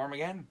might trade for him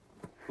again.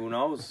 Who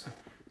knows?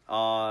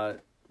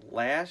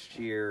 Last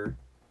year,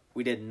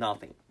 we did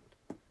nothing.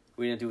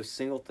 We didn't do a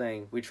single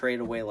thing. We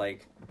traded away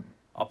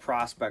a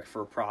prospect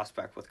for a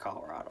prospect with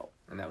Colorado.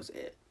 And that was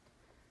it.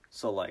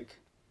 So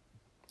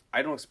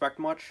I don't expect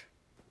much.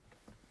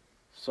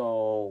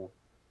 So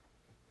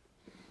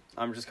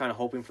I'm just kind of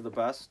hoping for the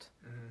best.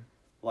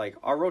 Mm-hmm.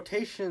 Our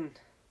rotation,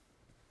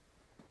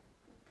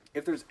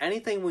 if there's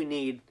anything we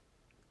need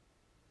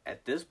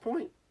at this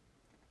point,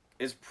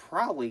 is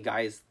probably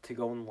guys to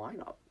go in the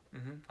lineup.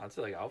 Mm-hmm. I'd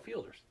say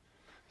outfielders.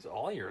 Because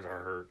all yours are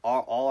hurt.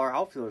 All our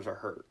outfielders are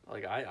hurt.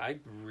 I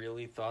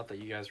really thought that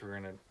you guys were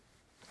going to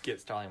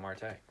get Starling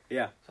Marte.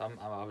 Yeah. So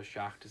I was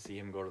shocked to see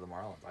him go to the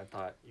Marlins. I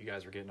thought you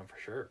guys were getting him for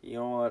sure. You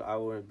know what I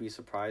wouldn't be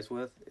surprised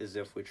with is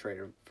if we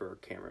traded for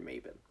Cameron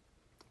Maybin.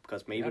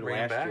 Because Maybin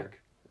last year,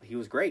 he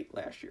was great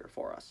last year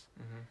for us.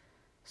 Mm-hmm.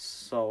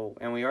 So,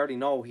 and we already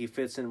know he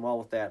fits in well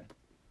with that,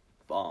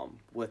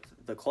 with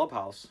the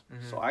clubhouse.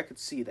 Mm-hmm. So I could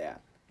see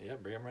that. Yeah,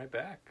 bring him right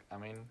back.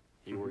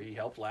 He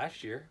helped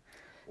last year.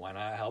 Why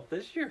not help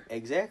this year?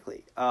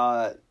 Exactly.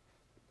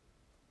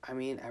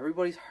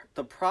 Everybody's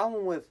the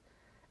problem with,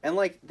 and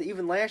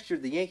even last year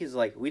the Yankees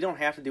we don't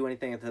have to do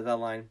anything at the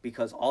deadline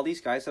because all these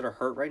guys that are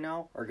hurt right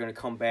now are going to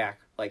come back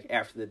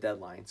after the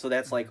deadline. So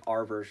that's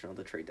our version of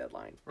the trade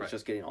deadline. Right. It's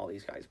just getting all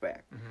these guys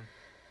back.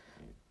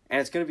 Mm-hmm. And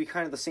it's going to be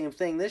kind of the same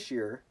thing this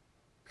year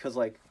because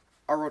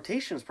our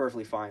rotation is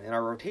perfectly fine and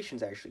our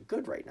rotation's actually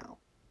good right now.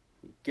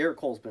 Garrett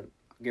Cole's been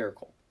Garrett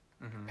Cole.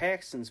 Mm-hmm.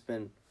 Paxton's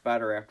been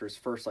better after his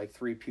first,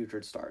 3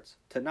 putrid starts.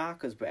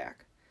 Tanaka's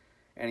back,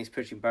 and he's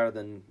pitching better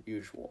than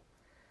usual.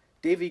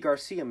 Davy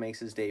Garcia makes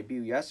his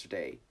debut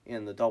yesterday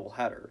in the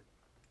doubleheader,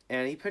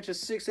 and he pitches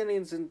 6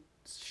 innings and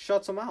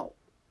shuts them out.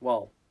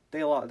 Well,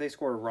 they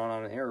scored a run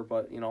on an error,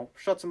 but,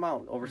 shuts them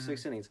out over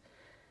 6 innings.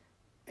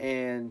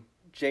 And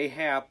J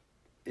Happ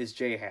is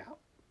J Happ.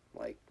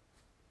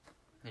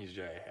 He's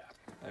J Happ.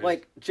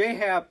 J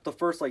Happ, the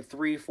first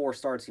 3-4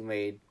 starts he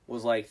made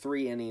was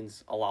 3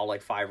 innings, allow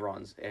 5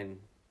 runs, and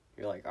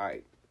you're like, all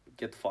right,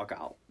 get the fuck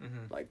out.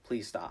 Mm-hmm.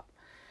 Please stop.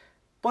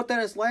 But then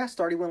his last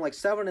start, he went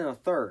 7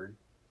 1/3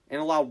 and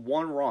allowed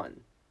 1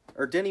 run,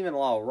 or didn't even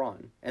allow a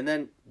run, and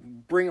then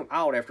bring him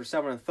out after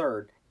 7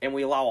 1/3, and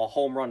we allow a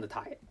home run to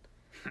tie it.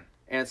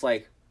 And it's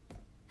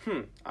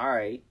all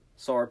right.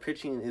 So our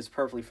pitching is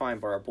perfectly fine,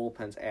 but our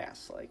bullpen's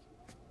ass.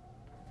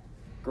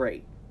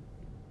 Great.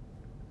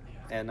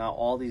 Yeah. And now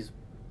all these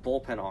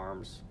bullpen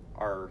arms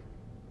are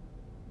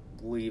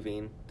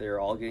leaving. They're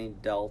all getting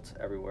dealt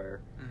everywhere.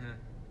 Mm-hmm.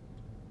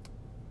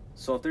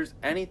 So if there's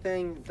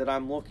anything that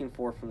I'm looking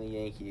for from the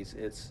Yankees,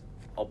 it's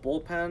a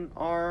bullpen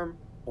arm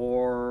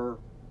or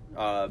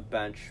a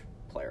bench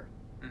player.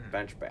 Mm-hmm.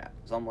 Bench bat.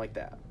 Something like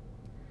that.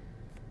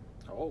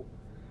 Oh.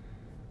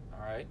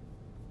 All right.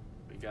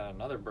 We got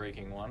another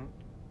breaking one.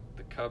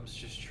 The Cubs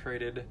just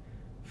traded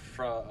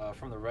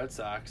from the Red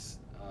Sox.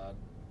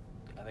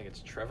 I think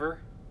it's Trevor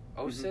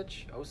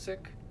Osich.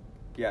 Osick.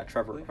 Yeah,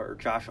 Trevor or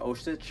Josh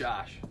Osich.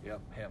 Josh.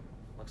 Yep, him.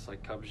 Looks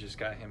like Cubs just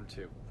got him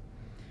too.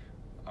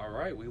 All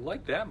right, we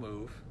like that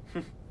move.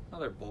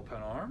 Another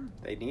bullpen arm.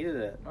 They needed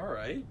it. All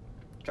right.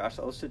 Josh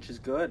Osich is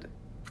good.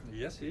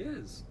 Yes, he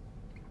is.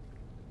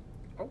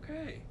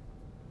 Okay.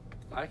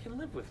 I can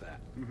live with that.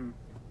 Mm-hmm.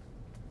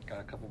 Got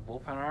a couple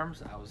bullpen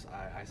arms.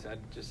 I said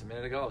just a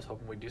minute ago I was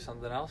hoping we'd do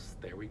something else.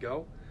 There we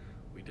go.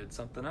 We did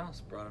something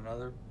else. Brought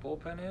another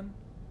bullpen in.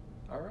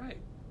 All right.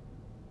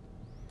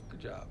 Good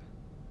job.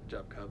 Good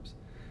job, Cubs.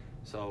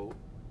 So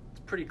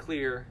it's pretty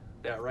clear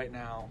that right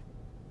now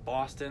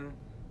Boston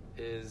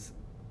is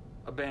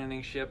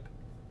abandoning ship.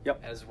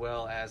 Yep. As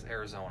well as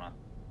Arizona.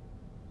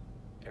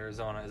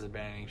 Arizona is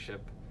abandoning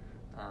ship.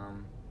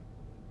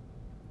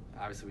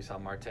 Obviously we saw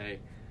Marte.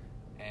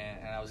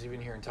 And I was even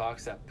hearing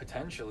talks that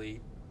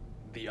potentially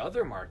the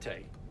other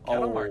Marte,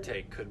 Ketel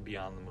Marte, could be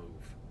on the move.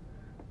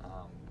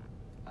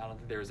 I don't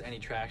think there's any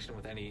traction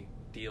with any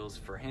deals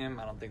for him.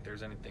 I don't think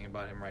there's anything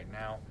about him right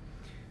now.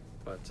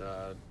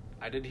 But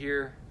I did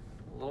hear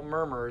little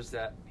murmurs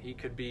that he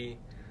could be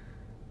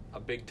a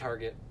big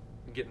target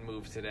getting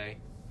moved today.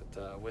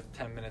 But with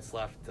 10 minutes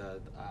left,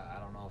 I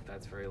don't know if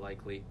that's very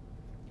likely.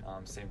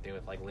 Same thing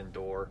with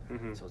Lindor.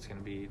 Mm-hmm. So it's going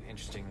to be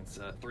interesting. It's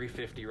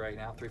 3:50 right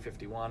now,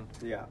 3:51.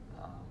 Yeah.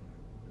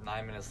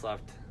 9 minutes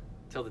left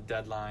till the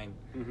deadline.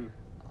 Mm-hmm.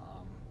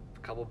 A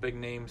couple big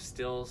names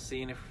still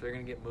seeing if they're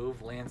going to get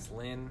moved. Lance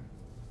Lynn,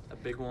 a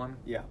big one.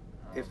 Yeah.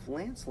 If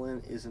Lance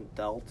Lynn isn't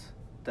dealt,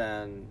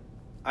 then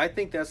I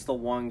think that's the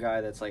one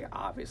guy that's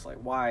obvious.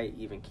 Why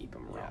even keep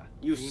him around?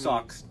 Yeah, He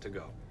suck. needs to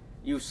go.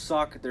 You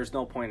suck. There's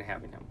no point in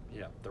having him.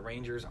 Yeah, the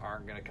Rangers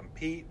aren't going to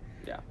compete.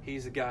 Yeah.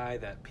 He's a guy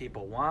that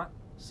people want,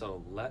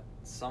 so let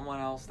someone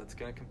else that's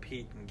going to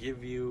compete and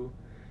give you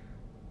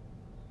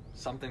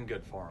something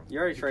good for him. You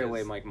already traded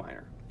away Mike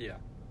Minor. Yeah.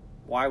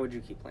 Why would you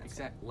keep Lance?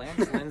 Exactly.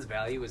 Lance Lynn's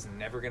value is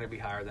never going to be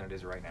higher than it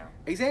is right now.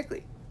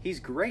 Exactly. He's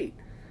great.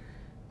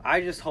 I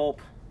just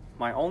hope,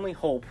 my only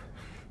hope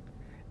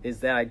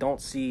is that I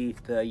don't see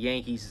the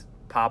Yankees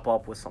pop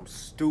up with some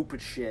stupid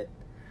shit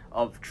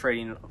of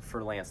trading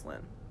for Lance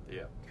Lynn.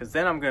 Yeah. Because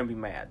then I'm going to be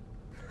mad.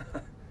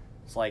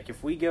 It's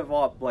if we give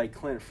up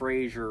Clint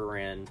Frazier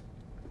and,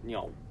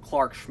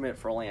 Clark Schmidt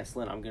for Lance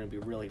Lynn, I'm going to be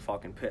really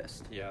fucking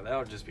pissed. Yeah, that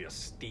would just be a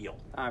steal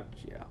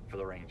Yeah. for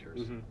the Rangers.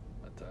 Mm-hmm.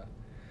 But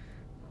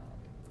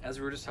as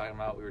we were just talking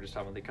about,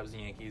 the Cubs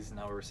and Yankees, and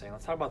now we were saying,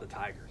 let's talk about the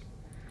Tigers.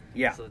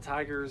 Yeah. So the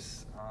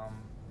Tigers,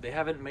 they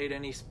haven't made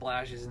any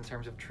splashes in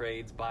terms of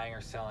trades, buying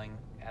or selling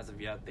as of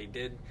yet. They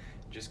did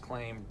just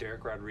claim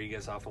Derek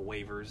Rodriguez off of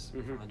waivers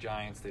from the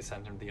Giants. They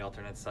sent him to the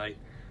alternate site.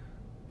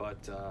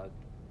 But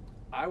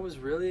I was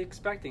really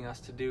expecting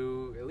us to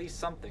do at least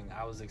something.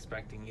 I was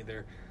expecting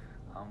either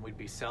we'd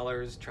be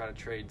sellers, try to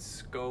trade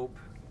Scope,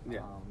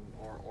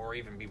 or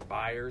even be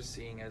buyers,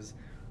 seeing as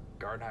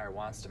Gardenhire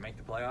wants to make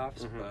the playoffs.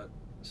 Mm-hmm. But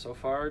so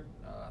far,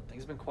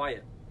 things have been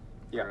quiet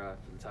for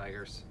the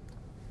Tigers.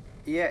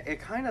 Yeah, it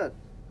kind of...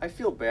 I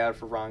feel bad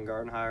for Ron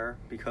Gardenhire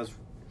because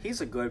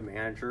he's a good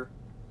manager.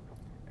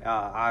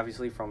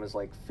 Obviously, from his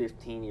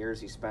 15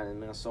 years he spent in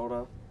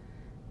Minnesota,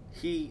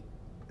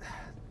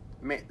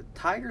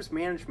 Tigers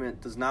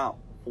management does not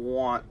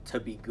want to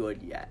be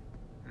good yet.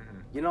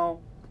 Mm-hmm.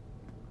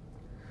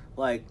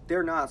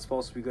 They're not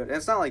supposed to be good. And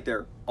it's not like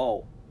they're,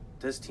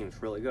 this team's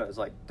really good. It's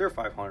they're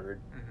 500.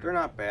 Mm-hmm. They're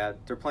not bad.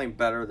 They're playing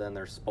better than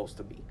they're supposed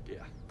to be.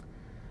 Yeah.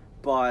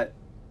 But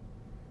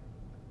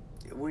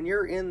when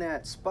you're in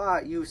that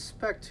spot, you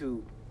expect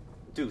to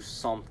do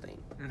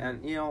something. Mm-hmm.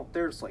 And,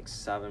 there's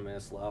 7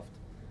 minutes left.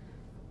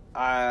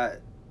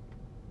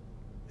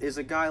 Is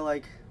a guy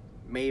like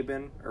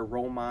Maben or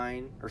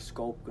Romine or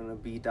Scope going to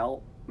be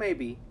dealt?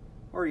 maybe,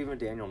 or even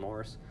Daniel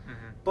Norris.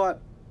 Mm-hmm. But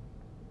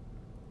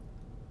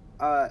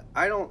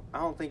I don't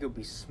think it would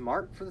be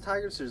smart for the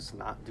Tigers to just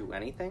not do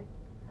anything.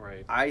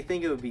 Right. I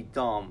think it would be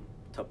dumb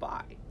to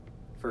buy,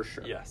 for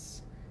sure.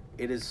 Yes.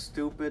 It is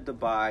stupid to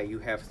buy. You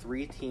have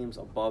 3 teams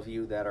above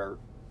you that are,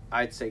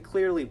 I'd say,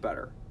 clearly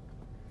better.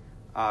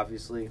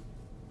 Obviously.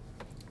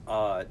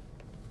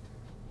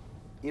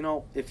 You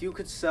know, if you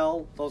could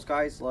sell those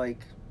guys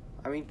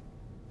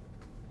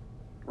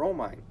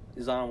Romine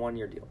is on a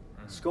 1-year deal.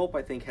 Mm-hmm. Scope,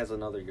 I think, has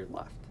another year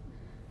left.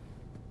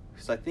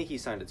 Because I think he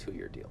signed a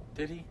 2-year deal.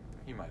 Did he?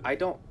 He might have. I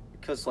don't,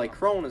 because,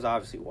 Crone is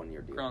obviously a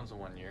 1-year deal. Crohn's a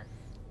 1 year.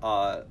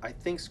 I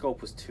think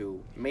Scope was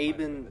 2. Might have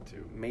been the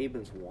 2.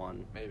 Maben's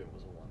 1. Maybe it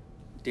was a 1.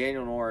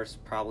 Daniel Norris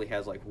probably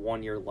has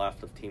 1 year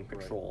left of team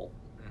control.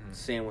 Right. Mm-hmm.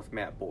 Same with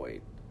Matt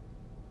Boyd.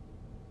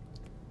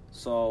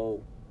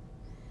 So,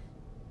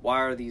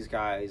 why are these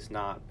guys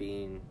not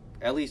being,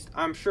 at least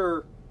I'm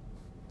sure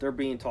they're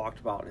being talked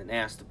about and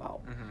asked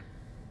about. Mm-hmm.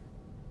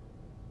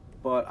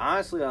 But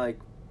honestly,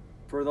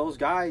 for those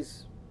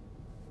guys,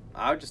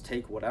 I would just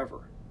take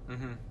whatever.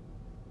 Mm-hmm.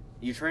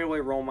 You trade away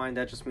Romine,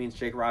 that just means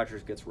Jake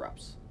Rogers gets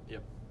reps.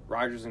 Yep.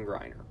 Rogers and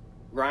Griner.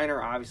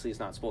 Griner obviously is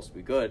not supposed to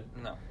be good.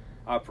 No.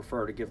 I would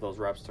prefer to give those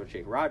reps to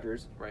Jake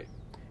Rogers. Right.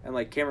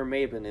 And Cameron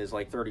Maben is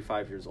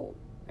 35 years old,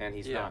 and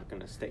he's not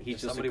going to stay. He's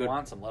if just somebody a good,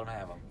 wants him, let him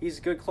have him. He's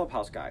a good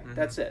clubhouse guy. Mm-hmm.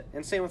 That's it.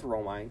 And same with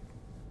Romine.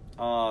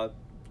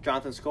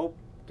 Jonathan Scope,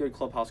 good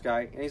clubhouse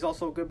guy, and he's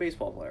also a good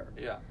baseball player.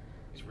 Yeah.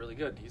 He's really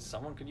good.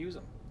 Someone could use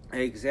him.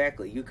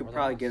 Exactly. You could More than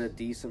probably us. get a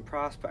decent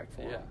prospect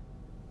for him.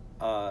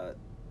 Yeah.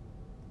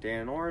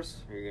 Dan Norris,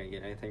 are you going to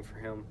get anything for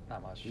him?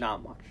 Not much.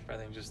 Not much. I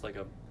think just a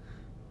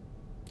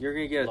You're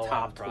going to get a low-end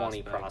top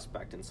 20 prospect.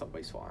 prospect in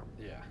somebody's farm.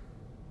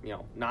 yeah.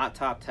 Not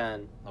top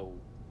 10, Oh.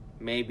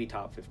 maybe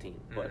top 15,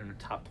 but Mhm.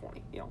 top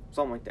 20,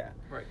 something like that.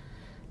 Right.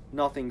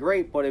 Nothing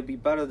great, but it'd be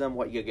better than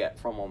what you get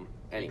from them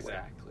anyway.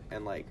 Exactly.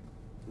 And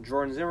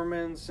Jordan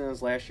Zimmerman's in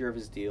his last year of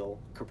his deal.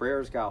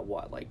 Cabrera's got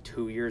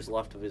 2 years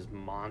left of his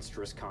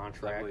monstrous I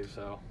contract. believe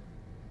so.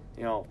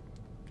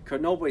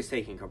 Nobody's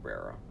taking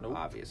Cabrera. Nope.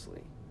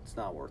 Obviously, it's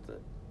not worth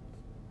it.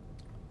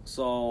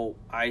 So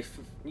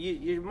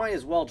you might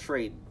as well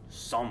trade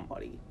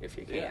somebody if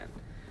you can. Yeah.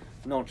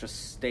 Don't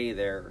just stay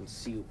there and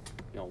see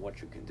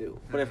what you can do.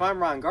 But if Mhm.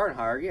 I'm Ron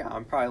Gardenhire,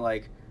 I'm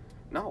probably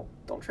no,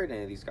 don't trade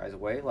any of these guys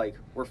away.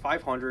 We're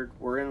 500.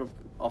 We're in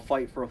a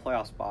fight for a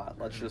playoff spot.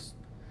 Let's Mhm. just,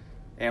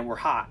 and we're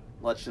hot.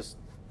 Let's just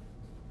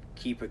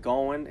keep it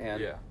going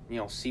and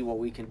see what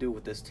we can do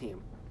with this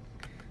team.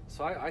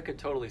 So I could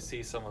totally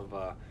see some of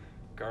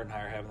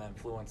Gardenhire having that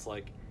influence,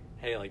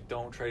 hey,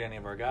 don't trade any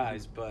of our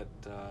guys, but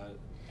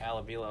Al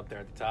Avila up there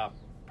at the top,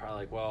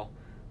 probably well,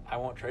 I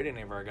won't trade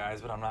any of our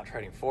guys, but I'm not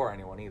trading for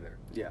anyone either.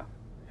 Yeah.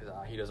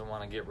 He doesn't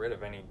want to get rid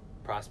of any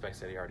prospects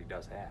that he already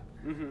does have.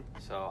 Mm-hmm.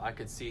 So I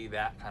could see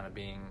that kind of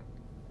being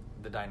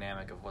the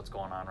dynamic of what's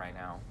going on right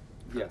now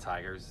for Yeah. the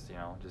Tigers.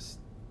 Just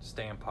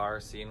staying par,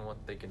 seeing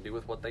what they can do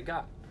with what they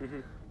got.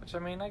 Mm-hmm. Which,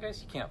 I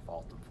guess you can't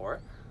fault them for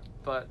it.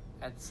 But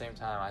at the same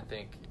time, I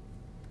think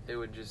it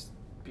would just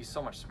be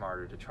so much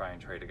smarter to try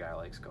and trade a guy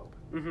like Scope.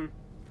 Mm-hmm.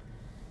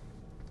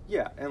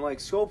 Yeah,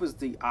 and Scope is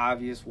the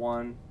obvious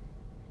one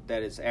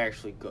that is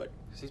actually good.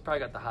 Because he's probably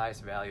got the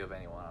highest value of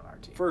anyone on our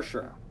team. For right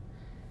sure. now.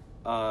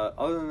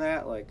 Other than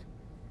that,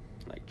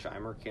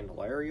 Jeimer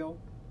Candelario,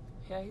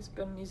 Yeah, he's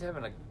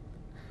having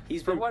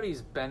he's for been, what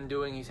he's been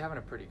doing, he's having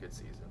a pretty good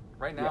season.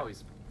 Right now, Yeah.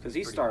 he's because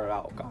he pretty started good.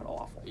 out god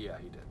awful. Yeah,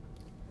 he did.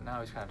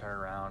 Now he's kind of turned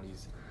around.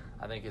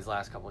 I think his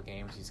last couple of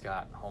games, he's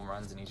got home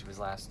runs in each of his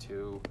last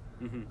 2.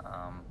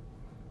 Mm-hmm.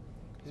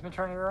 He's been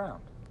turning it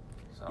around.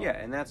 So Yeah,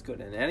 and that's good.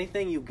 And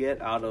anything you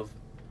get out of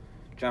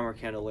Jeimer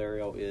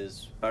Candelario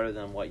is better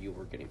than what you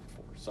were getting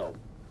before. So,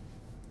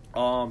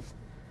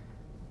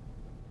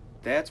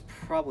 that's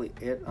probably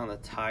it on the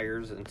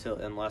Tigers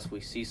unless we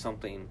see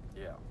something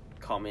yeah,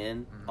 come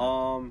in.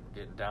 Mhm.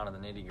 Getting down to the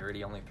nitty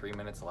gritty. Only 3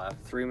 minutes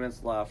left. 3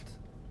 minutes left,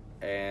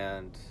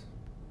 and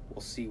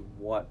we'll see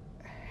what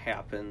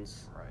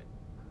happens. Right.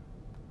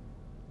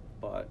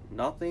 But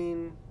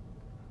nothing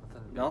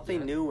big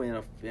yet. new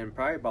in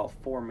probably about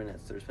 4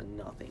 minutes. There's been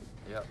nothing.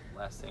 Yep.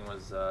 Last thing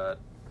was the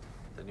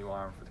new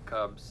arm for the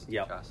Cubs.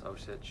 Yep. Josh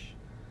Osich.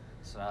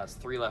 So now it's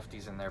 3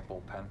 lefties in their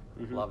bullpen.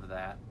 Mhm. Love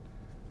that.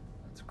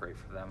 That's great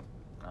for them.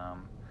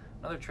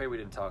 Another trade we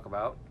didn't talk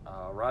about.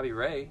 Robbie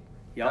Ray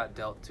Yep. got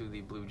dealt to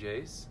the Blue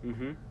Jays.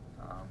 Mm-hmm.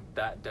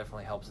 That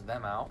definitely helps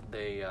them out.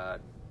 They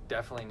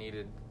definitely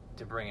needed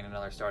to bring in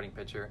another starting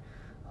pitcher.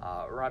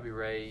 Robbie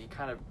Ray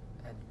kind of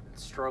had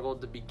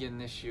struggled to begin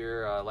this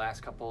year.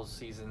 Last couple of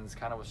seasons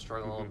kind of was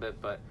struggling a little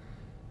bit, but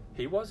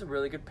he was a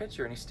really good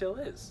pitcher, and he still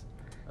is.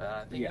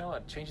 I think,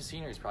 a change of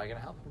scenery is probably going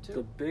to help him, too.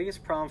 The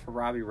biggest problem for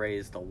Robbie Ray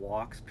is the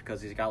walks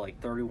because he's got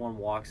 31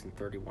 walks in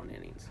 31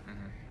 innings.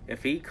 Mhm.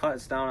 If he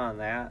cuts down on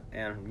that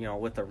and,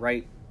 with the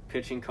right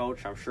pitching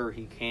coach, I'm sure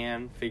he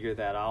can figure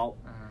that out.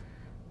 Mhm.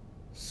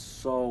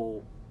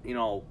 So,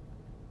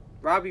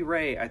 Robbie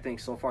Ray, I think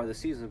so far this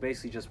season has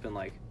basically just been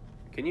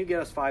can you get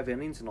us 5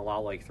 innings and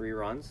allow 3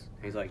 runs?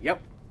 And he's like,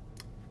 yep.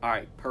 All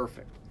right,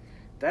 perfect.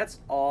 That's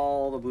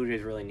all the Blue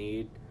Jays really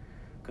need.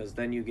 because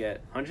then you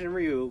get Hyun-Jin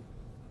Ryu,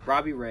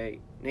 Robbie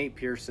Ray, Nate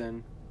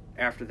Pearson.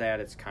 After that,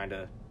 it's kind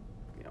of,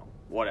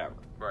 whatever.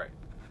 Right.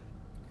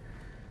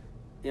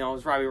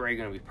 Is Robbie Ray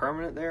going to be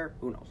permanent there?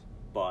 Who knows?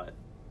 But,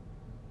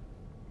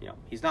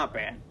 he's not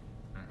bad.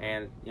 Mm-hmm.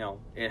 And,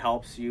 it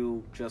helps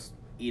you just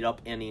eat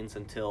up innings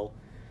until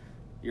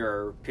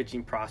your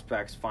pitching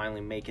prospects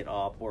finally make it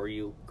up or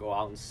you go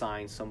out and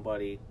sign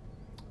somebody.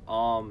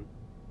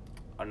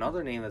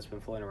 Another name that's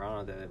been floating around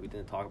out there that we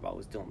didn't talk about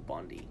was Dylan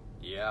Bundy.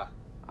 Yeah.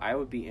 I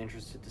would be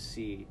interested to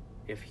see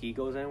if he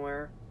goes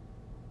anywhere.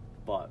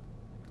 But,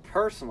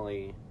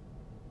 personally,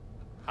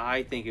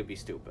 I think it'd be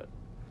stupid.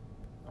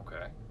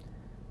 Okay.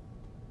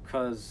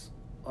 Because,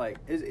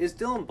 is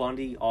Dylan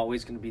Bundy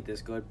always going to be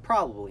this good?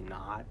 Probably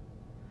not.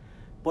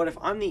 But if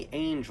I'm the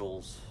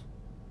Angels,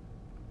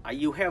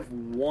 you have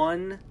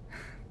one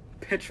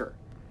pitcher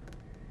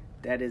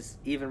that is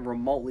even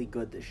remotely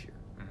good this year.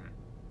 Mm-hmm.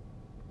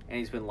 And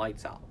he's been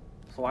lights out.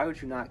 So why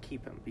would you not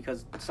keep him?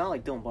 Because it's not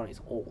like Dylan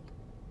Bundy's old.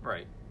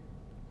 Right.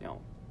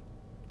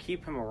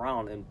 Keep him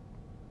around and,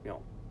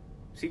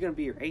 is he going to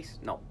be your ace?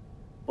 No.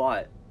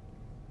 But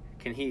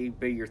can he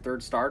be your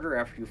third starter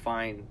after you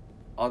find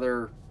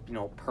other,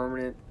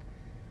 permanent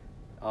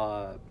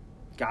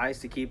guys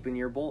to keep in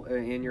your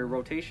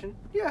rotation?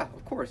 Yeah,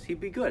 of course,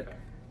 he'd be good. Okay.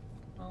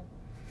 Well,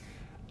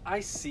 I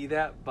see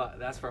that, but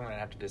that's where I'm going to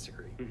have to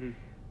disagree. Mm-hmm.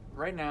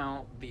 Right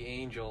now, the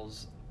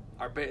Angels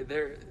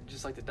they're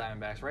just like the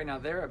Diamondbacks. Right now,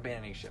 they're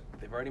abandoning ship.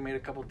 They've already made a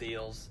couple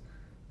deals,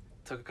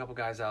 took a couple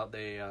guys out.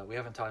 They we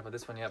haven't talked about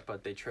this one yet,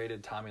 but they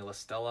traded Tommy La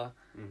Stella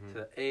to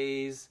the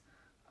A's.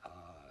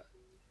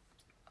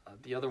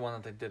 The other one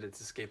that they did,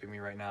 it's escaping me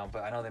right now,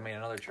 but I know they made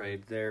another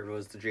trade. There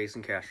was the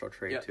Jason Castro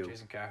trade, too.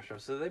 Jason Castro.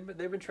 So they've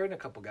been trading a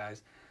couple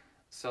guys.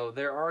 So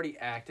they're already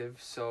active.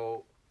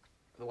 So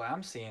the way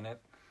I'm seeing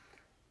it,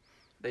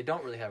 they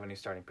don't really have any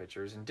starting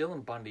pitchers. And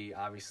Dylan Bundy,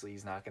 obviously,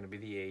 he's not going to be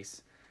the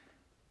ace.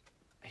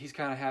 He's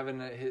kind of having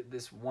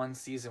this one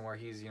season where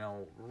he's,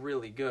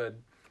 really good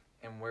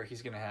and where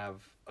he's going to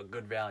have a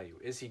good value.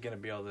 Is he going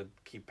to be able to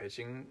keep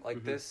pitching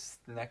like this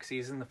next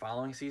season, the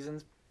following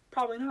seasons?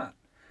 Probably not.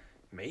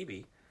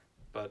 Maybe.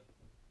 But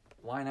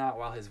why not,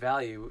 while his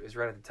value is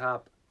right at the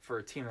top for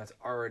a team that's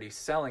already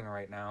selling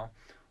right now,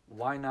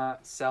 why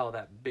not sell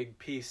that big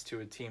piece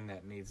to a team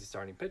that needs a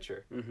starting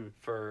pitcher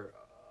for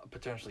a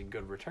potentially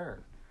good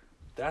return?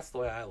 That's the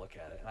way I look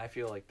at it. And I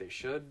feel like they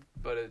should,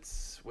 but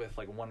it's with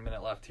 1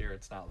 minute left here,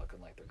 it's not looking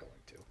like they're going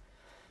to.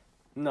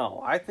 No,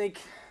 I think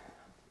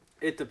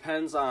it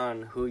depends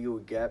on who you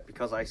would get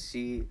because I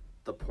see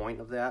the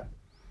point of that.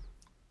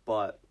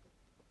 But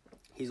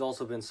he's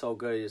also been so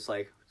good, it's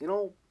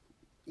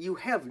you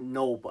have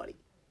nobody.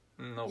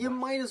 You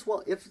might as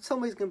well, if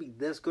somebody's going to be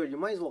this good, you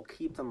might as well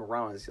keep them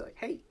around and say,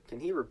 hey, can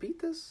he repeat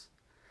this?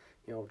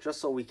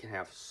 Just so we can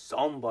have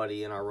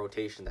somebody in our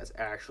rotation that's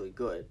actually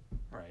good.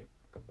 Right.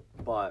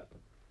 But,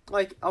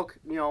 if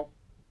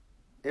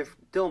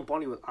Dylan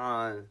Bundy was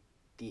on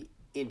the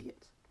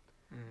Indians,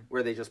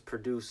 where they just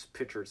produce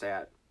pitchers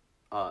at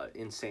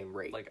insane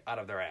rate. Out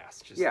of their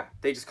ass. Yeah,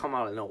 they just come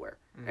out of nowhere.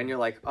 And you're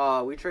like,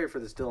 we traded for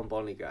this Dylan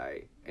Bundy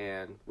guy,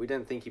 and we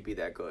didn't think he'd be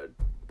that good,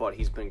 but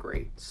he's been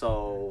great.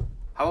 So,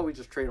 how about we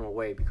just trade him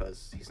away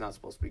because he's not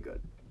supposed to be good?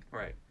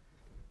 Right.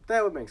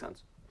 That would make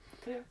sense.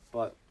 Yeah.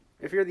 But,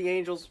 if you're the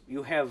Angels,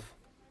 you have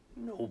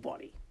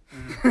nobody.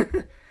 I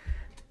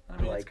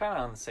mean, it's kind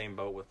of on the same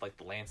boat with, the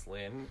Lance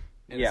Lynn,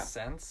 in a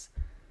sense.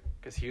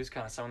 Because he was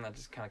kind of someone that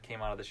just kind of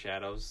came out of the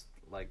shadows,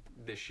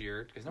 this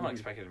year. Because no one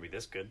expected him to be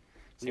this good.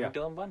 Same with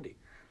Dylan Bundy.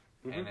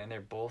 And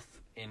they're both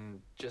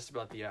in just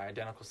about the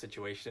identical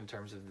situation in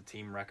terms of the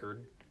team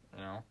record,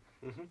 and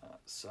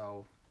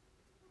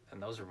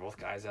those are both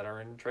guys that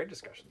are in trade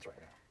discussions right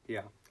now.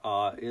 Yeah.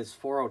 It's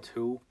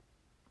 4:02.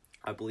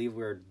 I believe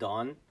we're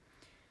done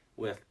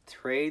with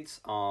trades.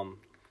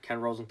 Ken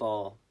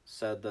Rosenthal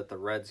said that the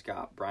Reds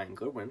got Brian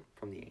Goodwin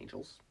from the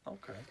Angels.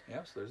 Okay.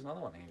 Yeah, so there's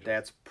another one, Angels.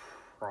 That's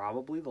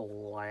probably the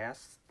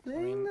last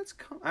thing that's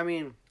I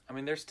mean,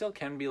 there still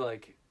can be,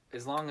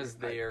 as long as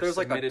they are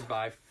submitted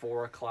by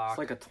 4 o'clock.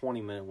 It's a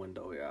 20-minute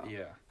window, yeah.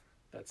 Yeah.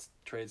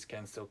 Trades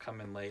can still come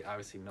in late.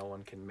 Obviously, no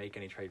one can make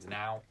any trades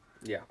now.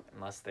 Yeah.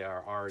 Unless they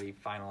are already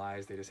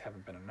finalized. They just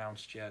haven't been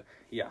announced yet.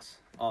 Yes.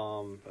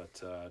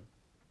 But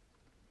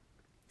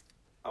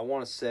I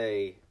want to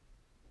say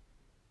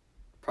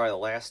probably the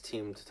last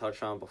team to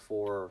touch on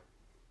before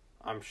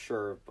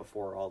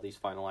all these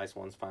finalized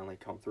ones finally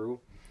come through.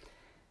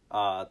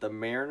 The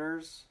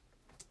Mariners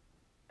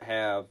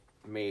have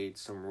made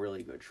some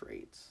really good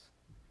trades.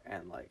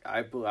 And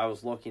I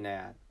was looking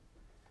at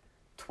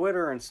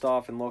Twitter and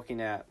stuff and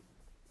looking at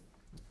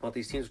what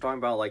these teams are talking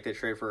about. They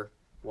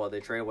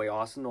trade away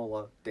Austin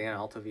Nola, Dan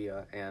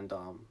Altavia, and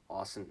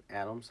Austin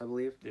Adams, I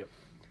believe. Yep.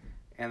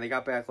 And they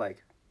got back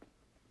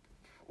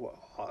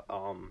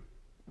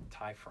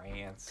Ty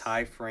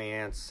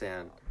France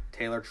and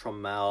Taylor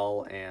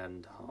Trammell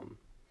and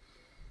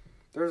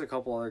there was a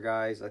couple other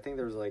guys. I think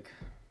there was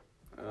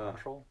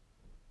Quantrill?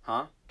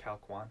 Huh? Cal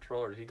Quantrill,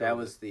 or did he go? That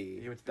was the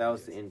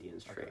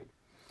Indians trade. Okay.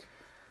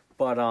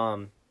 But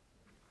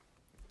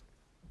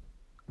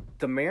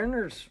the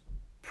Mariners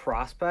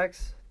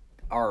prospects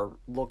are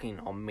looking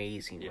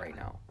amazing right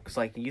now. Because,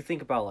 like, you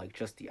think about, like,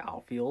 just the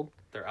outfield.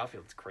 Their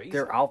outfield's crazy.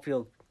 Their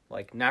outfield,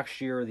 like, next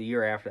year or the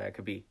year after that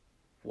could be,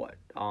 what?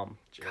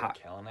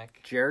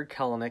 Jared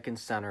Kelenic. In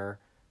center.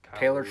 Kyle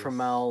Taylor Lewis.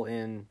 Trammell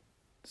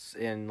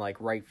in, like,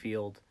 right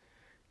field.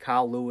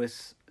 Kyle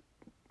Lewis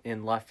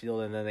in left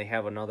field. And then they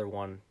have another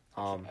one.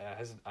 I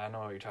know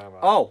what you're talking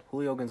about. Oh,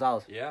 Julio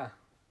Gonzalez. Yeah.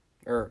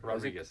 Or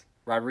Rodriguez.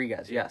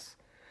 Yes.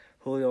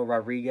 Julio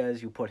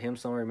Rodriguez, you put him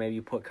somewhere. Maybe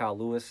you put Kyle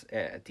Lewis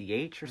at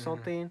DH or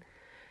something.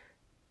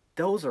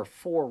 Those are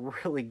 4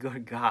 really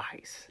good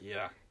guys.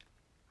 Yeah.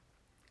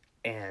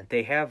 And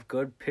they have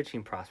good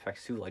pitching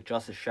prospects, too. Like,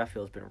 Justice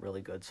Sheffield's been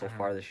really good so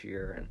far this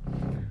year.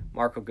 And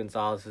Marco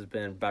Gonzalez has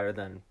been better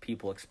than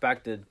people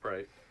expected.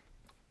 Right.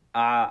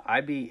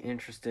 I'd be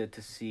interested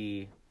to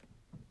see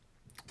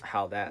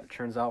how that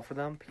turns out for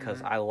them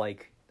because I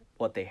like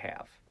what they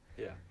have.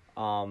 Yeah.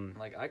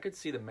 Like, I could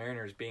see the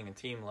Mariners being a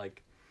team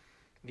like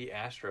the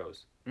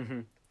Astros.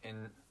 And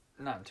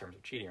not in terms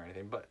of cheating or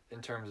anything, but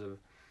in terms of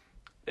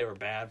they were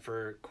bad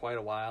for quite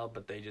a while,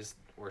 but they just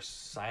were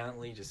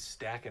silently just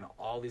stacking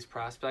all these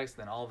prospects.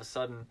 Then all of a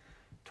sudden,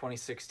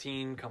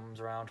 2016 comes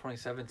around,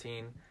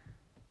 2017,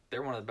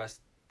 they're one of the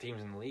best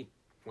teams in the league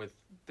with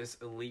this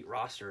elite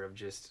roster of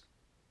just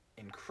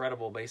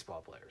incredible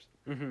baseball players.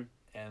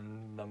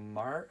 And the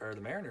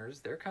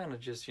Mariners, they're kind of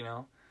just,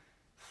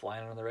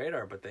 flying under the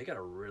radar, but they got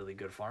a really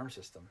good farm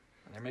system.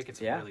 And they're making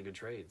some really good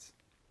trades.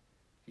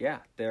 Yeah,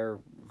 they're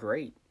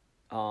great.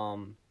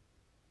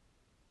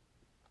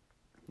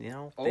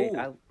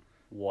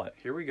 What?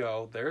 Here we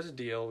go. There's a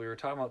deal. We were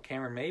talking about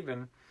Cameron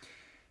Maybin.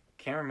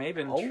 Cameron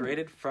Maybin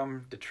traded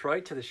from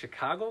Detroit to the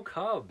Chicago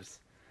Cubs.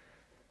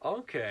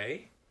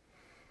 Okay.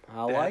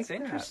 That's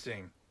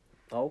interesting.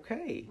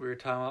 Okay. We were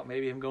talking about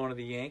maybe him going to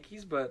the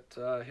Yankees, but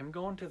him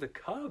going to the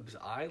Cubs,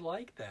 I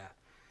like that.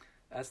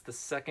 That's the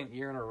second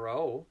year in a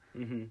row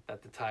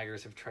that the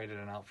Tigers have traded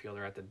an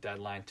outfielder at the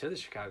deadline to the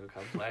Chicago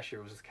Cubs. Last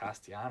year it was with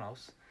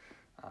Castellanos.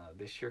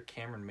 This year,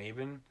 Cameron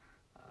Maybin,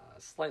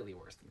 slightly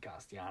worse than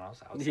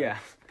Castellanos, I would say. Yeah.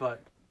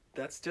 But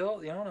that's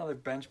still, another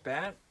bench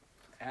bat.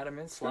 Add him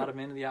in, slot him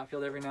into the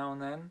outfield every now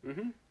and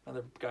then.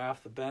 Another guy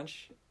off the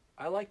bench.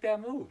 I like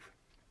that move.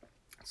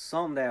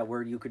 Some that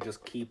where you could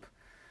just keep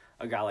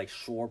a guy like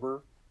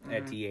Schwarber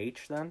at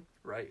DH then.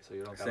 Right, so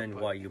you don't got to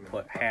put... Then you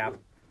put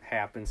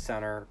Happ in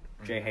center,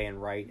 J-Hay in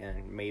right,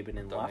 and Maybin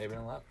in left. Maybin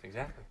in left,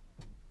 exactly.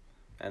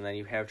 And then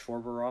you have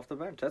Schwarber off the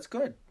bench. That's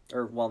good.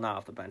 Or, well, not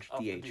off the bench, off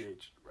DH. The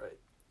DH, right.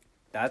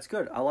 That's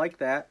good. I like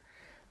that.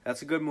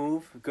 That's a good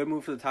move. Good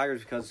move for the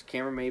Tigers because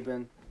Cameron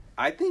Maybin...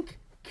 I think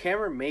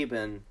Cameron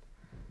Maybin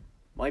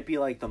might be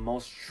like the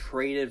most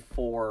traded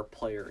for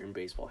player in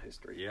baseball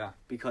history. Yeah.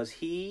 Because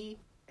he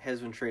has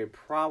been traded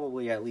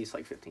probably at least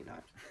like 15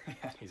 times.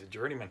 He's a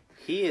journeyman.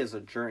 He is a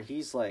journey.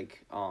 He's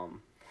like,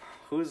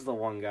 who's the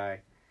one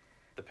guy?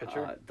 The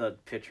pitcher? The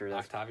pitcher.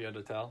 Octavio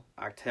Dotel?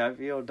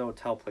 Octavio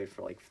Dotel played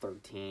for like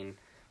 13.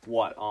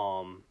 What?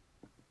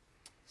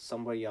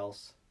 Somebody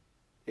else.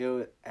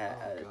 Oh,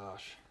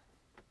 gosh.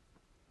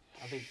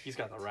 I think he's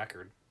got the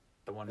record.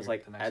 The one it's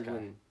like the next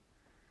Edwin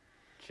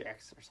guy.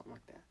 Jackson or something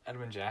like that.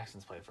 Edwin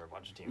Jackson's played for a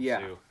bunch of teams,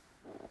 too.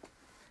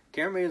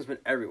 Cameron Maybin's been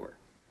everywhere.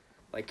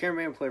 Like,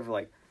 Cameron Maybin played for,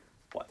 like,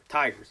 what?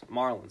 Tigers,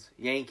 Marlins,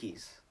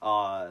 Yankees,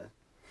 now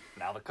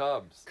the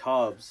Cubs.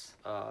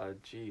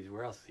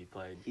 Where else has he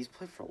played? He's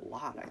played for a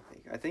lot, I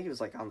think. I think he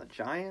was, like, on the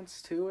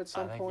Giants, too, at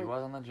some point. I think he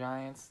was on the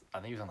Giants. I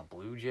think he was on the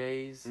Blue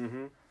Jays.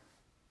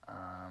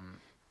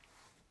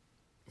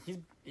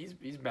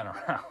 He's been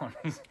around.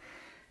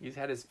 He's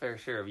had his fair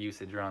share of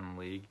usage around the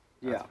league.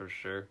 That's for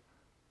sure.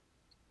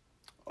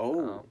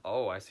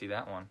 Oh, I see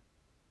that one.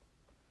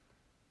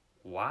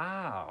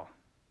 Wow.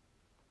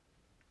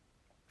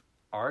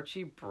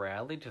 Archie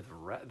Bradley to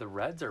the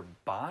Reds are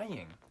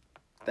buying.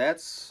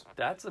 That's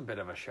a bit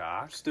of a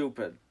shock.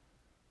 Stupid.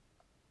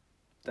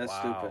 That's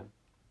stupid.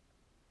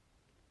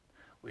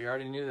 We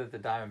already knew that the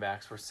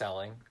Diamondbacks were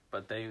selling,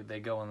 but they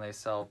go and they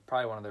sell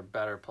probably one of their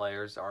better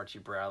players, Archie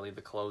Bradley,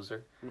 the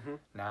closer,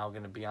 now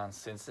going to be on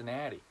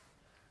Cincinnati.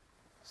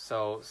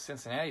 So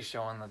Cincinnati's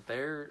showing that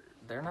they're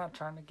not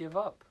trying to give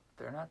up.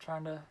 They're not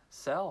trying to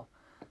sell.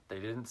 They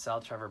didn't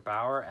sell Trevor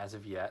Bauer as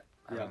of yet.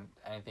 I mean,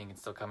 anything can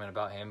still come in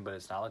about him, but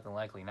it's not looking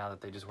likely now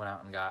that they just went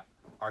out and got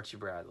Archie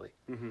Bradley.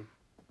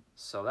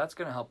 So that's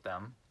going to help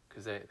them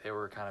because they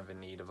were kind of in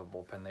need of a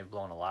bullpen. They've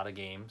blown a lot of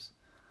games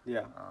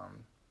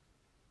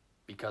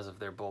because of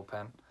their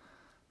bullpen.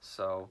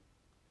 So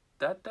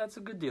that's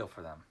a good deal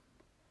for them.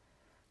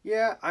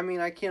 Yeah, I mean,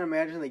 I can't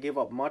imagine they gave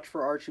up much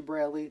for Archie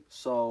Bradley,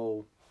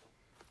 so,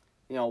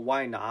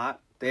 why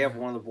not? They have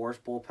one of the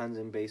worst bullpens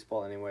in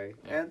baseball anyway,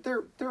 and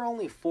they're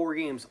only 4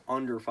 games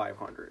under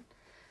 500.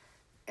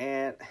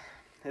 And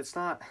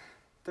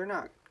they're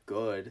not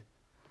good,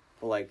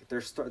 but like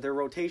their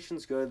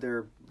rotation's good,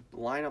 their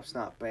lineup's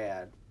not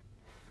bad,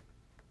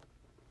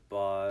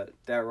 but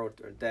that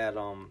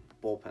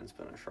bullpen's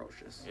been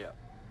atrocious. Yeah.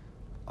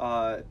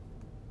 I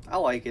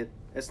like it.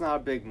 It's not a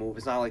big move.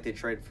 It's not like they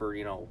traded for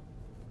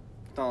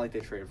it's not like they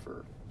traded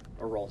for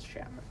Aroldis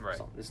Chapman. Right.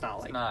 So it's not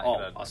like It's not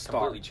a gonna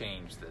star. completely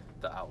change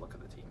the outlook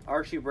of the team.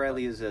 Archie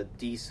Bradley is a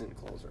decent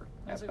closer.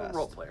 He's at a best.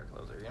 role player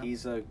closer. Yeah.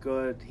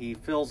 He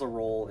fills a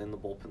role in the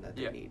bullpen that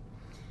they Yeah. need.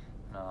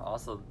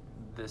 Also,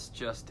 this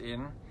just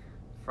in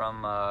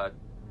from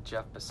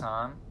Jeff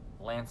Passan,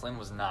 Lance Lynn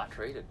was not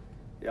traded.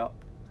 Yep.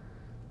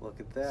 Look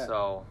at that.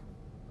 So,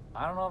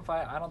 I don't know if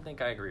I don't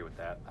think I agree with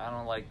that. I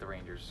don't like the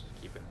Rangers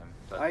keeping him.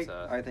 But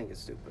I think it's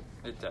stupid.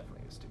 it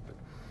definitely is stupid.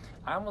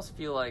 I almost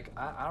feel like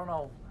I don't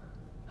know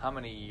how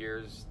many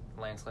years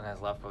Lance Lynn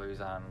has left, whether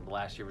he's on the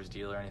last year of his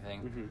deal or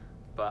anything. Mm-hmm.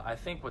 But I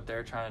think what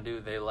they're trying to do,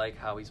 they like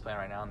how he's playing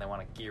right now, and they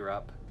want to gear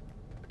up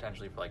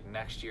potentially for like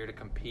next year to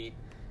compete.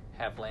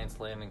 Have Lance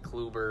Lynn and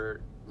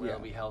Kluber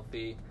be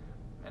healthy,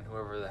 and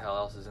whoever the hell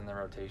else is in the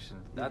rotation.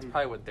 That's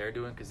probably what they're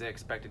doing because they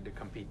expected to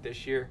compete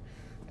this year,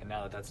 and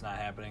now that that's not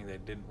happening, they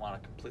didn't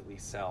want to completely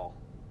sell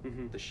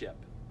the ship,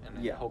 and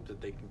then hope that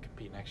they can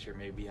compete next year,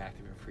 maybe be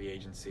active in free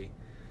agency,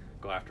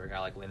 go after a guy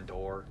like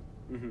Lindor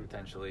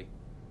potentially.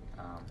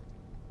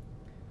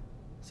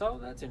 So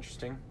that's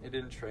interesting. It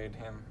didn't trade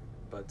him,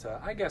 but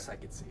I guess I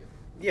could see it.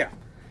 Yeah.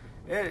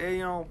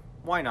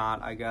 Why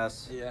not, I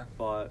guess. Yeah.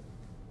 But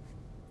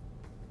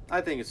I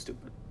think it's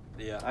stupid.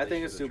 Yeah. I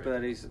think it's stupid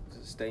that he's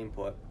staying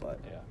put, but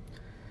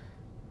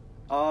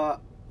yeah.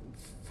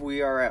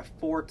 We are at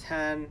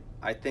 4:10.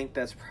 I think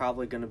that's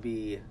probably going to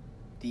be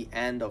the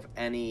end of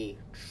any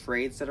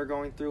trades that are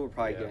going through. We're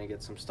probably going to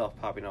get some stuff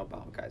popping up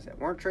about guys that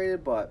weren't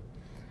traded, but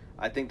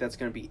I think that's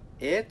going to be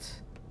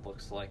it.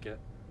 Looks like it.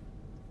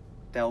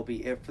 That'll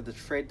be it for the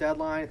trade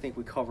deadline. I think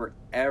we covered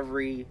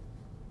every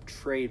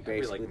trade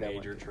basically. Like that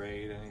major went through.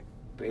 trade,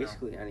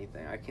 Basically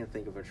anything. I can't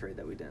think of a trade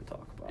that we didn't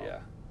talk about. Yeah,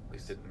 at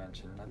least didn't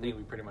mention. I think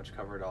we pretty much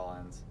covered all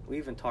ends. We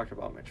even talked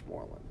about Mitch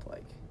Moreland.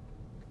 Like,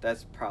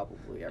 that's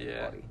probably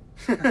everybody.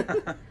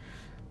 Yeah.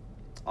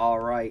 All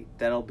right,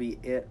 that'll be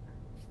it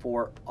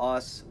for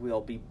us.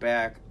 We'll be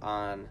back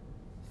on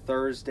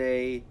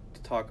Thursday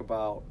to talk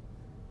about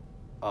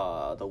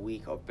the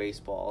week of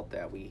baseball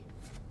that we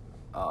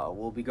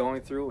will be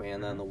going through,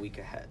 and then the week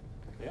ahead.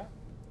 Yeah.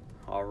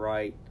 All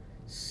right.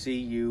 See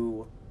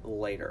you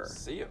later.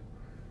 See you.